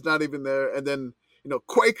 Yeah, it's not even there. And then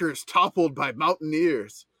Quakers toppled by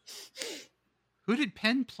Mountaineers. Who did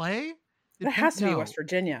Penn play? It has to be West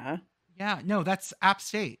Virginia. Yeah, no, that's App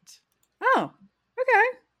State. Oh,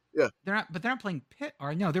 okay. Yeah, they're not playing Pitt.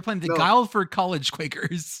 Or no, they're playing the Guilford College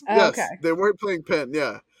Quakers. Oh, yes, okay. They weren't playing Penn.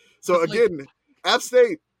 Yeah. So again, App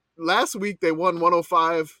State last week they won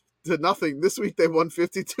 105-0. This week they won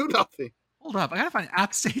 52-0. Hold up, I gotta find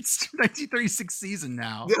App State's 1936 season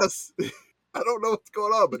now. Yes. I don't know what's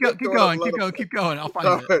going on, but keep going. I'll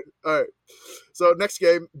find it. All right. So next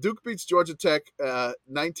game, Duke beats Georgia Tech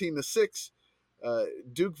 19-6.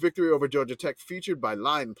 Duke victory over Georgia Tech featured by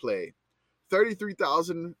line play.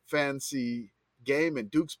 33,000 fans see game in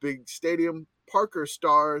Duke's big stadium. Parker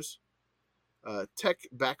stars. Tech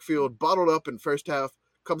backfield bottled up in first half,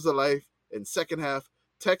 comes to life in second half.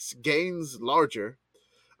 Tech's gains larger.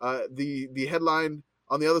 The headline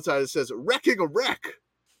on the other side, it says, "Wrecking a wreck."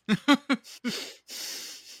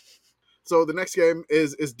 So the next game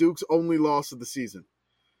is Duke's only loss of the season.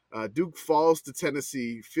 Duke falls to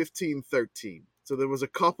Tennessee 15-13. So there was a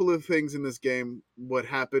couple of things in this game. What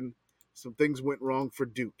happened? Some things went wrong for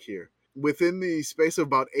Duke here. Within the space of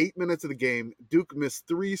about 8 minutes of the game, Duke missed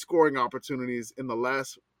 3 scoring opportunities in the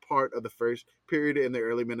last part of the first period in the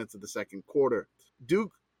early minutes of the second quarter.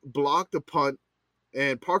 Duke blocked a punt,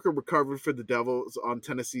 and Parker recovered for the Devils on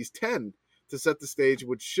Tennessee's 10 to set the stage,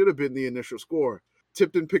 which should have been the initial score.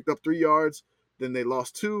 Tipton picked up 3 yards, then they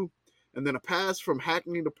lost 2, and then a pass from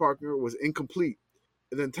Hackney to Parker was incomplete.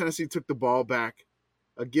 And then Tennessee took the ball back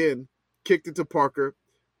again, kicked it to Parker,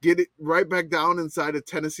 get it right back down inside of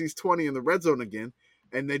Tennessee's 20 in the red zone again,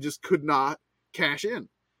 and they just could not cash in.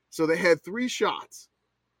 So they had 3 shots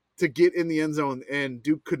to get in the end zone, and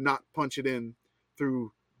Duke could not punch it in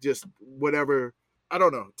through just whatever. I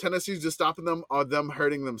don't know. Tennessee's just stopping them or them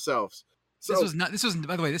hurting themselves. So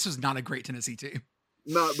By the way, this was not a great Tennessee team.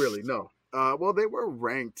 Not really, no. Well, they were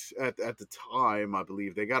ranked at the time, I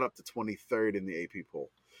believe. They got up to 23rd in the AP poll.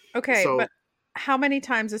 Okay, but how many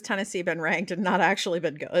times has Tennessee been ranked and not actually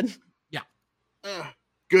been good? Yeah.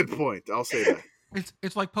 Good point. I'll say that.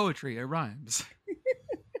 It's like poetry. It rhymes.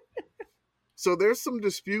 So there's some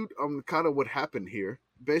dispute on kind of what happened here.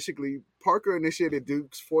 Basically, Parker initiated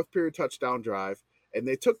Duke's 4th period touchdown drive, and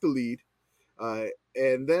they took the lead.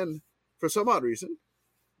 And then, for some odd reason,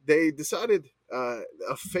 they decided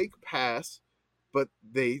a fake pass, but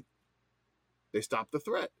they stopped the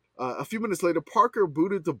threat. A few minutes later, Parker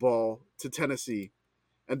booted the ball to Tennessee,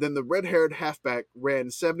 and then the red-haired halfback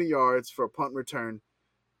ran 70 yards for a punt return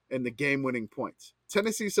and the game-winning points.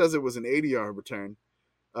 Tennessee says it was an 80-yard return.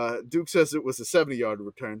 Duke says it was a 70-yard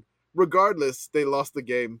return. Regardless, they lost the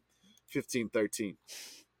game 15-13.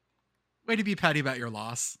 Way to be petty about your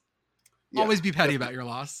loss. Yeah, Always be petty definitely. about your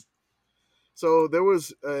loss. So there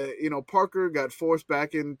was, Parker got forced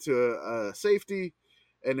back into safety,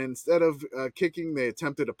 and instead of kicking, they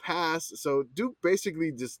attempted a pass. So Duke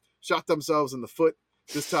basically just shot themselves in the foot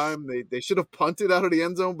this time. They should have punted out of the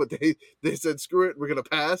end zone, but they said, screw it, we're going to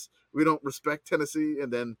pass. We don't respect Tennessee.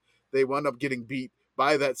 And then they wound up getting beat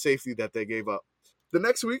by that safety that they gave up. The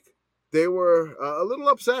next week, they were a little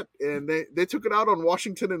upset, and they took it out on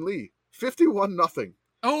Washington and Lee. 51-0.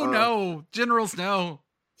 Oh, no. Generals, no.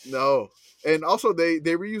 No. And also, they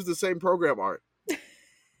reused the same program art.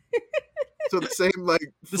 So the same,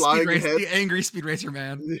 flying head. The angry speed racer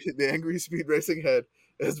man. The angry speed racing head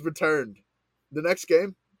has returned. The next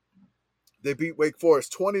game, they beat Wake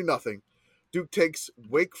Forest 20-0. Duke takes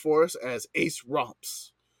Wake Forest as ace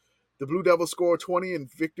romps. The Blue Devils score 20 in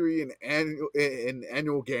victory in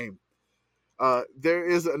annual game. There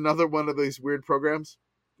is another one of these weird programs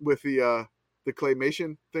with the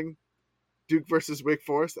claymation thing. Duke versus Wake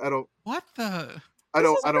Forest. What the? I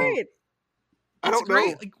don't Great. I don't great.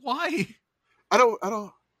 know. Like, why? I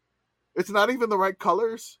don't. It's not even the right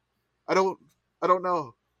colors. I don't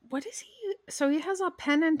know. What is he? So he has a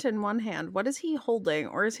pennant in one hand. What is he holding?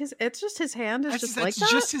 Or is it's just his hand? Is just like that?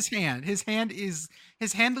 Just his hand. His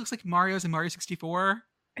hand looks like Mario's in Mario 64.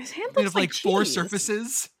 His hand Made looks of like cheese. 4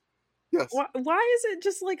 surfaces. Yes. Why is it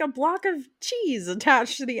just like a block of cheese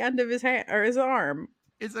attached to the end of his hand or his arm?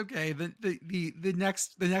 It's okay. The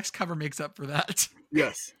next cover makes up for that.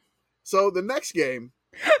 Yes. So the next game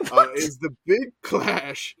is the big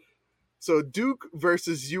clash. So Duke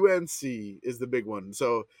versus UNC is the big one.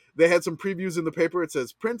 So they had some previews in the paper. It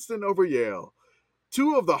says Princeton over Yale.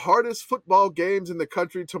 2 of the hardest football games in the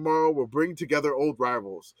country tomorrow will bring together old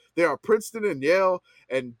rivals. They are Princeton and Yale,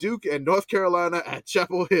 and Duke and North Carolina at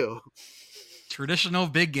Chapel Hill. Traditional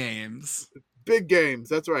big games. Big games,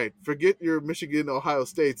 that's right. Forget your Michigan, Ohio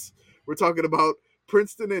States. We're talking about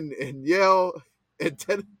Princeton and Yale and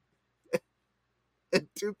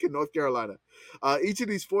Duke and North Carolina. Each of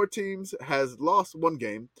these 4 teams has lost 1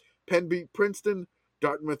 game. Penn beat Princeton,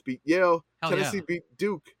 Dartmouth beat Yale, Tennessee beat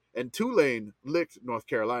Duke, and Tulane licked North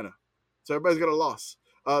Carolina. So everybody's got a loss.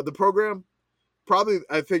 The program, probably,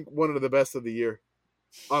 I think, one of the best of the year,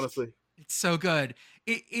 honestly. It's so good.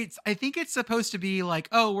 I think it's supposed to be like,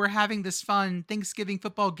 oh, we're having this fun Thanksgiving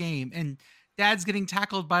football game, and dad's getting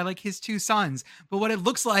tackled by like his 2 sons. But what it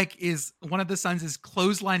looks like is one of the sons is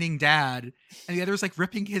clotheslining dad, and the other is like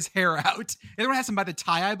ripping his hair out. The other one has him by the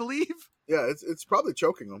tie, I believe. Yeah, it's probably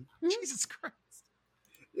choking him. Jesus Christ.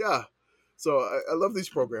 Yeah. So I love these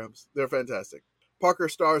programs. They're fantastic. Parker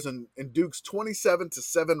stars in Duke's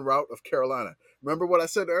 27-7 rout of Carolina. Remember what I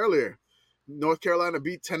said earlier? North Carolina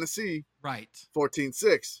beat Tennessee Right.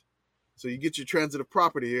 14-6. So you get your transitive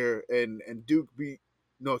property here, and Duke beat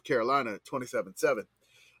North Carolina 27-7.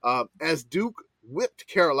 As Duke whipped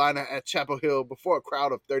Carolina at Chapel Hill before a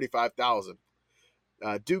crowd of 35,000.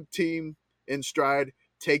 Duke team in stride,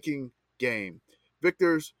 taking game.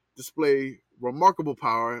 Victors display remarkable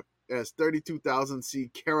power as 32,000 see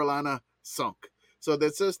Carolina sunk. So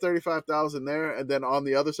that says 35,000 there, and then on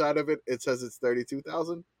the other side of it, it says it's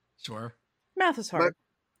 32,000. Sure. Math is hard.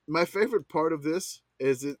 My favorite part of this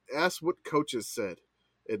is it asks what coaches said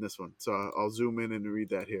in this one. So I'll zoom in and read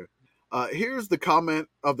that here. Here's the comment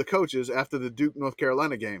of the coaches after the Duke-North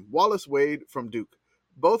Carolina game. Wallace Wade from Duke.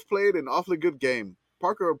 Both played an awfully good game.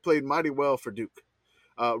 Parker played mighty well for Duke.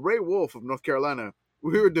 Ray Wolf of North Carolina.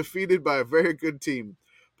 We were defeated by a very good team.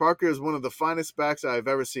 Parker is one of the finest backs I have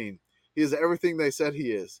ever seen. He is everything they said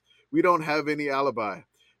he is. We don't have any alibi.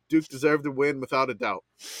 Duke deserved to win without a doubt.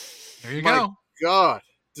 There you go. God.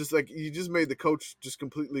 Just like you just made the coach just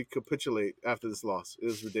completely capitulate after this loss. It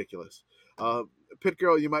was ridiculous.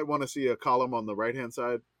 PittGirl, you might want to see a column on the right-hand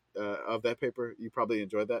side of that paper. You probably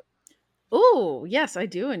enjoyed that. Oh, yes, I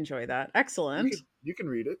do enjoy that. Excellent. You can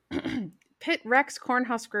read it. Pitt wrecks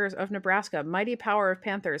Cornhuskers of Nebraska. Mighty power of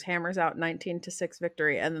Panthers hammers out 19-6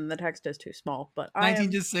 victory. And then the text is too small, but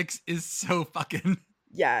 19-6 is so fucking.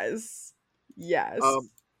 Yes. For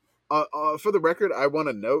the record, I want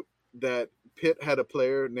to note that Pitt had a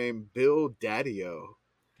player named Bill Daddio.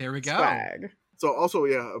 There we go. Swag. So also,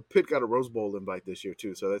 yeah, Pitt got a Rose Bowl invite this year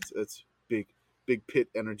too. So that's big Pitt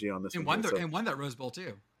energy on this one. And won that Rose Bowl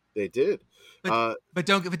too. They did. But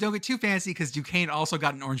don't get too fancy because Duquesne also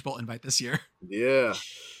got an Orange Bowl invite this year. Yeah.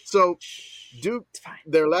 So Duke, It's fine.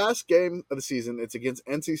 their last game of the season, it's against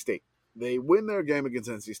NC State. They win their game against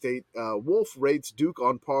NC State. Wolf rates Duke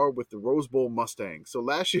on par with the Rose Bowl Mustangs. So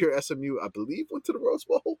last year, SMU, I believe, went to the Rose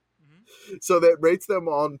Bowl. So that rates them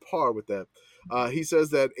on par with that. He says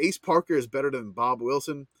that Ace Parker is better than Bob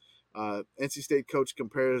Wilson. NC State coach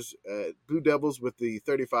compares Blue Devils with the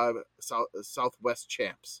 35 Southwest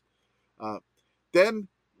champs. Then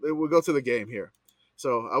we'll go to the game here.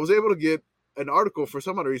 So I was able to get an article for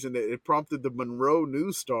some odd reason that it prompted the Monroe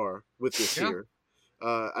News Star with this here.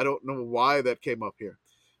 I don't know why that came up here.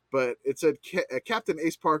 But it said Captain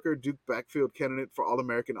Ace Parker, Duke backfield candidate for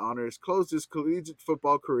All-American honors, closed his collegiate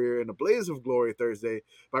football career in a blaze of glory Thursday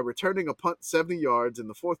by returning a punt 70 yards in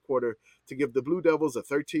the fourth quarter to give the Blue Devils a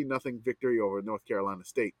 13-0 victory over North Carolina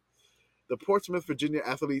State. The Portsmouth, Virginia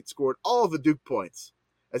athlete scored all the Duke points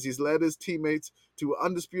as he's led his teammates to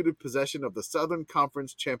undisputed possession of the Southern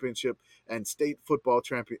Conference Championship and state football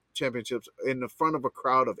championships in the front of a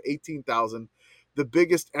crowd of 18,000, the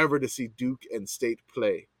biggest ever to see Duke and State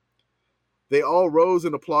play. They all rose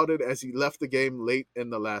and applauded as he left the game late in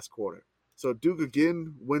the last quarter. So Duke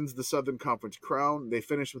again wins the Southern Conference crown. They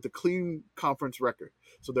finish with a clean conference record.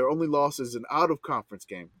 So their only loss is an out-of-conference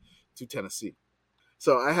game to Tennessee.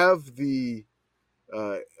 So I have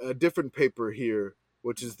a different paper here,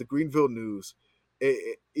 which is the Greenville News.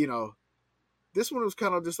 This one was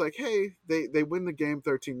kind of just like, hey, they win the game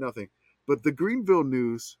 13-0. But the Greenville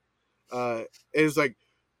News is like,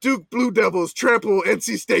 Duke Blue Devils trample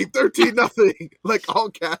NC State 13-0, like all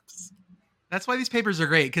caps. That's why these papers are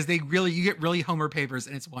great, because you get really Homer papers,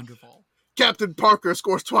 and it's wonderful. Captain Parker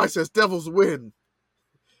scores twice as Devils win.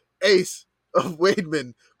 Ace of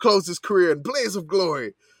Wademan closed his career in blaze of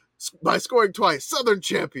glory by scoring twice. Southern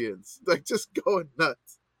champions, like just going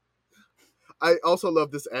nuts. I also love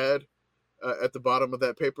this ad at the bottom of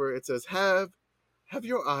that paper. It says, "Have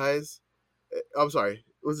your eyes." I'm sorry.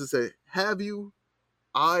 What does it say? Have you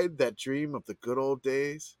eyed that dream of the good old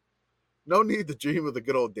days? No need to dream of the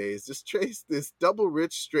good old days. Just trace this double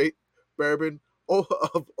rich straight bourbon of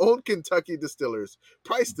old Kentucky distillers,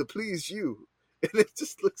 priced to please you. And it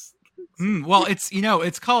just looks well,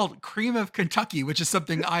 it's called Cream of Kentucky, which is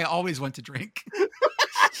something I always want to drink.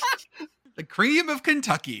 The Cream of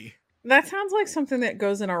Kentucky. That sounds like something that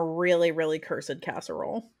goes in a really, really cursed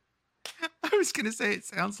casserole. I was gonna say it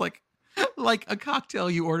sounds like a cocktail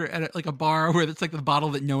you order at a bar where it's like the bottle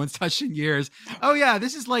that no one's touched in years. Oh yeah,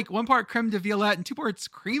 this is like 1 part creme de violette and 2 parts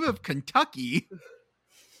cream of Kentucky.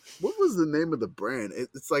 What was the name of the brand?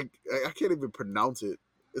 It's like, I can't even pronounce it.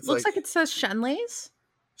 It looks like it says Shenley's.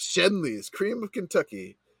 Shenley's Cream of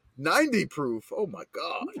Kentucky, 90 proof. Oh my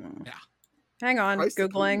god! Yeah. Hang on,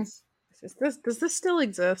 Googling. Does this still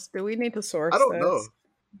exist? Do we need to source? I don't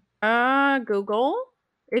know. Google.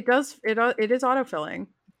 It does. It is autofilling.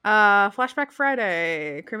 Flashback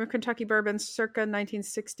Friday, Cream of Kentucky bourbon circa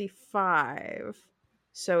 1965.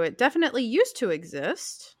 So it definitely used to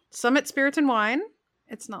exist. Summit Spirits and Wine.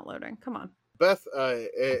 It's not loading. Come on. Beth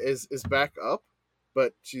is back up,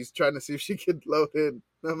 but she's trying to see if she can load in.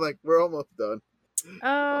 I'm like, we're almost done.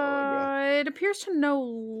 It appears to no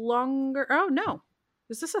longer. Oh no.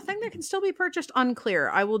 Is this a thing that can still be purchased? Unclear.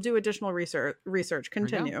 I will do additional research.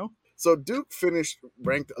 Continue. So Duke finished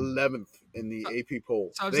ranked 11th in the AP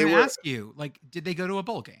poll. So I was going to ask you, did they go to a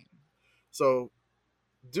bowl game? So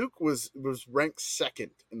Duke was ranked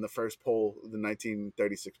second in the first poll, the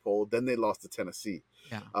 1936 poll. Then they lost to Tennessee.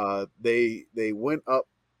 Yeah. They went up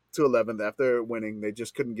to 11th after winning. They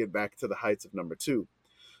just couldn't get back to the heights of number 2.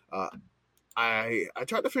 I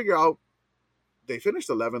tried to figure out. They finished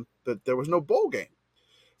 11th, but there was no bowl game.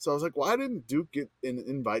 So I was like, why didn't Duke get an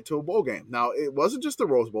invite to a bowl game? Now, it wasn't just the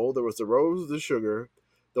Rose Bowl. There was the Rose, the Sugar,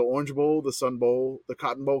 the Orange Bowl, the Sun Bowl, the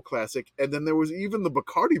Cotton Bowl Classic, and then there was even the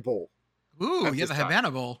Bacardi Bowl. Ooh, yeah, the Havana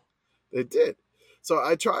Bowl. They did. So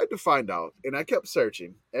I tried to find out, and I kept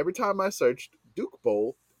searching. Every time I searched Duke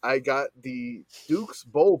Bowl, I got the Duke's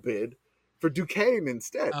Bowl bid for Duquesne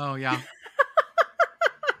instead. Oh, yeah.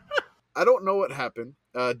 I don't know what happened.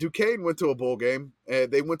 Duquesne went to a bowl game,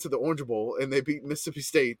 and they went to the Orange Bowl, and they beat Mississippi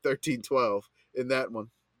State 13-12 in that one,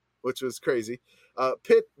 which was crazy.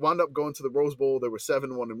 Pitt wound up going to the Rose Bowl. They were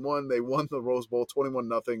 7-1-1. They won the Rose Bowl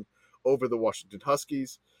 21-0 over the Washington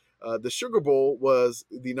Huskies. The Sugar Bowl was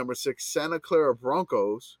the number 6 Santa Clara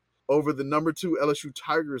Broncos over the number 2 LSU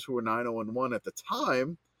Tigers, who were 9-1 at the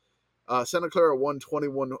time. Santa Clara won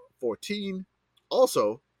 21-14.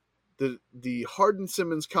 Also, the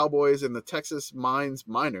Hardin-Simmons Cowboys and the Texas Mines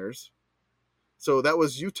Miners. So that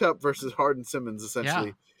was UTEP versus Hardin-Simmons,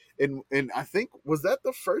 essentially. Yeah. And I think, was that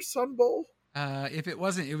the first Sun Bowl? If it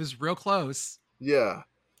wasn't, it was real close. Yeah.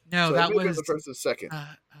 No, so that was the first and second.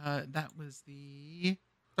 That was the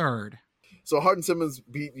third. So Hardin Simmons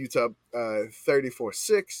beat Utah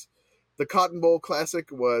 34-6. The Cotton Bowl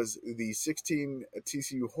Classic was the 16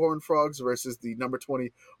 TCU Horned Frogs versus the number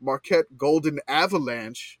 20 Marquette Golden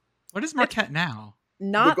Avalanche. What is Marquette now?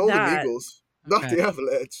 Not the Golden that. Eagles, not Okay. the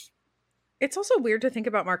Avalanche. It's also weird to think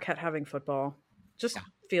about Marquette having football. Just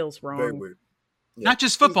feels wrong. Very weird. Yeah. Not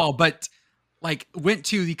just football, but like went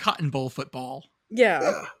to the Cotton Bowl football.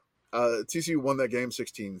 Yeah. TCU won that game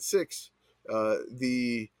 16-6.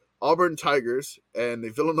 The Auburn Tigers and the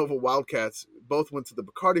Villanova Wildcats both went to the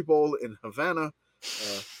Bacardi Bowl in Havana.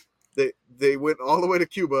 They went all the way to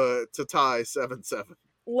Cuba to tie 7-7.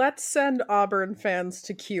 Let's send Auburn fans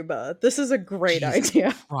to Cuba. This is a great Jesus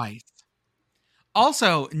idea. Christ.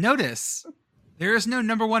 Also, notice there is no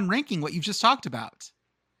number one ranking, what you've just talked about,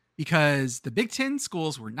 because the Big Ten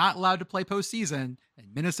schools were not allowed to play postseason,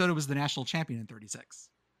 and Minnesota was the national champion in 36.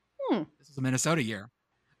 This was a Minnesota year.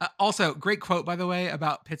 Also, great quote, by the way,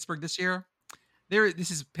 about Pittsburgh this year.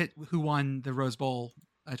 This is Pitt, who won the Rose Bowl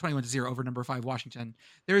 21-0 over number 5 Washington.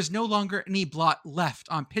 There is no longer any blot left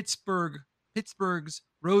on Pittsburgh's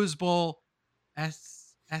Rose Bowl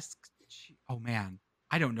oh man,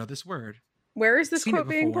 I don't know this word. Where is this Seen it quote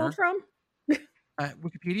being before. pulled from?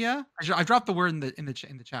 Wikipedia. I dropped the word in the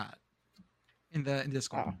chat in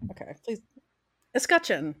Discord. Oh, okay. Please.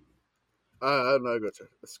 Escutcheon. I'm not going to.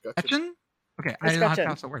 Escutcheon? Okay, I don't know how to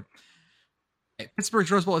pronounce that word. Okay,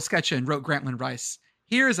 Pittsburgh's Rose Bowl escutcheon, wrote Grantland Rice.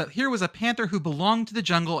 Here was a panther who belonged to the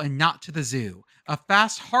jungle and not to the zoo. A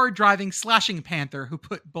fast, hard-driving, slashing panther who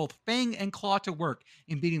put both fang and claw to work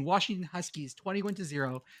in beating Washington Huskies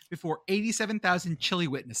 21-0 before 87,000 chilly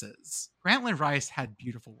witnesses. Grantland Rice had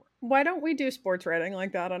beautiful work. Why don't we do sports writing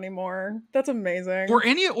like that anymore? That's amazing. Or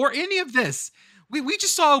any of this. We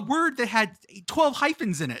just saw a word that had 12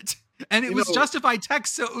 hyphens in it, and it was justified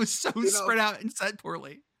text, so it was so spread out and said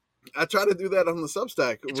poorly. I try to do that on the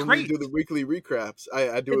Substack when we do the weekly recaps.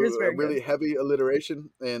 I do a really heavy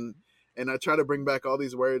alliteration, and I try to bring back all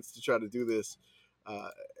these words to try to do this.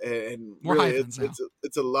 And more really, hyphens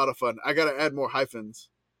it's a lot of fun. I got to add more hyphens.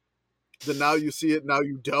 The now you see it, now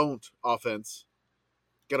you don't offense.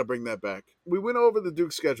 Got to bring that back. We went over the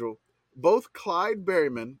Duke schedule. Both Clyde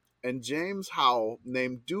Berryman and James Howell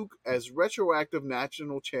named Duke as retroactive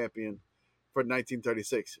national champion for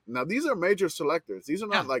 1936. Now, these are major selectors. These are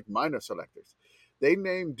not like minor selectors. They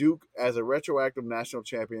named Duke as a retroactive national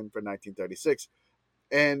champion for 1936.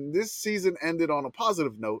 And this season ended on a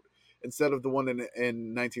positive note instead of the one in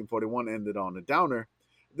 1941 ended on a downer.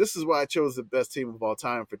 This is why I chose the best team of all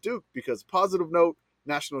time for Duke, because positive note,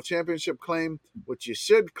 national championship claim, which you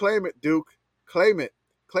should claim it, Duke. Claim it.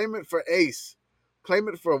 Claim it for Ace. Claim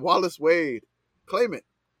it for Wallace Wade. Claim it.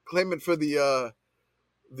 Claim it for the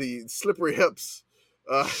slippery hips,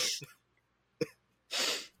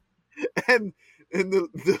 and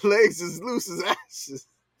the legs as loose as ashes.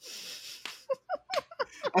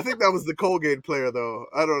 I think that was the Colgate player, though.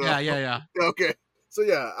 I don't know. Yeah. Okay, so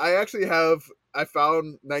I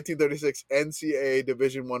found 1936 NCAA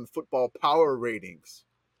Division I football power ratings.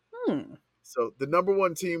 So the number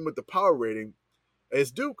one team with the power rating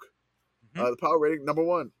is Duke. The power rating number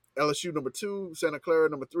 1, LSU number 2, Santa Clara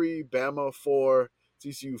number 3, Bama 4.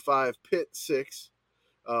 TCU 5, Pitt 6,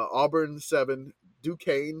 Auburn 7,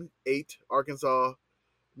 Duquesne 8, Arkansas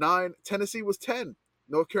 9, Tennessee was 10,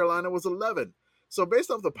 North Carolina was 11. So based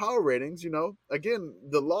off the power ratings, again,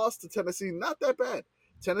 the loss to Tennessee, not that bad.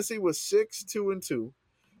 Tennessee was 6-2-2,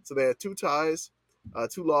 so they had 2 ties,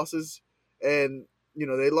 2 losses, and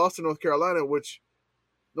they lost to North Carolina, which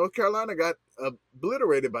North Carolina got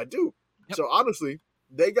obliterated by Duke. Yep. So honestly,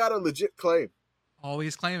 they got a legit claim.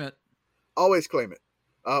 Always claim it. Always claim it.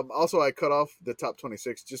 Also, I cut off the top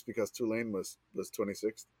 26 just because Tulane was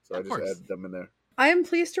 26th, so I just added them in there. I am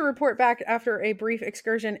pleased to report back after a brief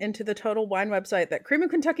excursion into the Total Wine website that Cream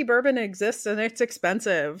of Kentucky bourbon exists and it's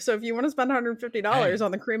expensive. So if you want to spend $150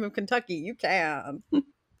 on the Cream of Kentucky, you can.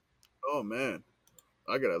 Oh man,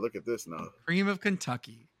 I gotta look at this now. Cream of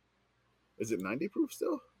Kentucky. Is it 90 proof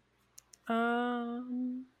still?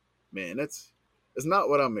 Man, it's not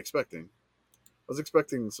what I'm expecting. I was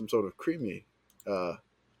expecting some sort of creamy bourbon.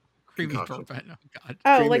 Oh god.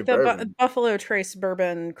 Oh, creamy like the bourbon. Buffalo Trace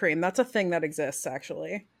bourbon cream. That's a thing that exists,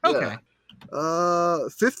 actually. Okay.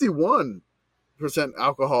 51%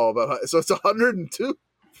 alcohol, so it's 102.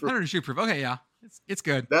 102 proof. Okay, yeah, it's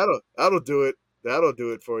good. That'll do it. That'll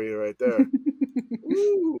do it for you right there.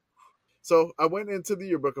 Woo. So I went into the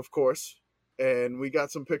yearbook, of course, and we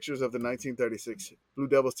got some pictures of the 1936 Blue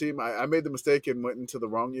Devils team. I made the mistake and went into the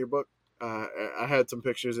wrong yearbook. I had some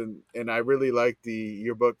pictures, and I really liked the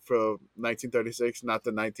yearbook for 1936, not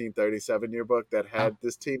the 1937 yearbook that had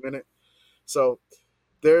this team in it. So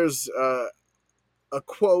there's a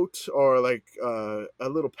quote or like a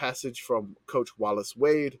little passage from Coach Wallace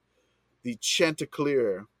Wade, the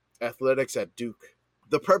Chanticleer Athletics at Duke.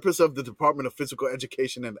 The purpose of the Department of Physical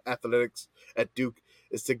Education and Athletics at Duke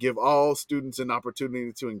is to give all students an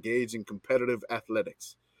opportunity to engage in competitive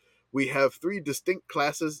athletics. We have 3 distinct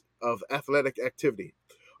classes of athletic activity.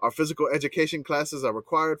 Our physical education classes are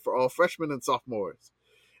required for all freshmen and sophomores.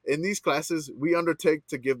 In these classes, we undertake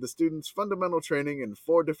to give the students fundamental training in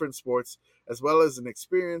 4 different sports, as well as an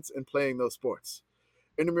experience in playing those sports.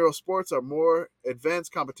 Intramural sports are more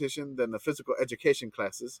advanced competition than the physical education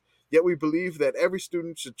classes, yet we believe that every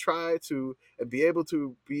student should try to and be able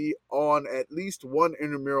to be on at least one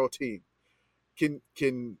intramural team. Can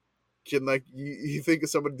like you think of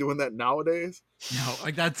somebody doing that nowadays? No,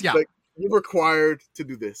 like that's yeah. Like you're required to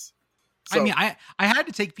do this. So, I mean, I had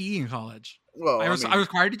to take PE in college. well, I was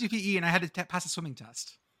required to do PE, and I had to pass a swimming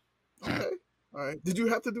test. Okay, all right. Did you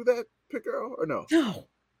have to do that, PittGirl, or no?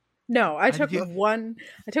 No. I took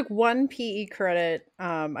one PE credit.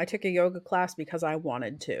 I took a yoga class because I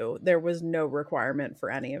wanted to. There was no requirement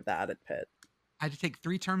for any of that at Pitt. I had to take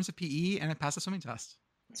 3 terms of PE, and I passed a swimming test.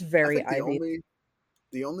 It's very Ivy.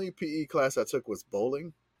 The only PE class I took was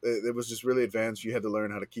bowling. It was just really advanced. You had to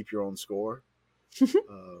learn how to keep your own score,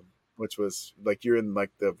 which was like you're in like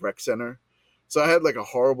the rec center. So I had like a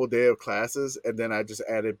horrible day of classes, and then I just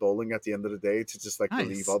added bowling at the end of the day to just like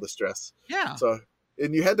relieve all the stress. Yeah. So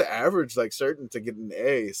and you had to average like certain to get an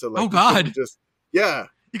A. So like, oh god, you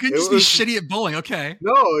couldn't just be shitty at bowling. Okay.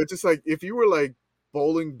 No, it's just like if you were like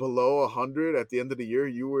bowling below 100 at the end of the year,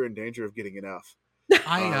 you were in danger of getting an F.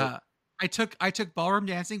 I took ballroom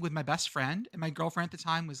dancing with my best friend, and my girlfriend at the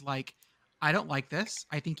time was like, I don't like this.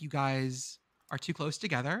 I think you guys are too close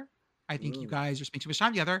together. I think you guys are spending too much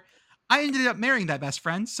time together. I ended up marrying that best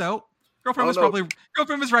friend, so girlfriend was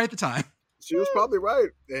right at the time. She was probably right,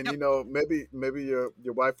 and you know maybe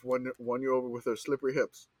your wife won you over with her slippery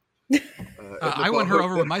hips. I won her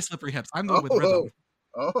over with my slippery hips. I'm good with rhythm.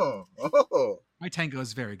 Oh! My tango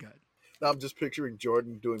is very good. Now I'm just picturing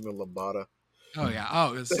Jordan doing the lambada. Oh yeah.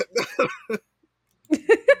 Oh, it was.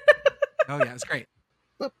 Oh yeah, it's great.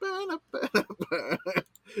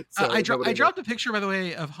 I dropped a picture, by the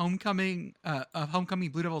way, of homecoming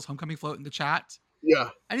Blue Devils homecoming float in the chat. Yeah.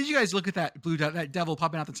 I need you guys to look at that that devil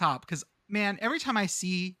popping out the top, because man, every time I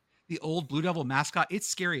see the old Blue Devil mascot, it's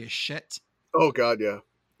scary as shit. Oh god, yeah.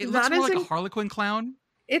 It looks more like a Harlequin clown.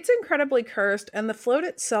 It's incredibly cursed, and the float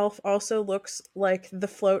itself also looks like the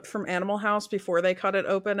float from Animal House before they cut it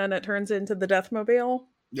open and it turns into the Deathmobile.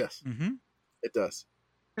 Yes, it does.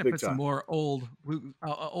 Put some more old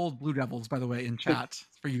Blue Devils, by the way, in chat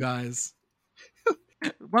for you guys.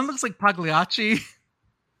 One looks like Pagliacci.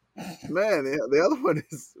 Man, the other one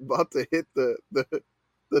is about to hit the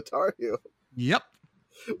Tar Heel. Yep.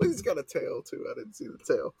 But he's got a tail too. I didn't see the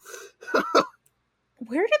tail.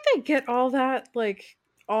 Where did they get all that like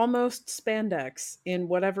almost spandex in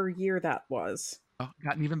whatever year that was? Oh,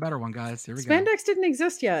 got an even better one, guys. Here we go. Spandex didn't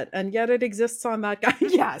exist yet, and yet it exists on that guy.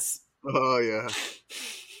 Yes. Oh yeah.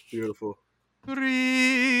 Beautiful.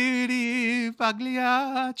 Pagliaccio.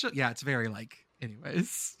 Yeah, it's very like.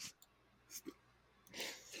 Anyways.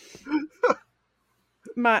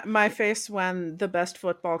 My face when the best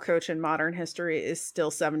football coach in modern history is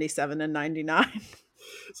still 77 and 99.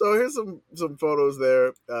 So here's some photos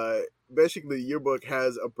there. Basically, the yearbook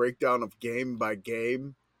has a breakdown of game by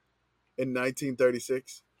game in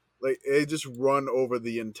 1936. Like they just run over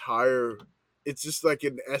the entire. It's just like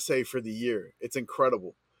an essay for the year. It's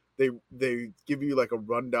incredible. They give you like a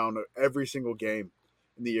rundown of every single game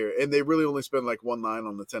in the year, and they really only spend like one line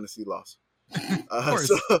on the Tennessee loss. Of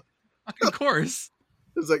course. Of course.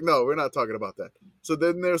 It's like, no, we're not talking about that. So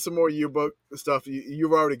then there's some more yearbook stuff.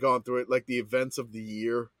 You've already gone through it, like the events of the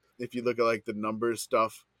year. If you look at like the numbers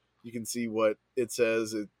stuff, you can see what it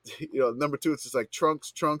says. Number 2, it's just like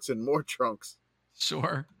trunks, and more trunks.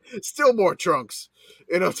 Sure. Still more trunks.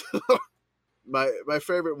 My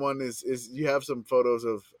favorite one is you have some photos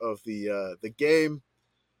of the game.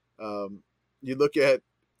 You look at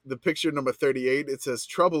the picture number 38. It says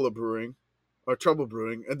Trouble Brewing,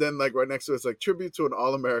 and then like right next to it, it's like tribute to an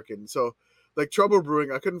All-American. So like Trouble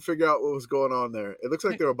Brewing, I couldn't figure out what was going on there. It looks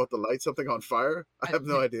like they're about to light something on fire. I have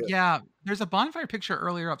no idea. Yeah, there's a bonfire picture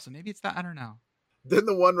earlier up, so maybe it's that. I don't know. Then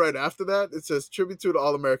the one right after that, it says tribute to an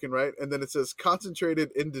All-American, right? And then it says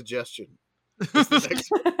concentrated indigestion. The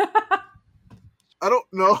next one. I don't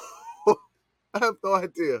know. I have no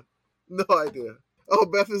idea. No idea. Oh,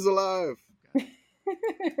 Beth is alive.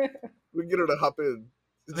 get her to hop in.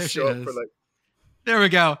 There she Show up for is. like. There we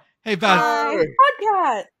go. Hey, Beth. Hi.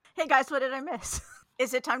 Podcat. Hey guys, what did I miss?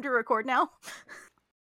 Is it time to record now?